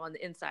to battle on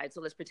the inside?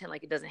 So let's pretend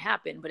like it doesn't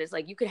happen. But it's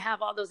like, you could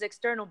have all those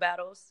external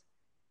battles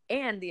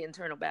and the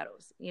internal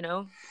battles,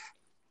 Yep.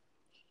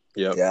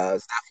 Yeah,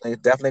 it's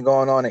definitely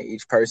going on in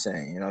each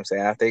person. You know what I'm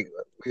saying? I think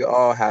we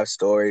all have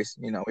stories.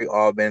 We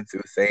all been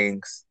through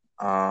things.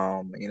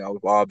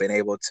 We've all been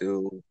able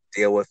to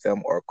deal with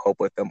them or cope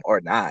with them or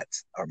not,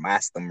 or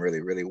mask them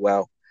really, really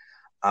well.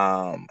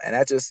 And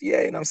that just, you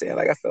know what I'm saying?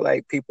 Like, I feel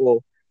like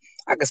people,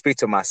 I can speak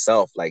to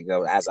myself, like,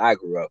 as I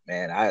grew up,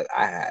 man, I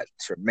had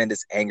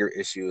tremendous anger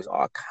issues,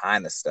 all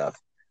kind of stuff.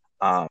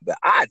 But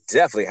I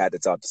definitely had to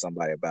talk to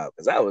somebody about,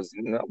 because I was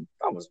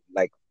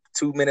like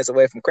 2 minutes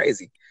away from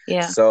crazy.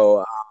 Yeah.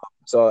 So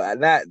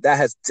that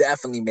has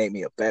definitely made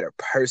me a better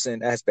person.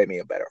 That has made me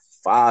a better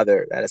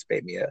father. That has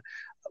made me a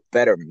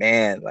better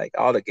man, like,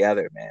 all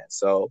together, man.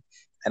 So,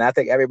 and I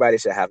think everybody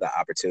should have the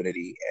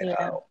opportunity and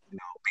be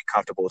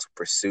comfortable to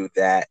pursue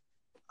that,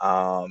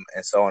 and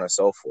so on and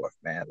so forth,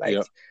 man. Like,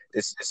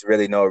 there's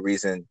really no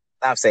reason.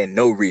 I'm saying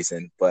no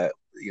reason, but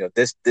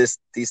this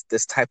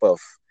type of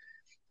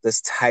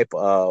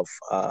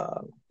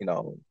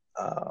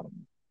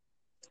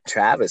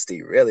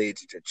travesty, really,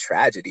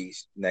 tragedy,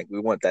 like, we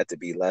want that to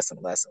be less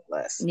and less and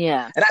less.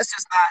 Yeah. And that's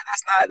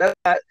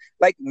not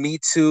like Me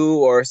Too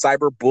or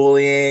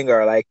cyberbullying,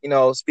 or like,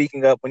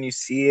 speaking up when you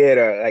see it,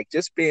 or like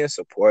just being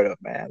supportive,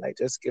 man. Like,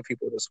 just give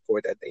people the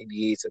support that they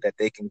need, so that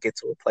they can get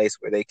to a place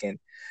where they can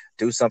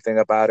do something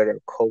about it, or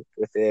cope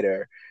with it,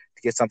 or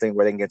get something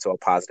where they can get to a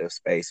positive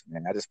space,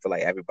 man. I just feel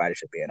like everybody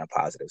should be in a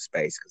positive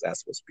space, because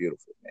that's what's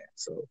beautiful, man.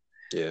 So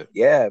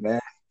yeah, man.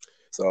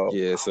 So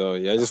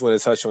I just want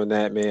to touch on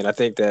that, man. I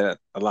think that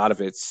a lot of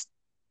it's,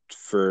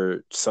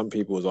 for some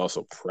people, is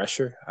also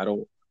pressure. I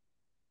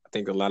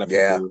think a lot of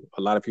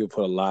people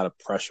put a lot of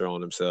pressure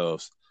on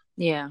themselves.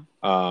 Yeah.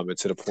 And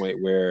to the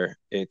point where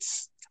it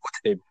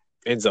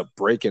ends up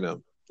breaking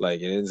them.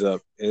 Like, it ends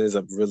up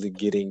really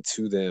getting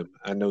to them.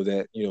 I know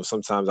that,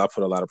 sometimes I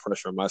put a lot of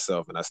pressure on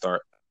myself, and I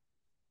start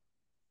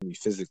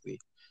physically,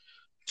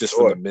 just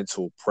from the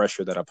mental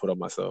pressure that I put on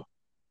myself,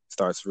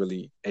 starts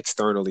really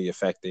externally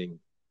affecting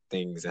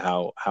things and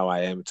how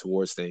I am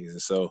towards things.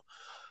 And so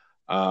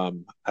I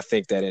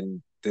think that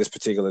in this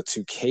particular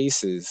 2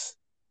 cases,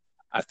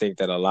 I think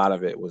that a lot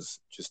of it was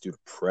just due to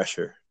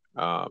pressure.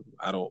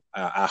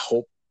 I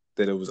hope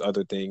that it was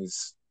other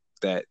things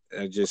that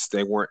just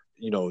they weren't,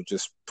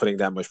 just putting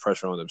that much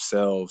pressure on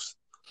themselves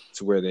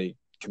to where they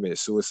committed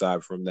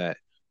suicide from that.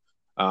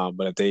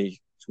 But if they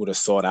would have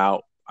sought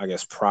out, I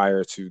guess,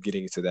 prior to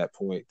getting to that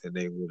point, then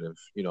they would have,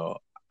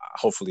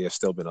 hopefully have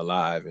still been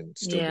alive and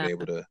still been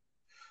able to,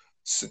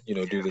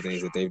 do the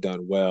things that they've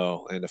done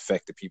well and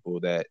affect the people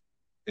that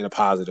in a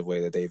positive way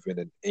that they've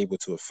been able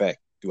to affect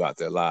throughout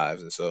their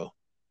lives. And so,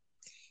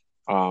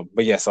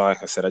 but yeah, so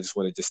like I said, I just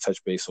want to just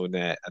touch base on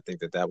that. I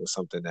think that was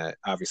something that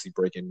obviously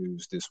breaking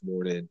news this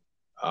morning,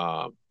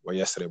 or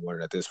yesterday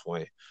morning at this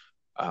point.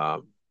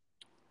 I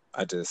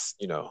just,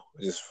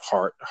 just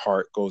heart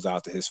goes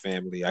out to his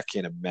family. I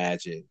can't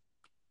imagine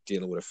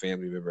dealing with a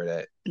family member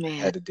that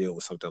had to deal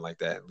with something like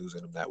that and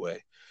losing them that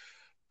way.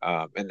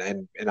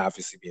 And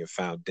obviously being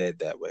found dead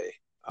that way.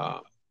 I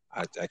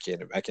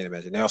can't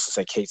imagine. They also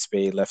said Kate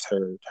Spade left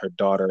her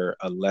daughter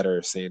a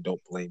letter saying,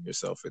 "Don't blame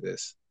yourself for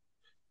this."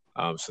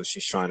 So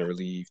she's trying to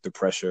relieve the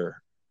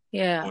pressure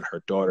on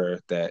her daughter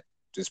that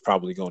is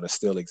probably going to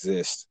still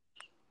exist.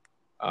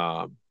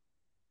 But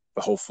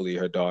hopefully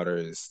her daughter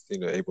is,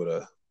 able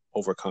to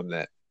overcome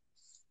that.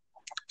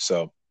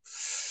 So,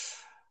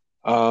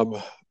 all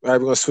right, we're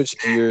gonna switch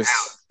gears.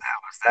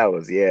 That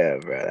was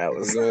bro. That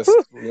was we're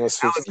gonna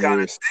switch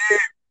gears.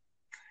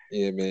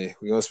 Yeah, man.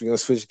 We're gonna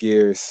switch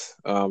gears.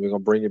 We're gonna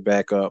bring it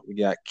back up. We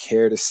got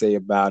Care to Say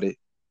About It.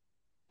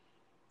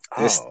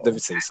 Let me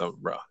tell you something,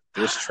 bro.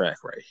 This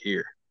track right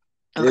here.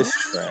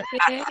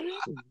 Track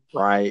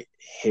right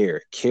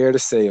here. Care to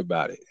Say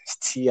About It. It's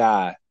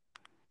T.I.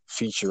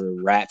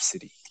 featuring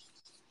Rhapsody.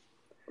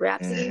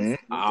 Rhapsody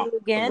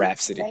again.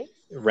 Rhapsody.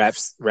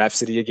 Right?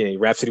 Rhapsody again.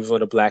 Rhapsody was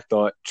on the Black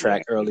Thought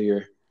track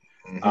earlier.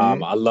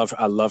 Mm-hmm. I love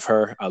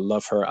her.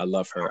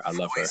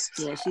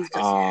 Yeah, she's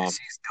dope.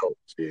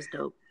 She's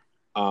dope.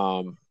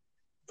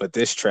 But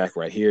this track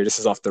right here, this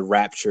is off the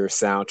Rapture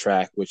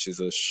soundtrack, which is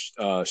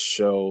a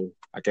show.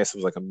 I guess it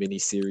was like a mini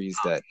series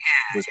that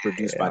was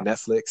produced by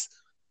Netflix.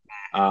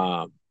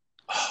 I'm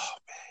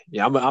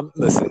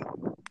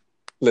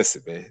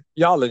listen, man.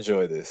 Y'all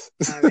enjoy this.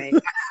 All right.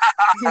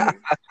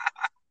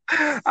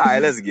 All right,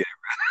 let's get it,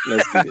 bro.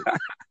 Let's get it.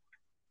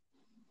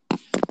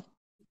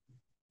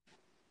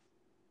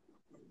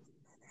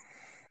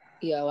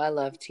 Yo, I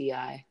love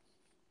T.I.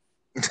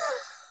 It's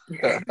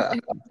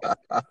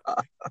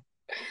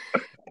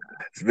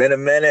been a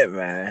minute,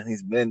 man.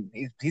 He's been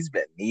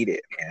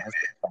needed, man.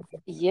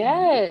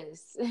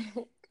 Yes.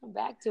 Come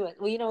back to it.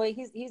 Well,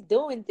 he's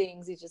doing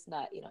things. He's just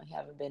not, he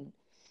haven't been.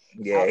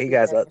 Yeah, he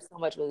got so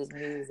much with his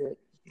music.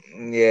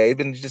 Yeah, he's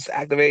been just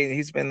activating.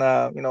 He's been,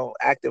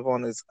 active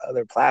on his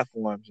other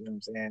platforms. You know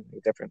what I'm saying?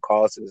 Different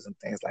causes and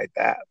things like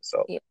that.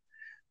 So,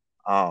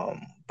 but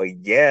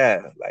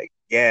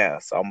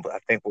So I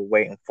think we're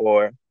waiting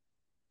for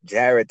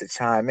Jared to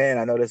chime in.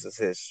 I know this is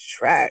his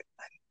track.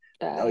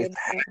 I know he's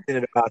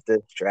passionate about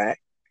this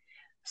track.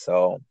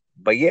 So,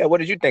 but yeah, what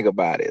did you think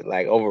about it?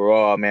 Like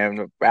overall,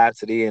 man,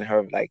 Rhapsody and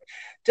her, like,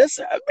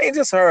 just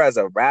her as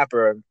a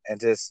rapper and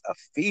just a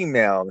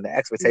female, and the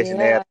expectation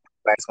there.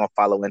 It's gonna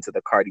follow into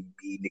the Cardi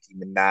B, Nicki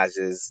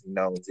Minaj's,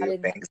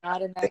 things.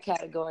 Not in that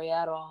category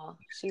at all.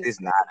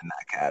 She's not in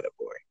that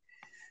category.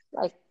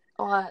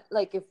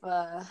 Like if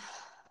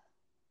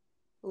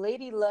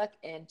Lady Luck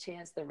and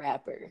Chance the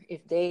Rapper,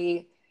 if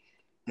there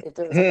was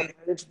like a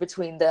merge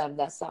between them,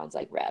 that sounds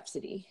like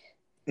Rhapsody.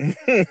 She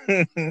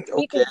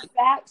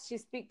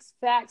speaks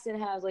facts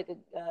and has like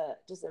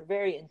just a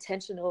very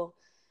intentional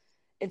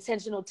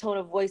tone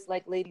of voice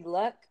like Lady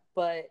Luck,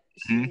 but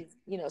she's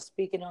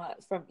speaking on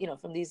from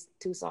these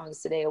two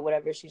songs today or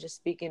whatever, she's just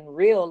speaking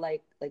real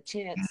like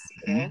Chance,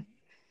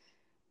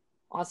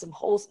 on some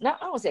wholesome, I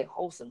don't want to say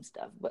wholesome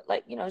stuff, but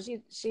like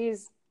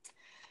she's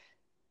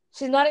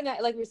not in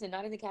that, like we were saying,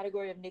 not in the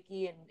category of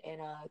Nicki and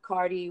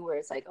Cardi, where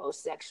it's like, oh,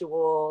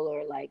 sexual,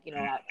 or like,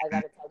 I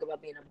gotta talk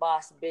about being a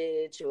boss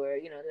bitch, or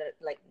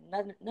like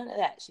none of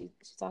that. She's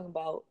talking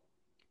about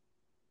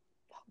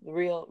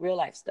real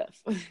life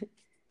stuff.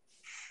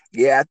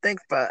 Yeah, I think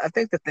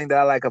the thing that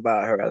I like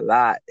about her a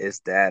lot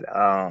is that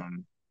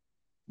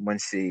when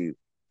she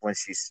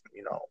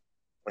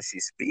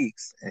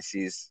speaks and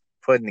she's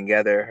putting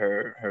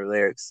together her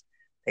lyrics,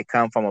 they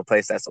come from a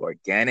place that's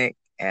organic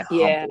and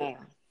humble.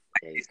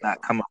 She's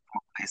not coming from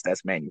a place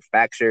that's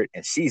manufactured,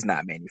 and she's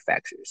not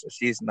manufactured. So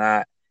she's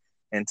not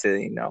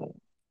into,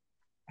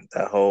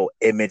 the whole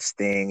image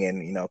thing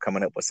and,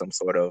 coming up with some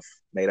sort of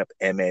made up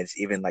image,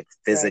 even like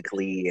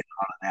physically and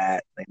all of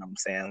that. You know what I'm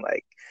saying?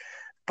 Like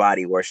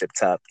body worship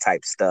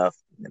type stuff.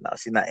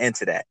 She's not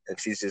into that. And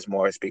she's just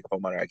more speaking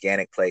from an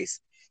organic place.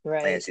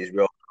 Right. And she's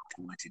real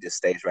cool, and she just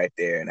stays right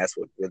there. And that's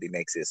what really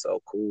makes it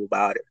so cool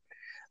about her.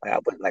 I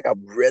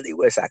really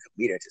wish I could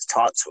meet her and just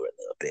talk to her a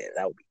little bit.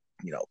 That would be,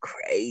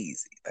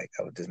 crazy. Like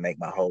I would just make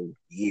my whole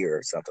year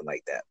or something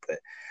like that.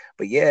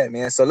 But yeah,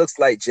 man. So it looks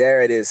like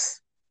Jared is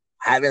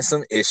having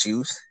some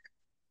issues.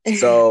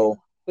 So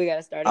we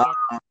gotta start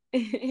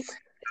again.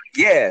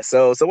 Yeah.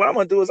 So what I'm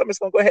gonna do is I'm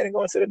just gonna go ahead and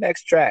go into the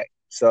next track.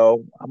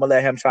 So I'm gonna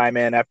let him chime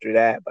in after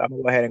that. But I'm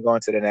gonna go ahead and go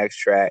into the next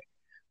track.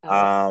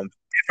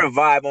 different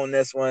vibe on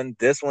this one.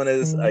 This one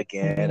is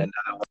again another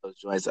one of those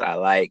joints that I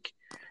like.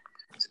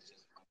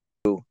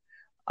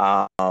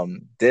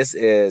 This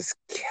is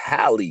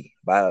Cali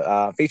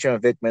by featuring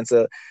Vic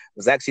Mensa. It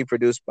was actually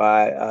produced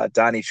by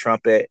Donnie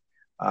Trumpet,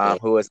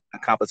 who is an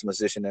accomplished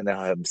musician in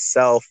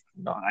himself.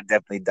 I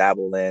definitely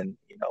dabble in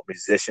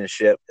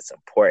musicianship. It's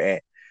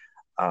important.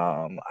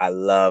 I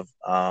love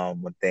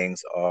when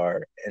things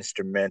are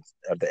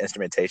the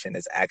instrumentation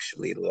is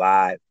actually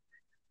live.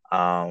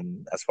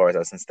 As far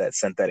as that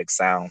synthetic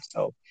sound.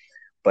 So,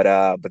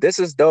 but this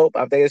is dope.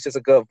 I think it's just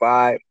a good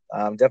vibe.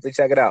 Definitely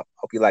check it out.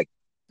 Hope you like.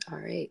 All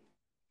right.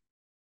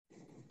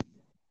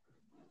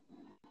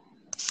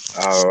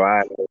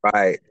 All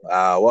right.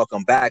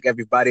 Welcome back,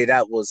 everybody.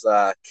 That was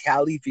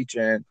Cali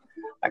featuring,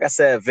 like I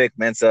said, Vic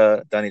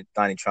Mensa,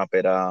 Donnie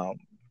Trumpet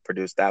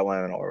produced that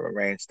one or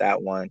arranged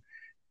that one.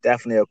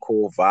 Definitely a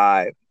cool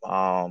vibe.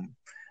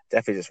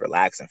 Definitely just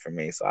relaxing for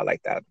me. So I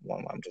like that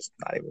one. I'm just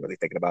not even really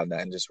thinking about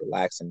that and just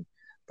relaxing.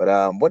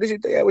 But what did you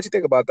think? What you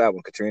think about that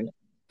one, Katrina?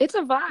 It's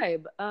a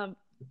vibe.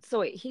 So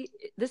wait,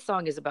 this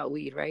song is about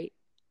weed, right?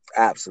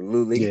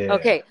 Absolutely. Yeah.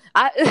 Okay.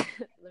 I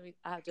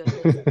have to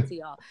admit something to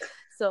y'all.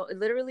 So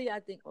literally,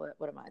 I think, what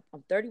am I?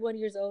 I'm 31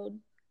 years old.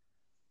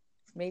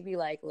 Maybe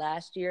like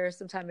last year,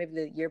 sometime maybe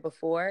the year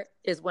before,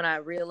 is when I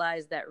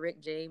realized that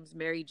Rick James'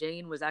 Mary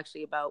Jane was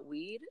actually about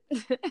weed.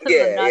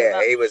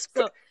 It was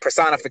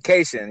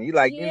personification. You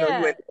like, yeah.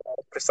 you went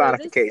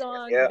personification. So this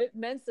song, yeah. Vic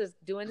Mensa's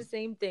doing the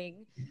same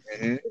thing.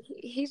 Mm-hmm.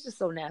 He's just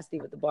so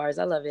nasty with the bars.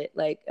 I love it.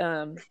 Like,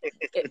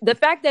 the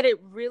fact that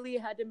it really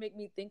had to make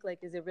me think, like,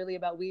 is it really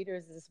about weed or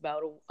is this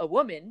about a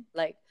woman?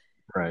 Like,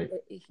 right.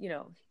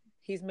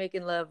 He's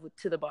making love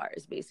to the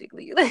bars,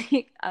 basically.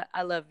 Like,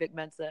 I love Vic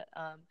Mensa.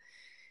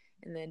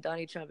 And then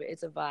Donnie Trumpet,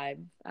 it's a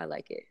vibe. I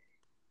like it.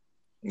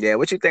 Yeah,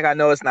 what you think? I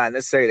know it's not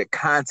necessarily the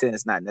content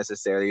is not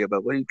necessarily,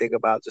 but what do you think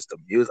about just the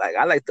music? Like,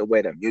 I like the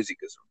way the music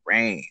is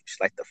arranged,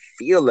 like the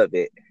feel of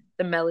it,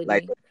 the melody.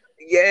 Like,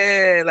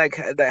 like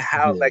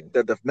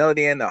the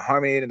melody and the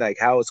harmony and like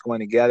how it's going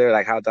together,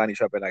 like how Donnie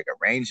Trumpet like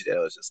arranged it. It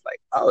was just like,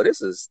 oh,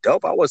 this is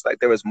dope. I was like,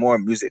 there was more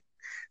music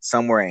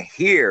somewhere in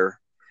here,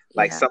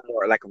 like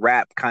somewhere like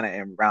rap kind of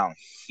around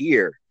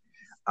here.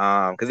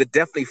 Because it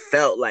definitely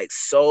felt like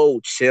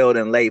so chilled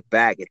and laid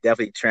back. It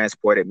definitely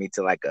transported me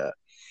to it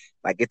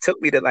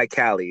took me to like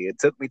Cali. It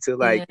took me to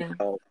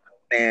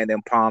sand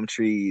and palm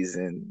trees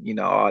and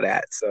all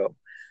that. So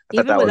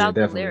even without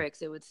the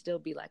lyrics, it would still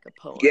be like a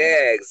poem.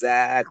 Yeah,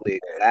 exactly.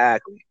 Yeah,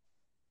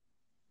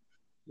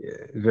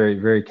 very,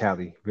 very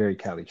Cali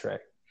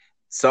track.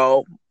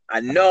 So I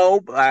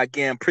know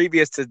again,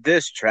 previous to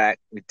this track,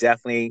 we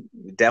definitely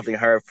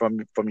heard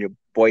from your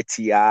boy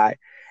T.I.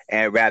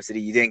 and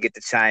Rhapsody. You didn't get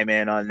to chime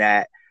in on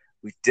that.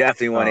 We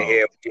definitely want to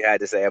hear what you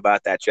had to say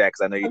about that track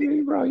because I know you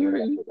didn't. Bro, you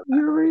already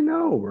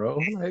know, bro.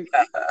 Like,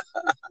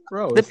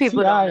 bro, the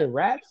people T.I. and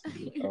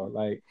Rhapsody, bro.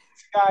 Like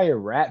T.I.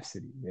 and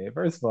Rhapsody, man.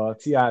 First of all,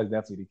 T.I. is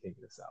definitely the king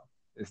of the South.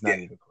 It's not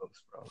even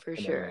close, bro. For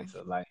sure.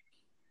 So, like,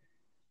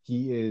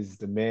 he is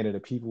the man of the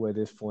people at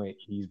this point.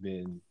 He's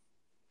been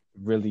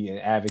really an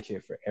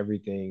advocate for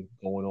everything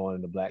going on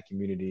in the Black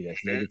community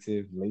that's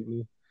negative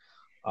lately.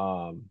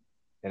 And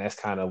that's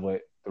kind of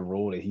what the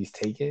role that he's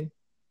taken.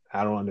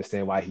 I don't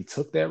understand why he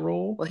took that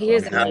role. Well, he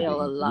is in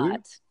jail a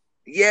lot.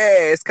 Yeah,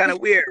 it's kind of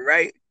weird,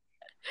 right?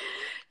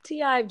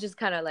 T.I. just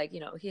kind of like,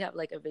 he have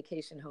like a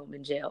vacation home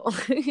in jail.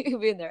 He'll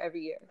be in there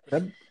every year.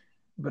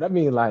 But I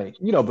mean, like,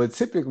 but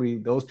typically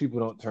those people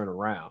don't turn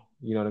around.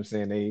 You know what I'm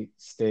saying? They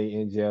stay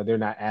in jail. They're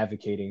not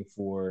advocating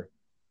for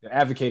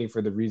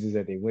the reasons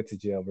that they went to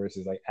jail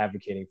versus like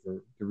advocating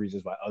for the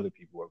reasons why other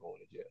people are going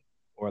to jail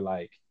or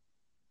like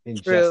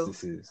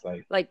injustices.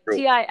 True. Like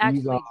T.I.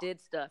 actually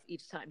did stuff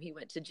each time he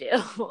went to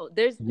jail.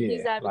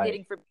 He's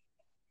advocating for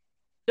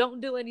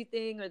don't do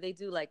anything, or they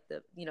do like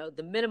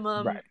the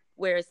minimum,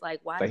 where it's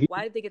like why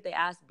did they get their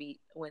ass beat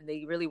when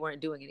they really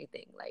weren't doing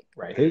anything? Like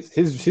his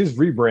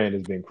rebrand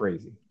has been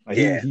crazy. Like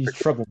he's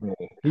trouble man.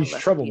 He's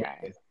trouble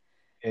man.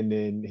 And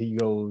then he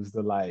goes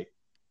to like,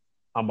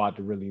 I'm about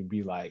to really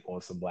be like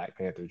on some Black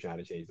Panther trying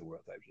to change the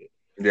world type shit.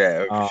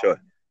 Yeah, for sure.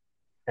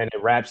 And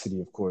then Rhapsody,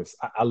 of course,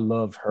 I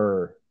love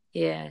her.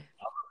 Yeah. I love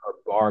her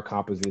bar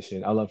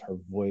composition. I love her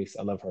voice.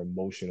 I love her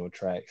emotional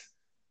tracks.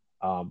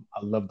 I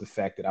love the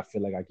fact that I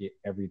feel like I get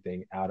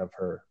everything out of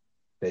her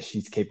that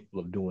she's capable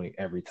of doing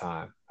every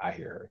time I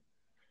hear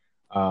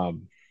her.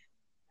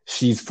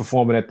 She's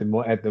performing at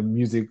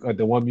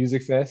the One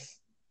Music Fest.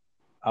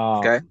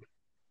 Okay.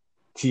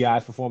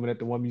 T.I.'s performing at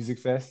the One Music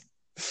Fest.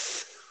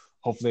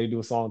 Hopefully they do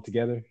a song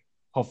together.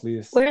 Hopefully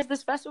it's... Where's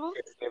this festival?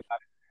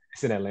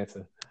 It's in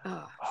Atlanta.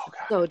 Oh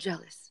God. So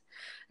jealous.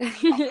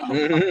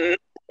 I'm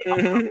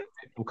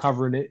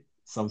covering it,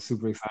 so I'm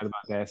super excited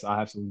about that. So I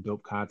have some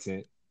dope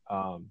content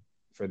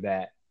for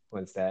that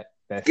once that.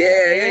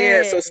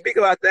 Yeah. So speak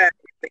about that.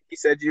 I think you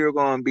said you were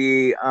going to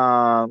be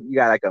you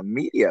got like a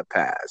media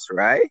pass,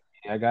 right?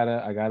 I got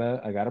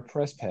a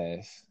press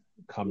pass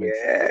coming.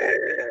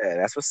 Yeah,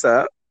 that's what's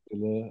up.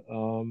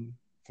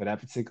 For that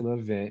particular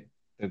event,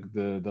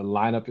 the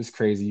lineup is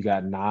crazy. You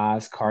got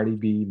Nas, Cardi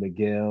B,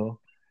 Miguel,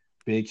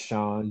 Big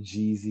Sean,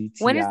 Jeezy,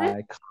 When is T.I.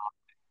 it?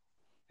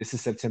 This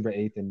is September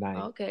 8th and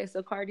 9th. Okay,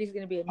 so Cardi's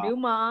gonna be a new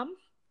mom.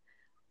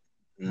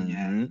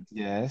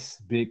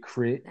 Yes. Big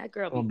Crit. That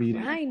girl gonna be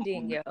there.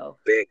 grinding, yo.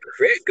 Big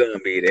Crit gonna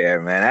be there,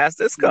 man. That's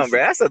a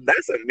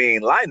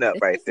mean lineup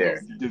right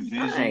there.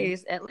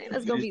 Nice.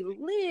 Atlanta's gonna be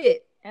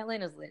lit.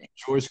 Atlanta's lit.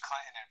 George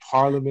Clinton in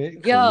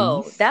Parliament.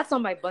 Yo, Khalees, that's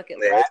on my bucket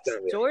list.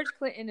 George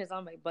Clinton is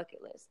on my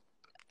bucket list.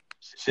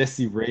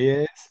 Jesse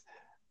Reyes.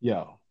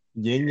 Yo.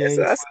 Yin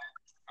Yang.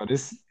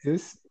 This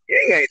Yin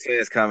Yang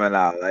Twins coming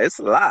out. Like, it's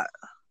a lot.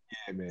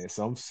 Yeah, man.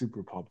 So I'm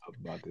super pumped up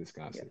about this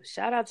concert. Yo,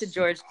 shout out to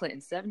George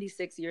Clinton,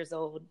 76 years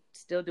old,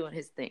 still doing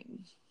his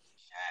thing.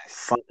 Yes.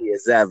 Funky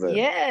as ever.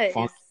 Yes.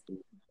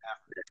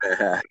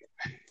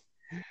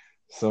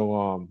 So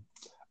all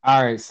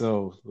right,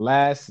 so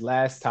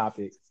last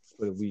topic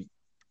for the week.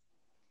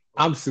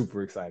 I'm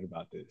super excited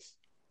about this.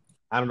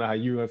 I don't know how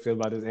you're gonna feel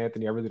about this,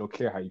 Anthony. I really don't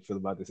care how you feel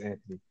about this,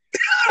 Anthony.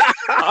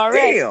 All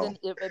right, then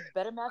it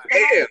better match the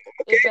hype.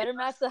 It better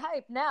match the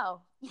hype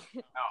now.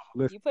 No,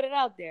 listen. You put it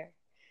out there.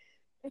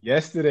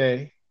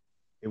 Yesterday,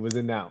 it was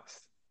announced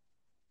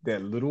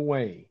that Lil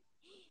Wayne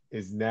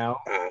is now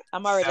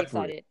I'm already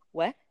excited.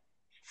 What?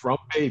 From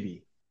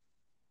Baby,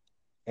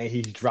 and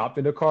he's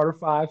dropping the Carter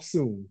 5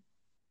 soon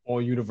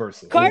on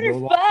Universal. Carter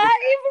 5?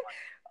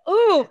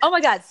 Ooh! Oh my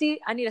God! See,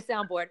 I need a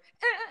soundboard.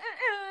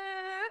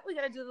 We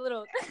gotta do the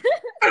little.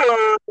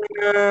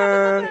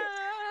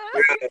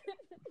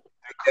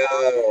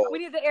 We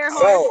need the air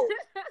horn.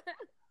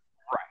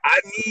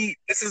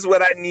 This is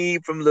what I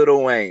need from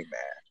Lil Wayne,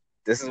 man.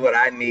 This is what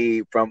I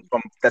need from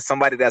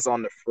somebody that's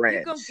on the fringe.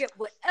 You're gonna get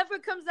whatever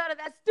comes out of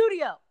that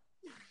studio.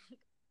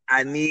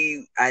 I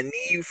need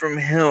from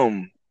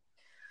him.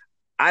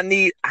 I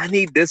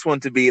need this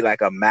one to be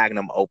like a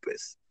magnum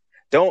opus.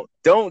 Don't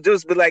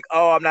just be like,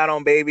 oh, I'm not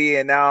on Baby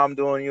and now I'm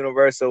doing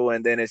Universal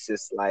and then it's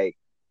just like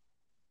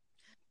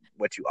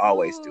what you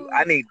always do.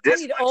 I need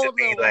this one to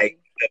be like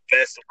the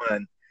best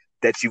one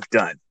that you've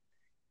done.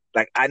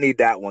 Like I need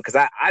that one because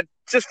I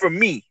just for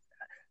me,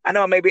 I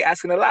know I may be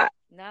asking a lot.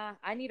 Nah,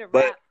 I need a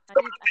rap.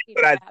 But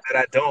that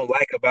I don't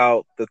like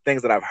about the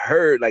things that I've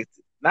heard, like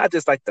not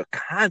just like the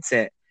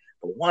content,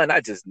 but one, I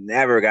just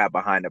never got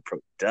behind the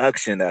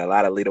production that a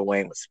lot of Lil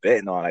Wayne was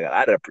spitting on. Like a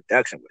lot of the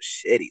production was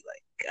shitty.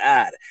 Like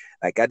God,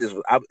 like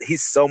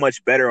he's so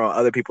much better on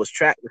other people's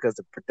track because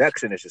the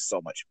production is just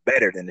so much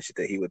better than the shit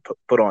that he would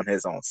put on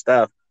his own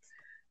stuff.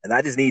 And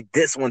I just need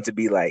this one to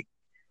be like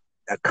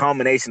a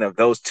combination of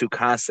those two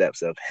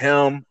concepts of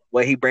him,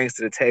 what he brings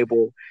to the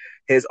table,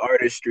 his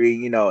artistry,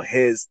 you know,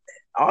 his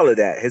all of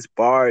that, his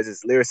bars,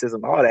 his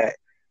lyricism, all that.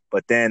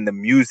 But then the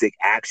music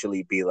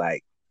actually be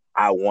like,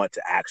 I want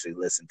to actually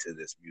listen to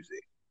this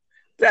music.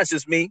 That's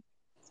just me.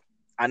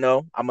 I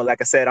know.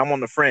 Like I said, I'm on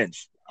the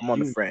fringe.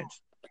 The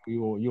fringe.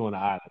 You on the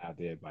island out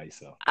there by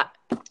yourself.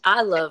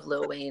 I love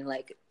Lil Wayne.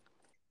 Like,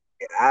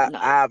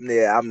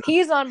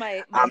 he's on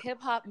my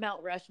hip hop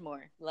Mount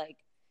Rushmore. Like,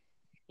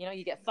 you know,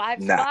 you get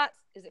 5 spots.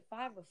 Is it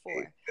 5 or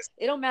 4?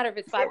 It don't matter if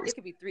it's 5. It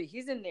could be 3.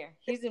 He's in there.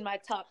 He's in my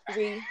top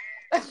 3.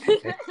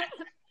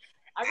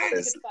 I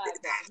really think it's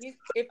 5.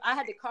 If I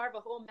had to carve a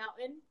whole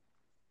mountain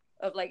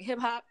of like hip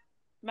hop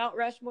Mount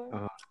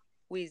Rushmore,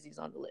 Weezy's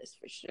on the list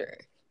for sure.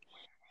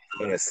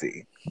 Let's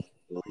see.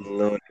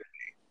 No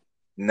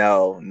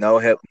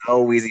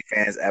Weezy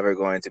fans ever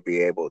going to be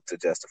able to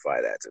justify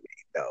that to me.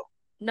 No.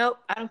 Nope,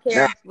 I don't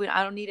care. No.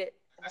 I don't need it.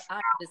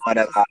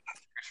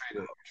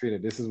 Trina,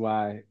 this is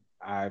why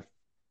I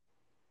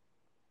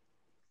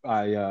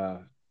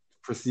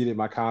preceded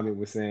my comment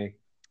with saying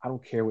I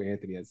don't care what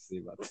Anthony has to say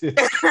about this.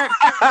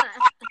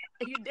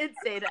 You did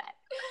say that.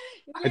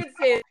 You did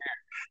say it.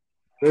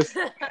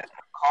 Listen, Carter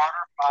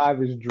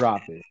 5 is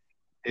dropping.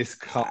 It's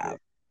coming.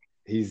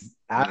 He's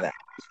out. I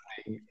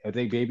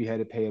think Baby had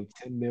to pay him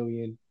 $10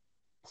 million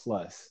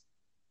plus.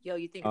 Yo,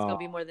 you think it's gonna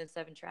be more than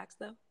 7 tracks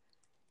though?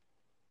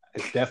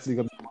 It's definitely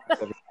gonna be more than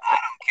 7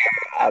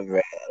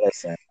 tracks.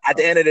 Listen, at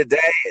the end of the day,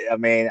 I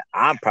mean,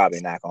 I'm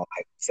probably not gonna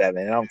like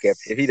 7. I don't care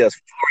if he does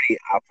 40.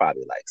 I'll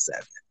probably like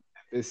 7.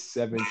 There's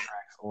 7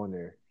 tracks on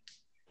there.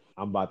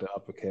 I'm about to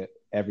uppercut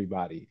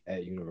everybody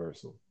at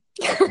Universal.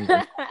 I'm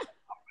drop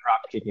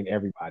kicking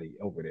everybody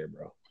over there,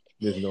 bro.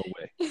 There's no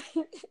way. There's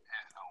no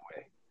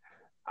way.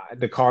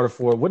 The Carter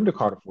 4. When did the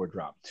Carter 4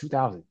 drop?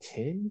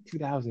 2010?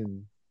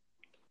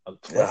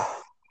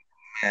 2012?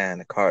 Man,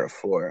 the Carter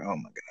 4. Oh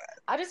my God.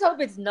 I just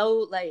hope it's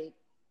no like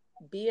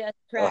BS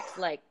tracks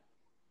like,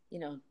 you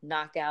know,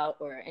 Knockout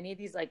or any of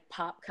these like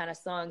pop kind of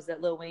songs that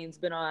Lil Wayne's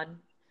been on.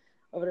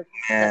 Over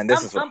Man, like,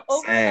 this is what I'm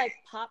over saying. Like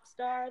pop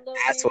star Lil Wayne.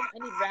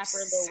 I need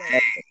rapper Lil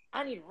Wayne.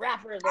 I need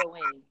rapper Lil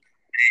Wayne.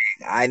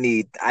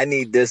 I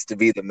need this to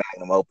be the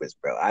magnum opus,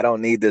 bro. I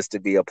don't need this to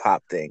be a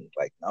pop thing.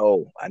 Like,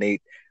 no, I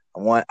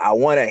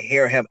want to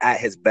hear him at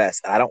his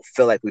best. I don't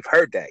feel like we've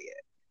heard that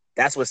yet.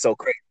 That's what's so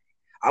crazy.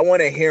 I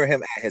want to hear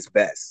him at his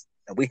best,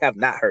 and we have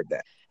not heard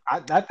that. I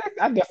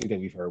definitely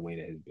think we've heard Wayne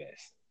at his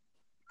best.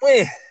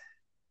 When?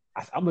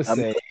 I'm gonna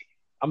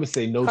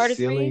say no Carter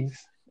ceilings.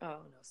 3? Oh,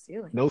 no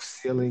ceilings. No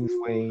ceilings,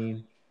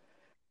 Wayne.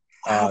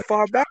 How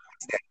far back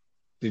is that?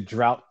 The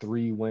Drought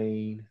 3,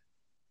 Wayne.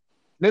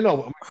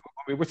 No. I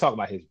mean, we're talking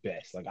about his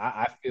best. Like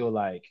I feel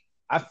like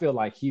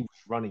he was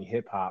running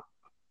hip hop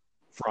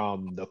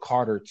from the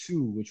Carter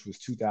 2, which was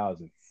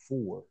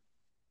 2004.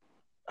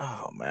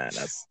 Oh man,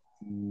 that's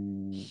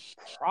Probably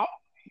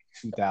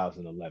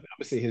 2011. I'm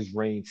gonna say his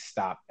reign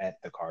stopped at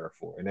the Carter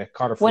 4, and that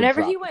Carter 4.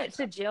 Whenever he went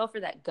to jail for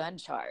that gun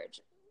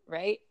charge,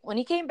 right? When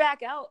he came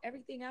back out,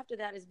 everything after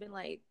that has been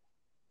like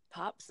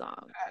pop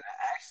song.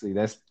 Actually,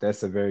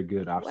 that's a very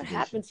good observation. What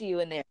happened to you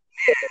in there?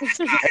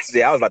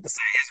 Actually, I was about to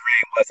say his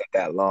reign wasn't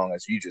that long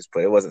as you just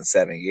put. It wasn't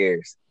 7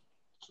 years.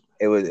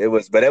 It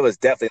was, but it was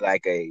definitely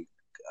like a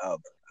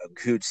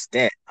huge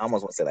stint. I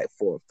almost want to say like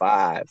 4 or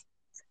 5,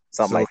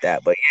 something like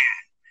that. But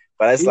yeah,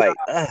 but it's like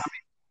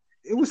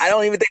it was. I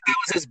don't even think that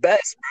was his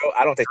best, bro.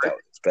 I don't think that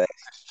was his best.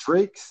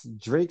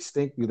 Drake's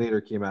 "Thank Me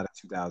Later" came out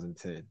in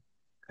 2010,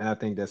 and I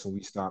think that's when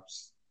we stopped.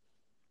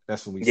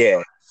 That's when we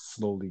started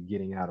slowly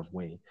getting out of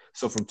Wayne.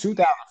 So from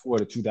 2004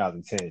 to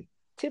 2010.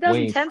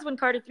 2010 is when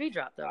Carter 3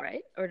 dropped, though,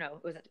 right? Or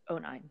no, was it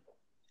 09?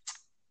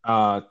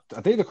 I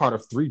think the Carter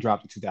 3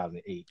 dropped in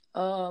 2008.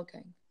 Oh,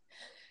 okay.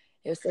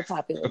 It was so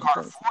popular. The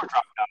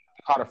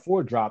Carter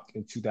 4 dropped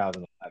in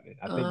 2011.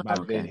 I think by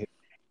then,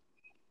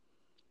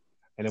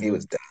 and then we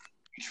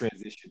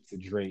transitioned to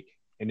Drake.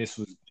 And this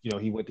was,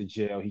 he went to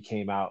jail. He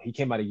came out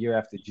a year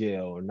after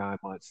jail, or 9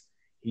 months.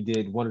 He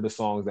did one of the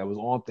songs that was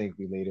on "Thank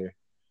Me Later,"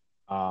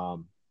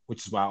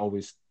 which is why I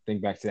always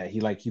think back to that. He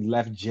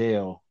left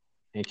jail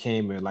and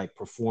came and like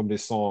performed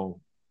this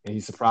song, and he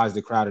surprised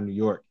the crowd in New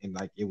York, and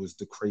like it was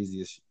the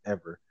craziest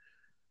ever.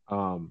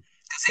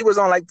 He was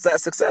on like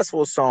that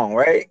Successful song,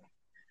 right?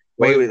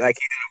 Where he was like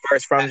he did a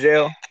verse from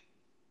jail.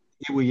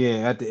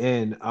 Yeah, at the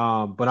end.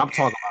 But I'm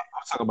talking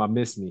about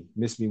 "Miss Me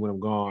When I'm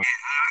Gone."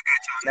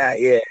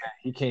 Yeah.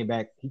 He came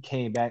back and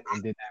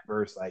did that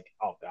verse. Like,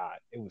 oh God,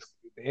 it was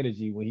the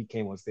energy when he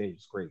came on stage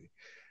was crazy.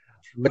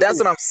 But that's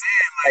what I'm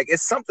saying. Like,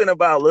 it's something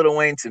about Lil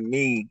Wayne to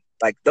me.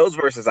 Like those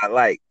verses I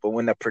like, but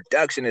when the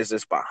production is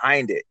just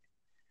behind it,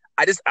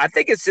 I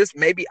think it's just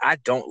maybe I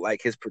don't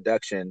like his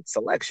production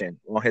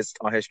selection on his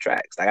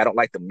tracks. Like I don't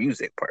like the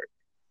music part.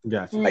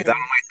 Gotcha. Like I don't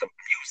like the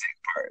music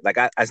part. Like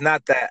it's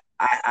not that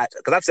I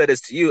because I've said this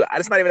to you.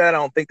 It's not even that I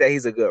don't think that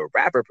he's a good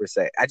rapper per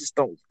se. I just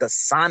don't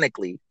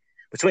sonically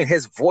between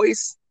his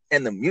voice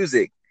and the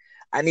music.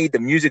 I need the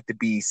music to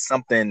be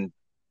something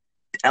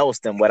else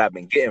than what I've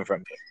been getting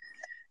from him.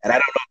 And I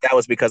don't know if that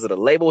was because of the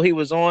label he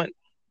was on.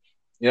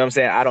 You know what I'm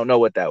saying? I don't know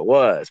what that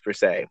was per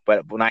se,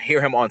 but when I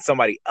hear him on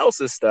somebody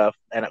else's stuff,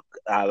 and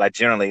like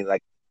generally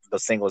like the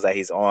singles that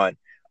he's on,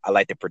 I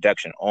like the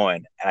production on,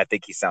 and I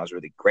think he sounds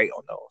really great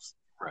on those.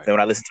 Right. Then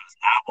when I listen to his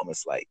album,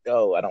 it's like,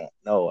 no, I don't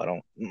know, I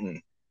don't.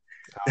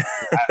 I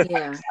don't know,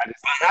 man.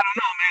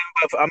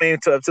 But I mean,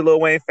 to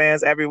Lil Wayne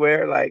fans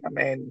everywhere, like, I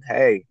mean,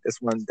 hey, this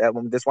one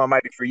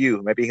might be for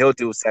you. Maybe he'll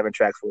do 7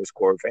 tracks for his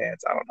core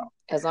fans. I don't know.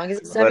 As long as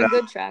it's 7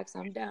 good tracks,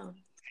 I'm down.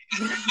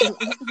 7 tracks,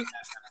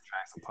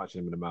 I'm punching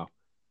him in the mouth.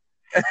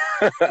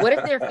 What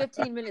if they're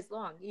 15 minutes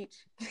long each?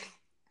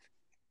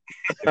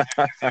 If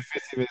they're 15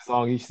 minutes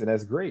long each, then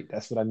that's great.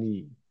 That's what I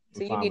need.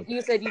 So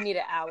you said you need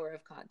an hour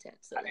of content.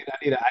 So I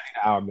need an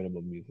hour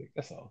minimum music.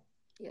 That's all.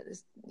 Yeah.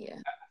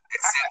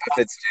 If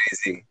it's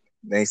Jay-Z,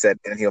 then he said,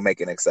 then he'll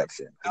make an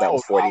exception. That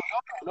was 40.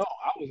 No,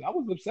 I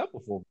was upset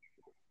before.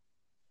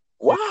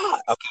 Wow.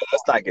 Okay,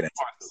 let's not get into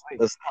it.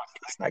 Let's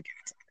not get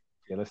into it.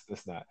 Yeah,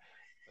 let's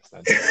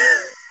not do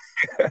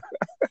it.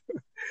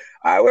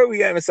 All right, where are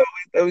we at? So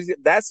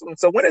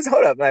when is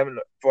hold up, man,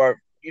 for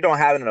you don't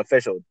have an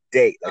official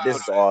date. Like this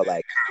is all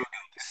like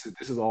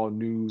this is all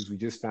news. We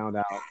just found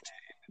out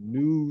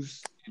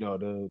news,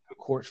 the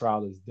court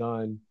trial is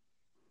done.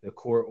 The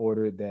court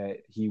ordered that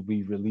he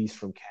be released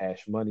from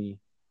Cash Money.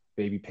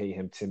 Baby paid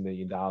him $10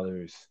 million.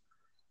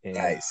 And,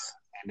 nice.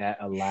 And that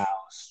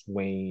allows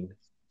Wayne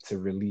to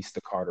release the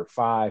Carter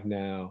 5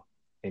 now,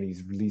 and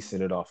he's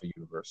releasing it off of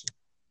Universal.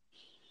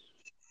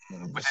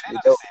 But I didn't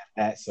understand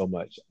that so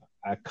much.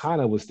 I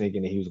kind of was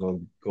thinking that he was going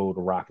to go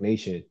to Rock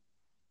Nation,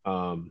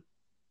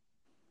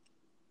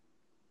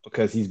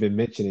 because he's been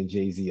mentioning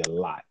Jay-Z a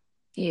lot.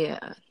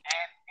 Yeah.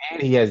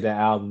 And he has that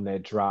album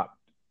that dropped,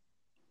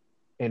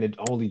 and it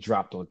only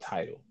dropped on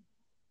Tidal.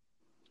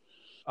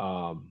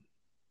 So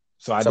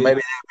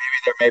maybe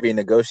they're maybe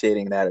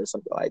negotiating that or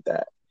something like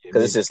that,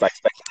 because it's just like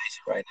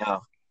speculation right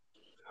now.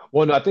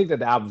 Well, no, I think that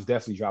the album's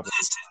definitely dropping.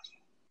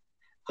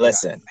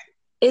 Listen.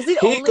 Is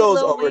it only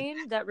Lil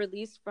Wayne that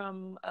released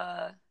from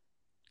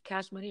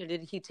Cash Money, or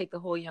did he take the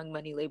whole Young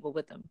Money label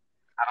with him?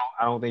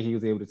 I don't think he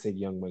was able to take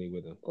Young Money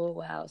with him. Oh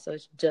wow, so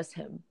it's just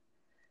him.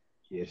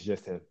 Yeah, it's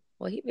just him.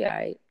 Well, he'd be all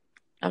right.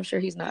 I'm sure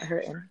he's not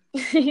hurting.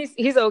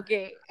 he's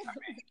okay.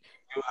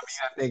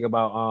 I think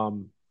about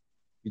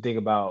you think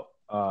about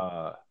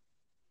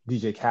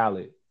DJ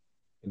Khaled.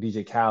 And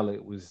DJ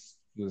Khaled was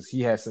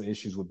he had some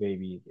issues with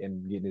Baby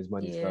and getting his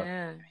money stuff.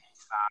 And he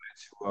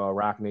signed to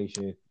Rock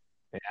Nation,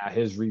 and now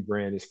his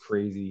rebrand is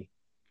crazy.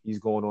 He's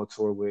going on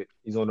tour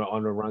he's on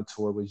the run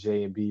tour with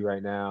J&B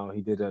right now.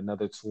 He did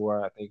another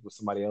tour, I think, with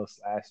somebody else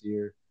last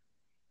year.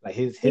 Like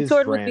he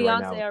toured with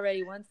Beyonce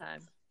already one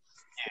time.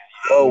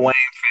 Lil Wayne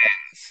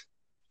fans,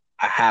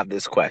 I have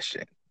this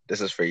question.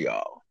 This is for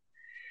y'all.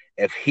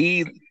 If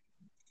he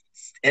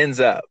ends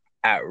up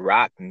at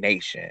Rock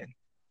Nation,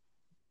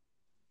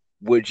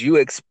 would you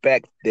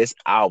expect this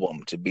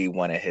album to be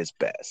one of his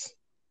best?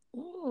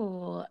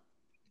 Ooh.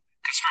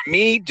 For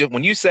me, just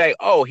when you say,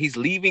 "Oh, he's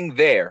leaving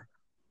there,"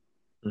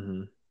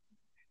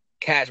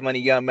 Cash Money,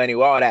 Young Money,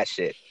 all that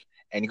shit,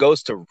 and he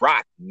goes to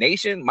Rock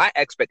Nation, my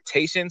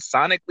expectations,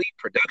 sonically,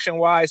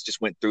 production-wise, just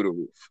went through the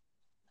roof.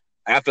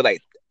 I feel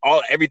like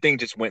everything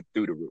just went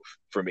through the roof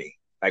for me.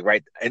 Like,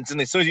 right, and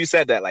as soon as you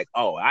said that, like,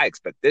 oh, I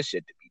expect this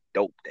shit to be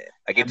dope. Then,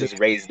 like, it just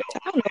raised the.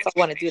 I don't know if I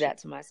want to do that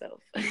to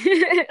myself. Like,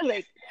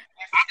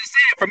 I'm just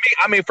saying, for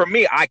me, for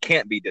me, I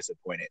can't be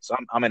disappointed. So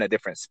I'm in a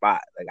different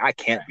spot. Like, I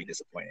can't be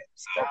disappointed.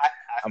 So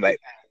I'm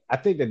like, I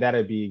think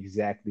that'd be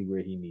exactly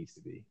where he needs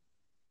to be.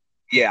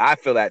 Yeah, I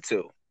feel that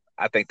too.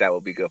 I think that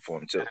will be good for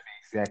him too.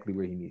 Exactly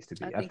where he needs to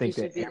be. I think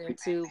he should be there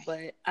too,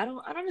 but I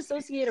don't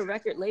associate a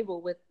record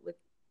label with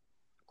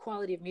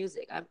quality of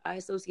music. I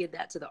associate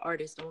that to the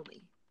artist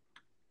only.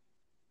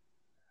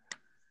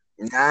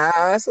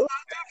 Nah, it's a lot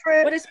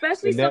different. But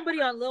especially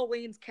somebody on Lil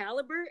Wayne's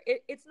caliber,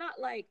 it's not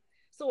like,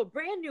 so a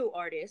brand new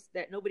artist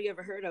that nobody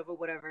ever heard of or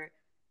whatever,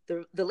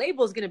 the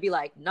label is going to be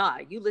like, nah,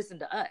 you listen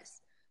to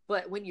us.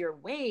 But when you're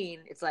Wayne,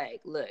 it's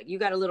like, look, you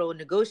got a little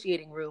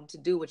negotiating room to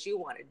do what you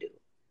want to do.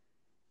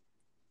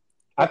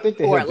 I think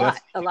that or a lot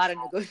of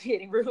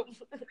negotiating room.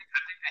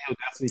 I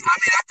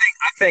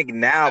think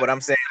now, but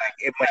I'm saying, like,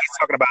 when he's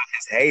talking about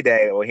his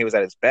heyday or when he was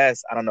at his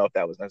best, I don't know if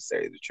that was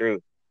necessarily the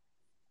truth.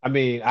 I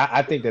mean,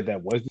 I think that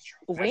was the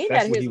truth. Wayne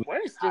at his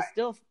worst is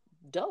still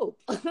dope.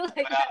 Like,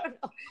 I don't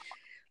know.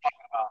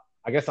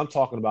 I guess I'm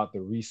talking about the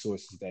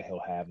resources that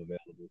he'll have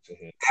available to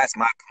him. That's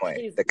my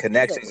point. The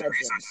connections and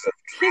resources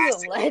he's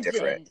a legend.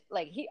 Different.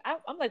 Like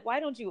I'm like, why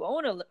don't you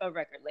own a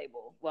record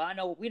label?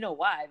 Well, we know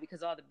why,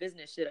 because all the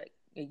business shit,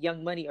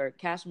 Young Money or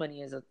Cash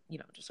Money is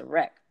just a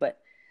wreck. But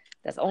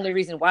that's the only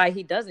reason why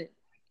he doesn't,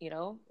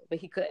 but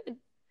he could.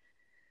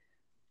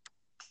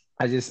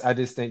 I just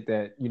think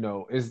that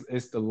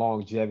it's the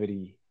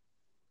longevity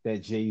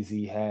that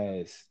Jay-Z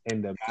has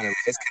and the amount of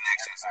his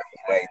connections are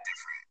way different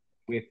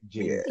with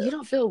Jay-Z. You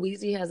don't feel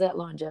Weezy has that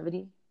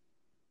longevity?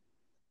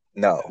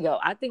 No. Yo,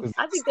 I think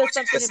there's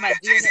something in my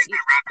DNA. Since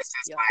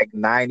like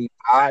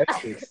 95,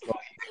 like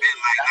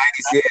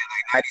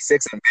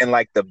 96, and been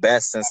like the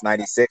best since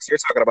 96. You're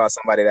talking about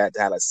somebody that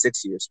had a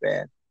 6-year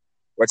span.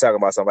 We're talking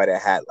about somebody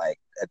that had like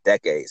a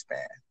decade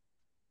span.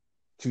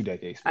 2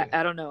 decades.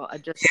 I don't know.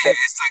 It's like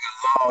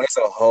it's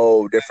a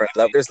whole different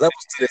level. There's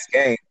levels to this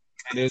game.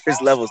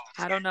 There's levels.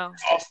 I don't know.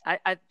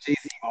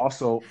 Jay-Z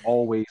also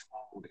always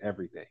owned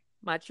everything.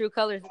 My true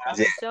colors about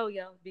to show,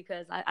 yo,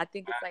 because I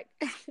think it's like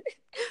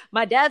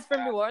my dad's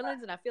from New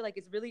Orleans, and I feel like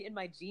it's really in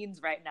my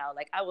genes right now.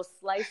 Like, I will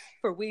slice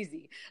for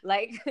Weezy.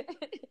 Like,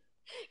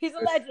 he's a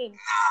legend.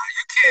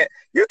 Nah,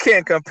 you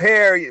can't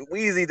compare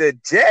Weezy to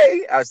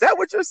Jay. Is that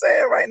what you're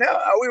saying right now?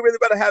 Are we really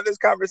about to have this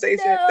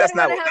conversation? No, that's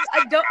not what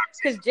I don't,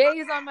 because Jay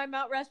is on my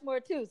Mount Rushmore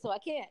too, so I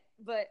can't.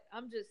 But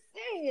I'm just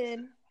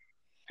saying.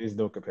 There's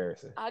no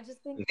comparison. I just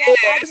think that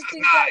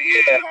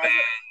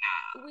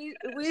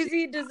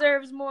Weezy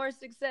deserves more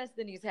success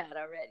than he's had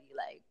already.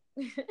 Like,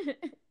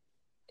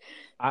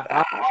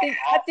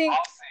 I think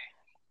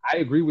I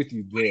agree with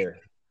you there,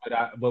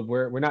 but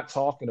we're not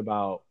talking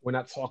about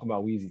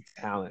Weezy's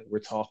talent. We're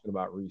talking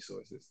about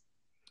resources.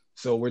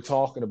 So we're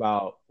talking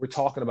about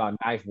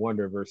Knife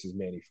Wonder versus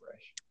Manny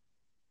Fresh.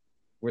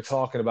 We're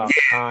talking about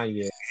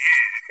Kanye.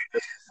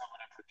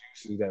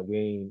 That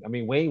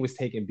Wayne was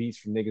taking beats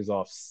from niggas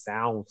off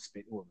sound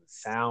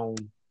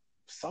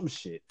some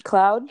shit.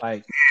 Cloud?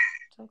 Like,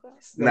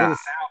 nah.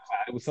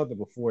 It was something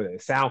before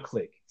that.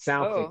 SoundClick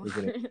was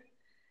in it.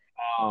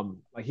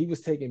 Like, he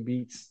was taking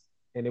beats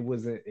and it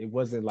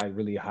wasn't like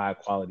really high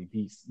quality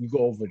beats. You go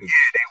over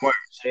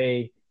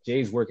to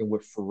Jay's working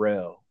with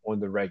Pharrell on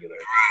the regular.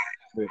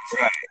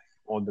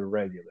 On the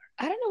regular.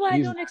 I don't know why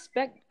I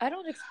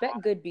don't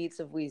expect good beats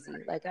of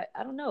Weezy. Like,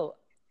 I don't know.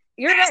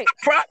 You're right.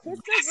 This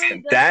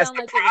really does sound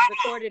like it was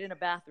recorded in a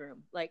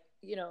bathroom, like,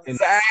 in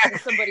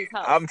somebody's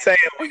house. I'm saying,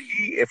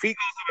 if he goes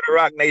over to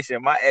Rock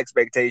Nation, my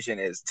expectation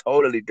is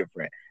totally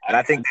different, and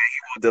I think that he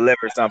will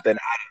deliver something out of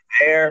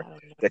there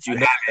that you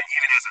haven't,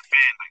 even as a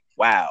fan. Like,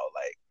 wow,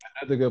 like,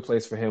 another good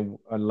place for him,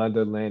 a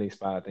London landing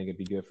spot. I think it'd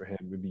be good for him.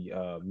 Would be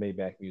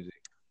Maybach Music,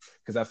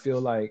 because I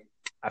feel like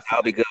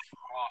be good.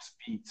 Ross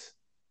beats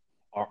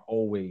are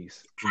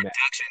always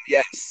production.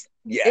 Yes.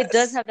 It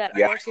does have that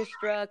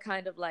orchestra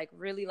kind of like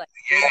really like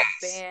big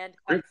band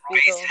kind of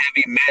feel.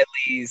 Heavy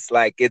medleys,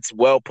 like it's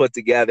well put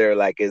together,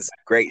 like it's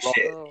great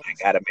shit. Like,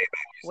 gotta make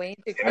Wayne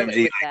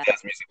MG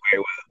does music very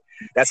well.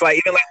 That's why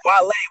even like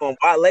Wale, when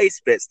Wale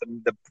spits,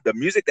 the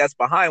music that's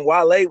behind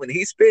Wale when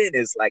he's spitting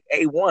is like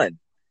A1.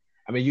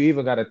 I mean, you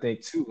even got to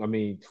think too. I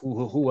mean,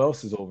 who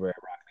else is over at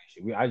Rock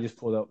Nation? I just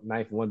pulled up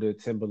Knife Wonder,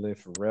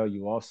 Timbaland, Pharrell.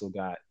 You also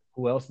got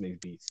who else makes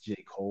beats? J.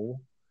 Cole.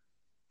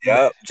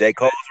 Yep, J.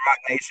 Cole's Rock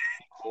Nation.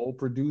 Cole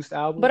produced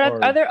album. But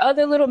are there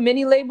other little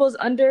mini labels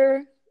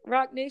under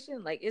Rock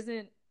Nation? Like,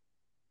 isn't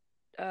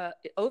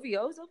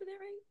OVO's over there,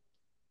 right?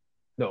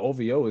 The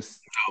OVO is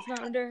It's not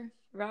under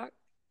Rock.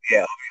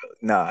 Yeah,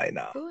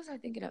 no. Who was I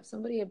thinking of?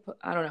 Somebody had put,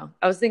 I don't know.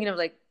 I was thinking of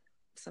like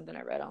something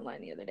I read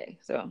online the other day.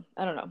 So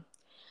I don't know.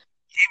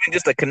 Even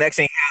just the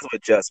connection he has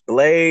with Just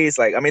Blaze,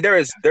 like I mean, there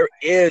is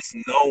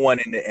no one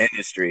in the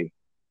industry.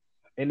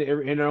 and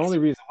the only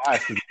reason why is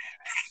because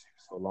he's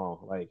been so long.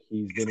 Like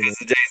he's been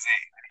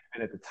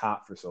at the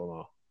top for so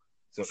long.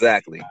 So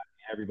exactly,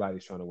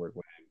 everybody's trying to work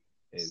with him,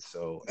 and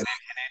so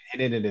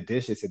and then in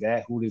addition to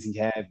that, who does he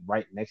have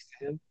right next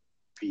to him?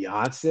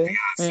 Beyonce.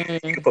 You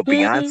can put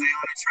Beyonce on the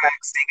track,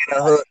 singing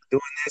a hook,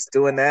 doing this,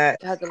 doing that.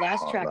 God, the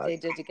last track they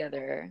did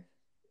together.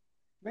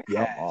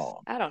 Yeah,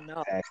 I don't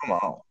know. Come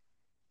on.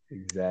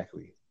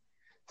 Exactly.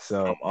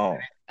 So come on.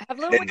 Have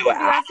Lil Wayne and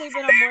Beyonce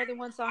been on more than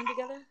one song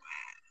together?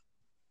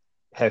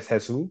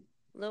 Has who?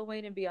 Lil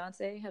Wayne and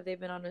Beyonce, have they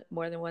been on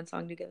more than one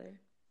song together?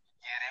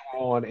 Yeah, they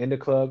were on In the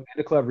Club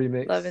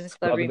remix. Love in the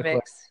Club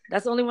remix.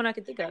 That's the only one I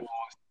could think of. They were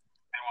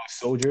on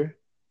Soldier.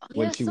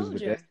 When she was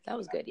with that. That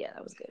was good. Yeah,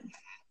 that was good.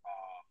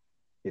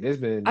 It has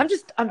been.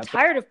 I'm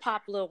tired of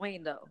pop Lil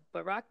Wayne though,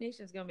 but Rock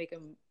Nation's gonna make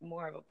him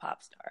more of a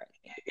pop star.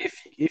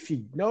 If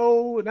you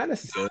no, not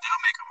necessarily.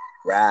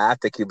 Rap, I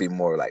think he'll be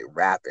more like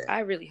rapping. I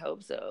really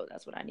hope so.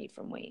 That's what I need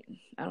from Wayne.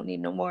 I don't need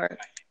no more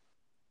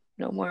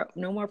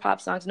pop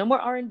songs, no more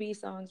R&B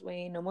songs,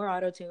 Wayne, no more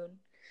auto-tune.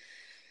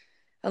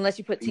 Unless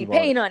you put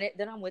T-Pain on it,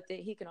 then I'm with it.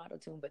 He can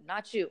auto-tune, but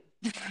not you.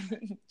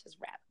 Just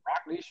rap.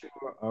 Rock Nation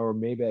or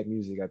Maybach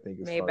Music, I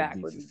think is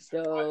Maybach would be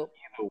dope.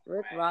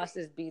 Rick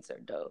Ross's beats are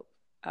dope.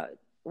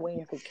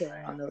 Wayne could kill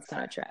on those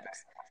kind of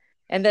tracks.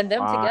 And then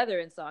them together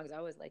in songs, I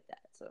always like that.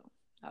 So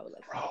I would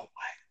like that. Bro,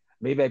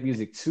 Maybach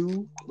Music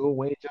 2, Lil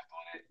Wayne jumped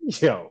on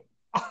it. Yo.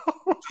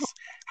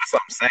 That's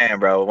what I'm saying,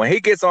 bro. When he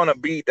gets on a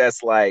beat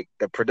that's like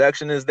the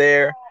production is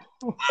there,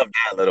 love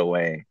that Lil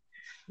Wayne.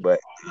 But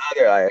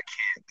I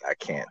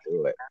can't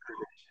do it.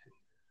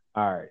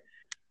 All right.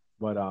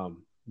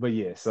 But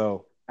yeah,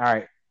 so all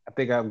right. I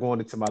think I'm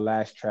going into my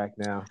last track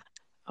now.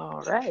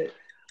 All right.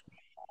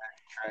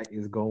 Track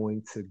is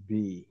going to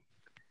be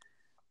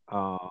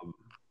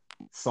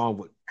song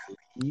with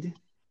Khalid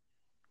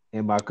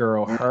and my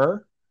girl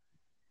Her.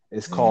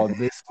 It's called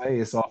This Way.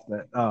 It's off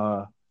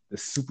the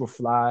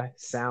Superfly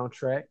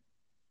soundtrack.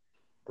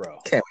 Bro.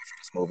 Can't wait for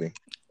this movie.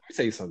 Let me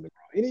tell you something,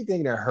 bro.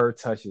 Anything that Her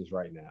touches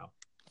right now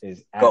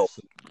is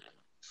absolutely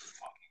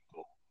fucking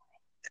cool.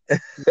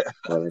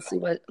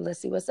 Well, let's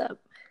see what's up.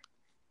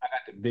 I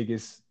got the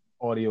biggest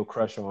audio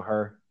crush on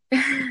Her.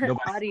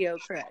 Audio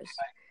crush.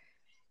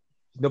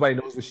 Nobody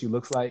knows what she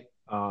looks like.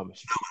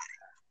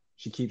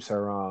 She keeps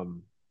her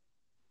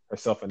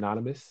herself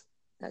anonymous.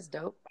 That's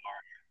dope.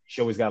 She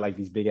always got like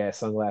these big ass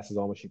sunglasses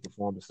on when she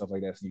performs and stuff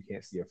like that, so you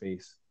can't see her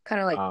face. Kind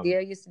of like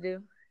Thea used to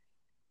do.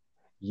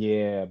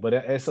 Yeah, but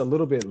it's a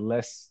little bit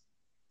less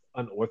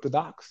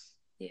unorthodox.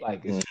 Yeah.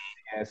 Like it's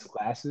ass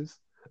glasses.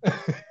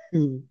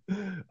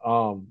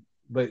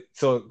 But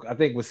so I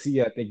think with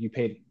Sia, I think you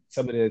paid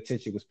some of the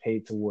attention was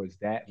paid towards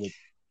that. With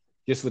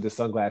the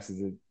sunglasses,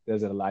 it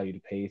doesn't allow you to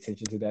pay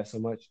attention to that so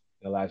much.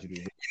 It allows you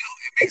to. It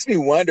makes me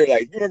wonder.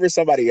 Like, you remember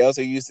somebody else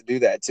who used to do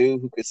that too,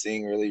 who could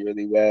sing really,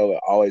 really well,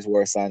 but always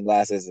wore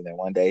sunglasses, and then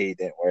one day he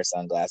didn't wear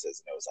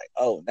sunglasses, and it was like,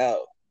 oh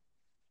no.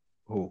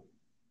 Who?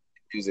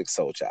 Music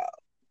Soul Child.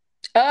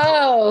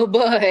 Oh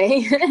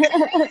boy.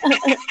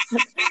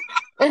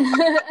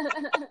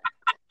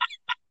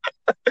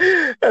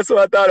 That's what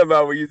I thought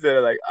about when you said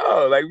it, like,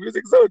 oh, like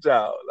Music Soul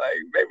Child. Like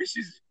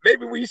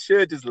maybe we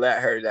should just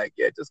let her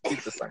just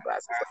keep the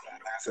sunglasses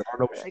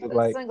on.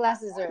 Like,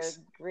 sunglasses are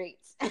great.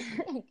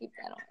 Keep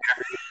that on.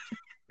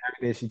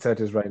 Everything she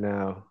touches right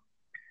now.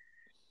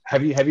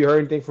 Have you heard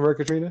anything from her,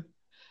 Katrina?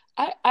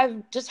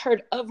 I've just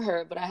heard of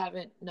her, but I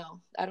haven't.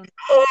 No, I don't.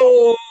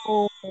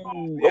 Oh,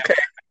 okay.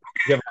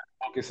 You ever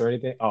focus or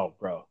anything? Oh,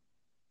 bro.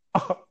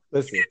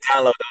 Listen.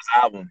 Download those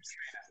albums.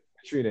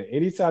 Katrina,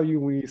 anytime you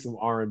need some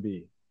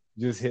R&B,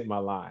 just hit my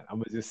line. I'm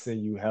gonna just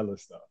send you hella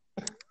stuff.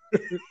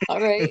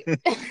 All right.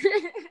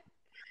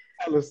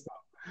 Hella stuff.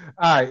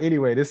 All right.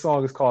 Anyway, this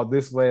song is called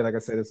This Way. Like I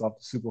said, it's off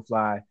the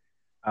Superfly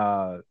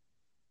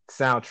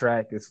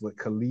soundtrack. It's with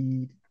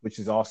Khalid, which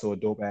is also a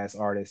dope ass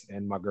artist,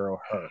 and my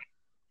girl Her.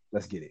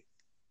 Let's get it.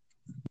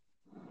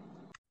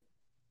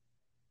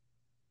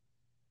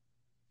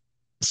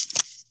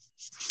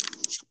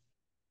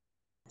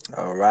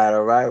 All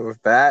right, we're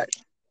back.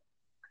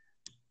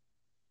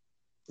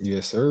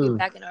 Yes, sir. We're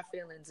back in our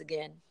feelings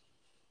again.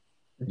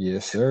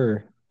 Yes,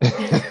 sir.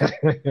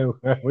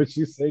 What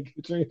you say,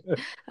 Katrina?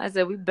 I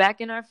said we back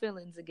in our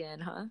feelings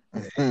again, huh?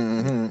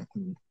 Man,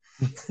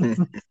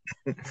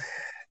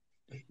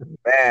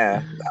 I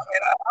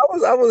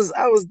mean,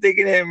 I was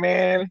digging it,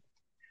 man.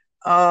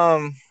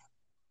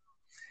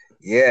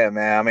 Yeah,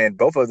 man. I mean,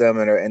 both of them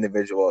and their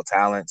individual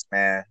talents,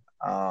 man.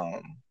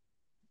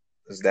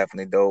 It's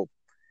definitely dope.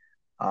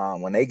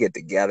 When they get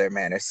together,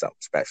 man, it's something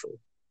special.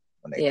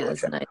 When they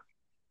it's nice.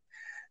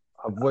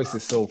 Her voice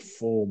is so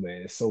full,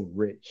 man. It's so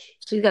rich.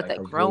 She's got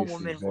that grown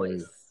woman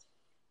voice.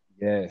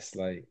 Yes,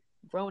 like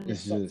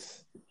it's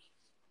just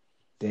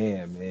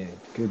damn, man.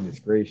 Goodness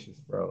gracious,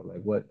 bro.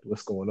 Like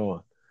what's going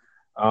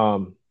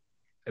on?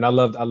 And I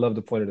love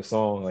the point of the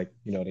song. Like,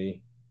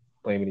 they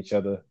blaming each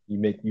other. You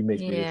make me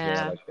as well.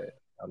 I like that.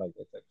 I like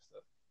that type of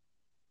stuff.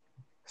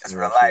 That's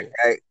real life,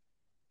 right?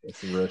 It's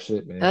some real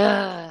shit,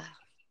 man.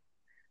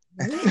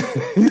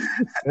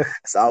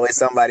 It's always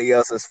somebody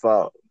else's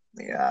fault.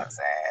 You know what I'm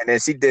saying? And then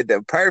she did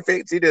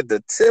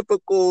the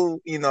typical,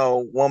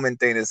 woman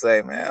thing to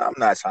say, man, I'm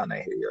not trying to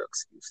hear your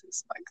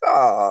excuses. Like,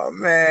 oh,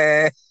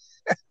 man.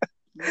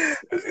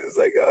 It's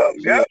like, oh,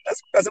 yeah,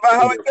 that's about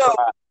how it goes.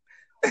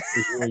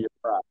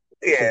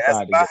 Yeah,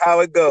 that's about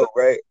how it goes,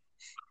 right?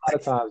 A lot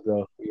of times,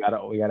 though, we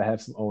gotta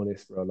have some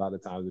onus, bro. A lot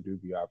of times it do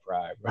be our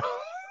pride, bro.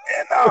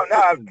 Yeah,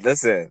 no,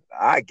 listen,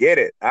 I get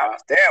it. I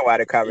understand why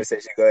the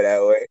conversation go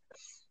that way.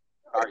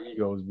 Our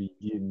egos be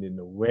getting in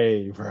the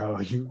way, bro.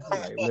 You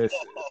like, listen,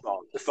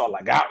 that's all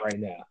I got right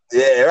now.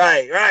 Yeah,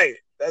 right.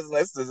 That's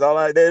all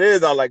that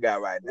is all I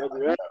got right now.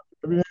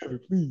 Let me have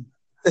it, please.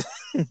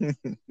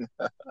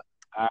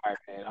 All right,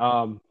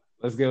 man.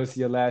 Let's go to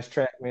your last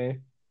track,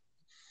 man.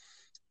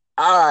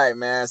 All right,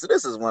 man. So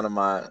this is one of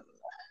my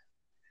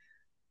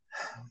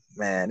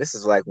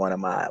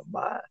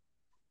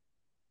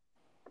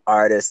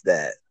artists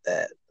that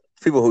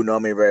people who know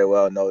me very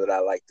well know that I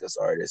like this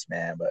artist,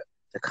 man, but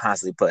they're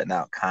constantly putting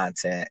out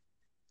content.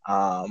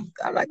 I'm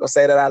not gonna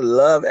say that I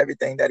love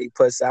everything that he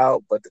puts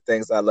out, but the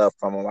things I love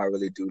from him I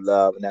really do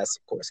love, and that's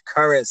of course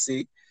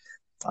Currency.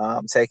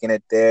 Taking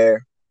it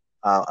there.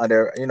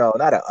 Under,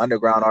 not an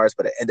underground artist,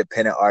 but an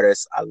independent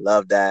artist. I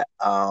love that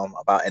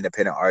about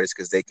independent artists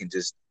because they can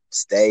just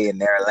stay in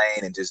their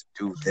lane and just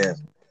do them.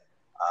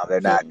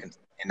 They're not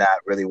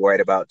really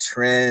worried about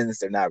trends.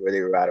 They're not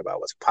really worried about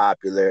what's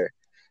popular.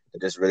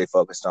 They're just really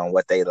focused on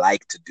what they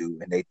like to do,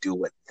 and they do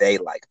what they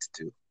like to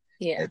do.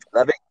 Yeah. If you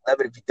love it.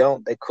 If you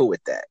don't, they're cool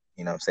with that.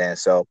 You know what I'm saying?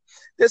 So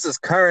this is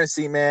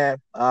Currency, man.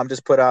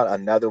 Just put out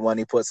another one.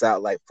 He puts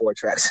out like 4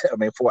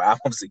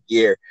 albums a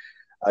year.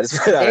 I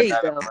just put out there you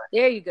go.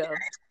 There you go.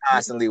 He's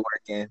constantly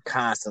working,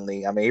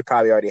 constantly. I mean, he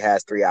probably already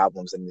has 3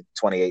 albums in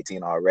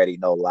 2018 already,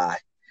 no lie.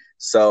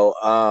 So,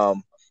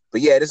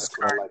 but yeah, this is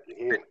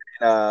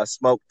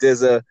Smoke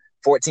DZA,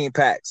 14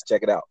 packs.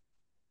 Check it out.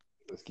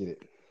 Let's get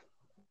it.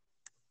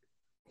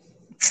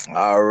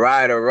 All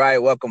right.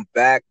 Welcome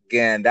back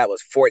again. That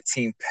was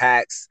 14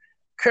 packs,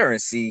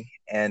 Currency,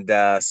 and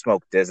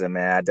Smoke DZA,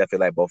 man. I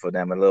definitely like both of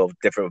them. A little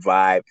different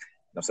vibe.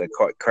 I'm saying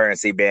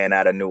Currency being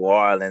out of New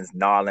Orleans,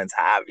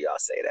 however y'all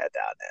say that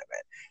down there,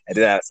 man. And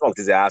then Smoke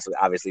DZA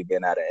obviously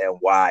being out of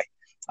NY.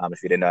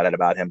 If you didn't know that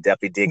about him,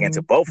 definitely dig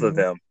into both of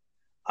them.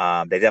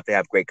 They definitely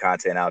have great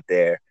content out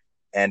there.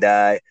 And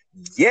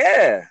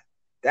yeah,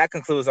 that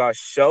concludes our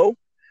show.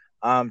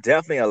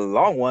 Definitely a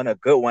long one, a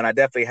good one. I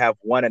definitely have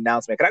one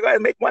announcement. Can I go ahead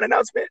and make one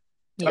announcement?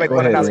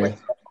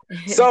 Yeah.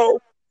 So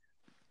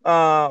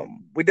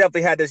we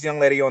definitely had this young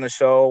lady on the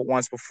show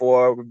once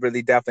before. We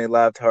really definitely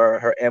loved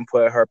her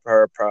input, her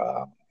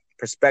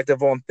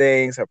perspective on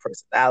things, her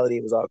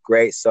personality was all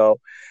great. So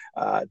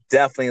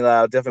definitely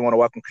want to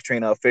welcome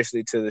Katrina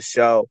officially to the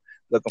show.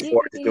 Looking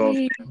forward to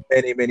doing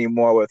many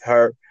more with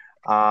her.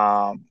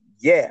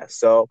 Yeah.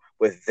 So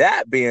with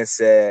that being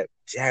said,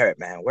 Jared,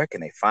 man, where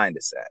can they find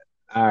us at?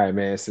 All right,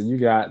 man. So you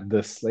got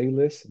the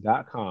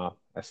SLAYLIST.com.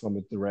 That's going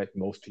to direct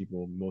most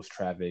people, most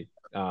traffic.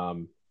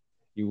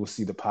 You will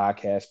see the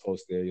podcast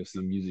post there. You'll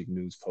see music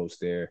news post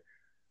there.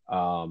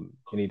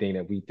 Anything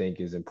that we think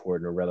is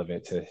important or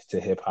relevant to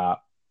hip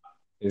hop,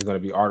 there's going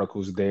to be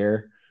articles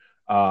there.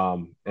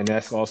 And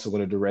that's also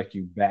going to direct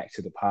you back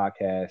to the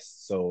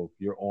podcast. So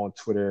if you're on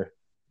Twitter,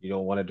 you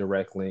don't want a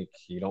direct link,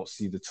 you don't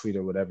see the tweet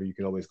or whatever, you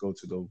can always go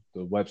to the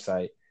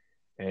website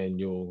and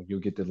you'll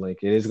get the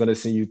link. It is going to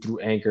send you through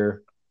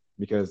Anchor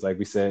because, like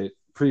we said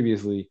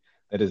previously,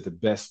 that is the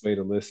best way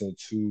to listen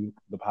to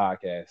the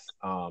podcast.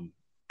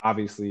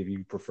 Obviously, if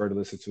you prefer to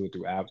listen to it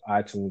through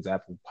iTunes,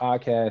 Apple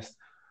Podcasts,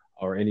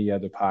 or any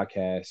other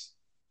podcast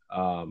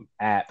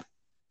app,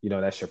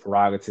 that's your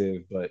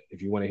prerogative. But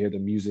if you want to hear the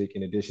music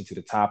in addition to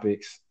the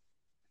topics,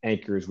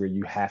 Anchor is where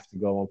you have to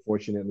go,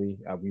 unfortunately.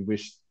 We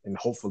wish, and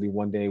hopefully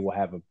one day we'll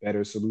have a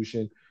better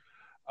solution.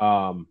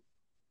 But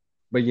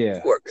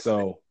yeah,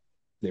 so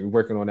we're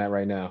working on that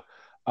right now.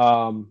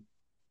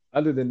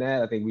 Other than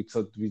that, I think we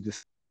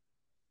just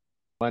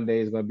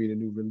Monday is going to be the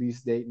new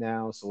release date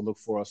now, so look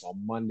for us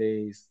on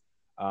Mondays.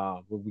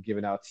 We'll be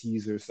giving out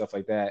teasers, stuff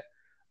like that.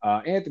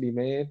 Anthony,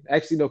 man,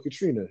 actually, no,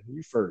 Katrina,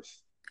 you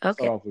first.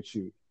 Okay. Start off with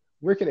you.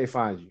 Where can they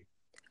find you?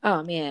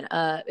 Oh man,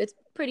 it's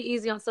pretty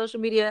easy on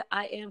social media.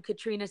 I am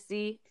Katrina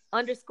C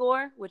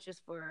 _, which is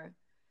for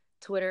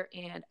Twitter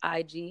and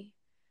IG.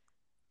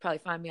 Probably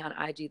find me on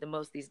IG the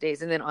most these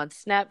days, and then on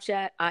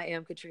Snapchat, I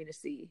am Katrina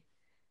C.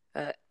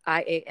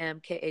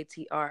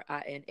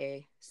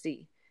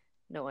 IAMKATRINAC.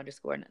 No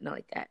underscore, nothing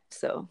like that.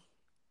 So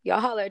y'all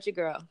holler at your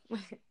girl.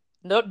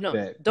 No,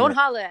 don't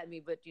holler at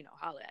me, but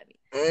holler at me.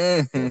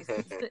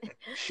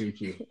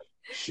 Shoot your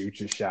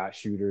shot,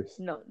 shooters.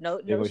 No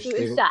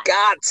shooting shots.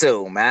 Got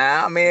to,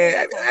 man. I mean,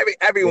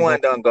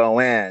 everyone don't go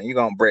in. You're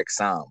gonna break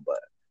some, but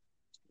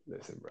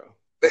listen, bro.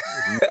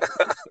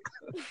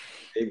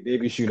 They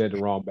be shooting at the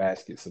wrong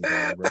basket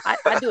sometimes, bro.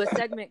 I do a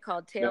segment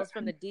called Tales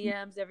from the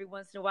DMs every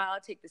once in a while. I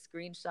take the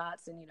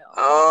screenshots and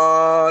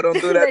Oh, don't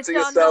do that let to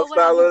y'all yourself, know what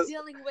I was fellas.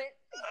 dealing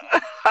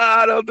with.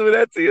 Don't do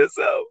that to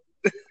yourself.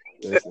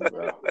 Listen,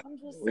 bro.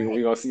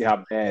 We gonna see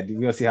how bad. We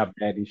gonna see how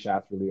bad these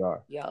shots really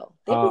are. Yo,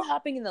 they be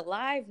hopping in the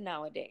live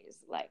nowadays.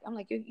 Like, I'm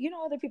like, you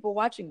know, other people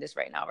watching this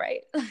right now,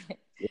 right?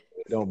 It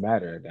don't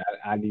matter.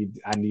 I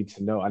need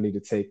to know. I need to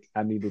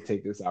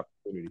take this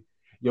opportunity.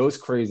 Yo, it's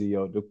crazy,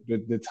 yo.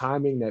 The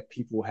timing that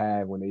people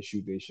have when they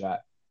shoot their shot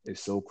is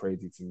so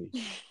crazy to me.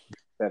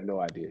 I have no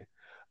idea.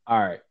 All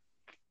right.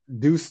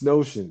 Deuce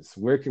Notions,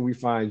 where can we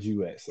find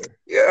you at, sir?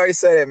 You already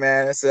said it,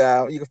 man. It's,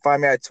 you can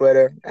find me at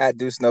Twitter at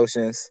Deuce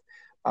Notions.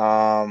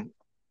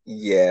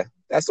 Yeah,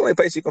 that's the only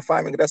place you can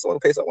find me. That's the only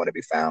place I want to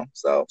be found.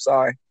 So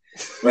sorry,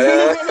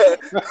 but,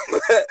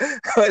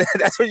 but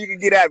that's where you can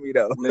get at me,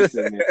 though.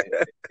 Listen, man,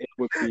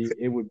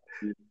 it would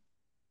be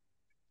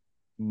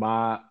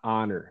my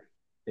honor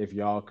if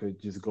y'all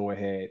could just go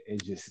ahead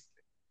and just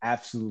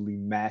absolutely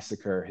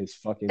massacre his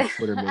fucking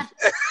Twitter mentions.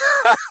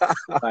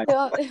 Like,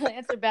 he'll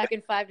answer back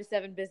in 5 to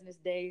 7 business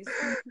days.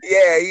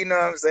 Yeah, you know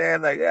what I'm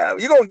saying? Like,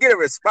 you're gonna get a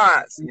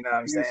response. You know what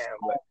I'm saying?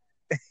 But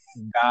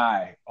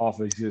die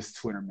off of just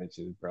Twitter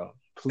mentions, bro.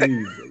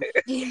 Please.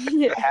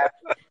 Yeah.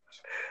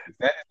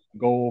 That's the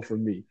goal for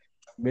me.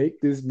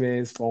 Make this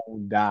man's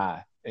phone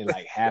die in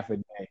like half a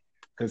day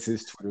because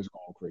his Twitter's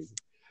going crazy.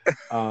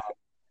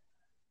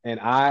 And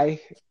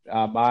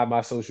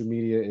my social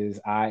media is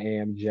I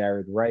am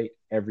Jared Wright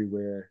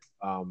everywhere.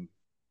 I'm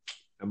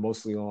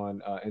mostly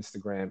on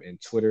Instagram and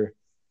Twitter.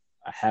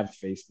 I have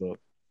Facebook.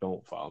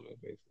 Don't follow me on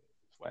Facebook.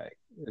 Swag.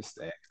 It's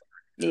that.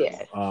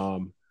 Yeah.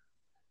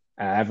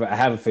 I have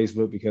a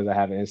Facebook because I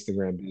have an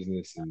Instagram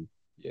business, and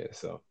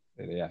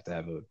they have to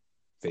have a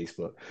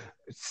Facebook.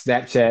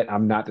 Snapchat,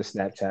 I'm not the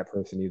Snapchat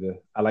person either.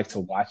 I like to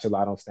watch a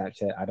lot on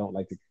Snapchat. I don't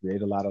like to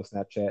create a lot on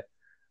Snapchat.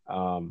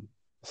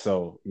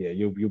 So yeah,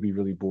 you'll be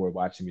really bored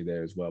watching me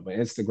there as well. But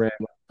Instagram,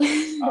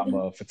 I'm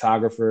a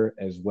photographer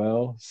as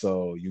well,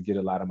 so you get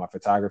a lot of my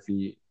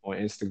photography on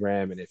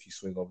Instagram, and if you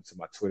swing over to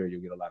my Twitter,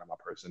 you'll get a lot of my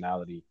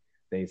personality,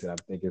 things that I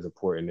think is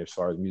important as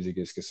far as music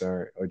is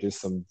concerned, or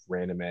just some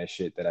random ass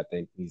shit that I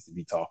think needs to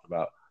be talked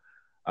about.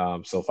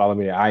 So follow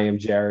me. I am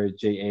Jared,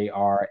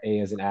 Jara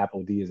as in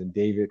Apple, D as in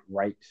David,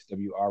 Wright,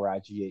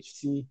 Wright,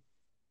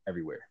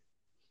 everywhere.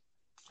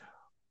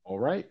 All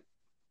right.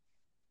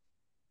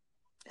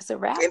 It's a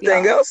wrap.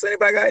 Anything else?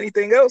 Anybody got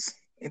anything else?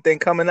 Anything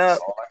coming up?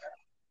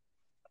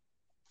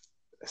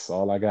 That's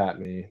all I got,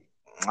 man.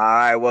 All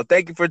right. Well,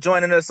 thank you for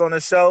joining us on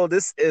the show.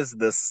 This is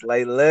the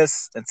Slay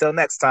List. Until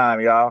next time,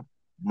 y'all.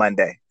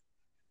 Monday.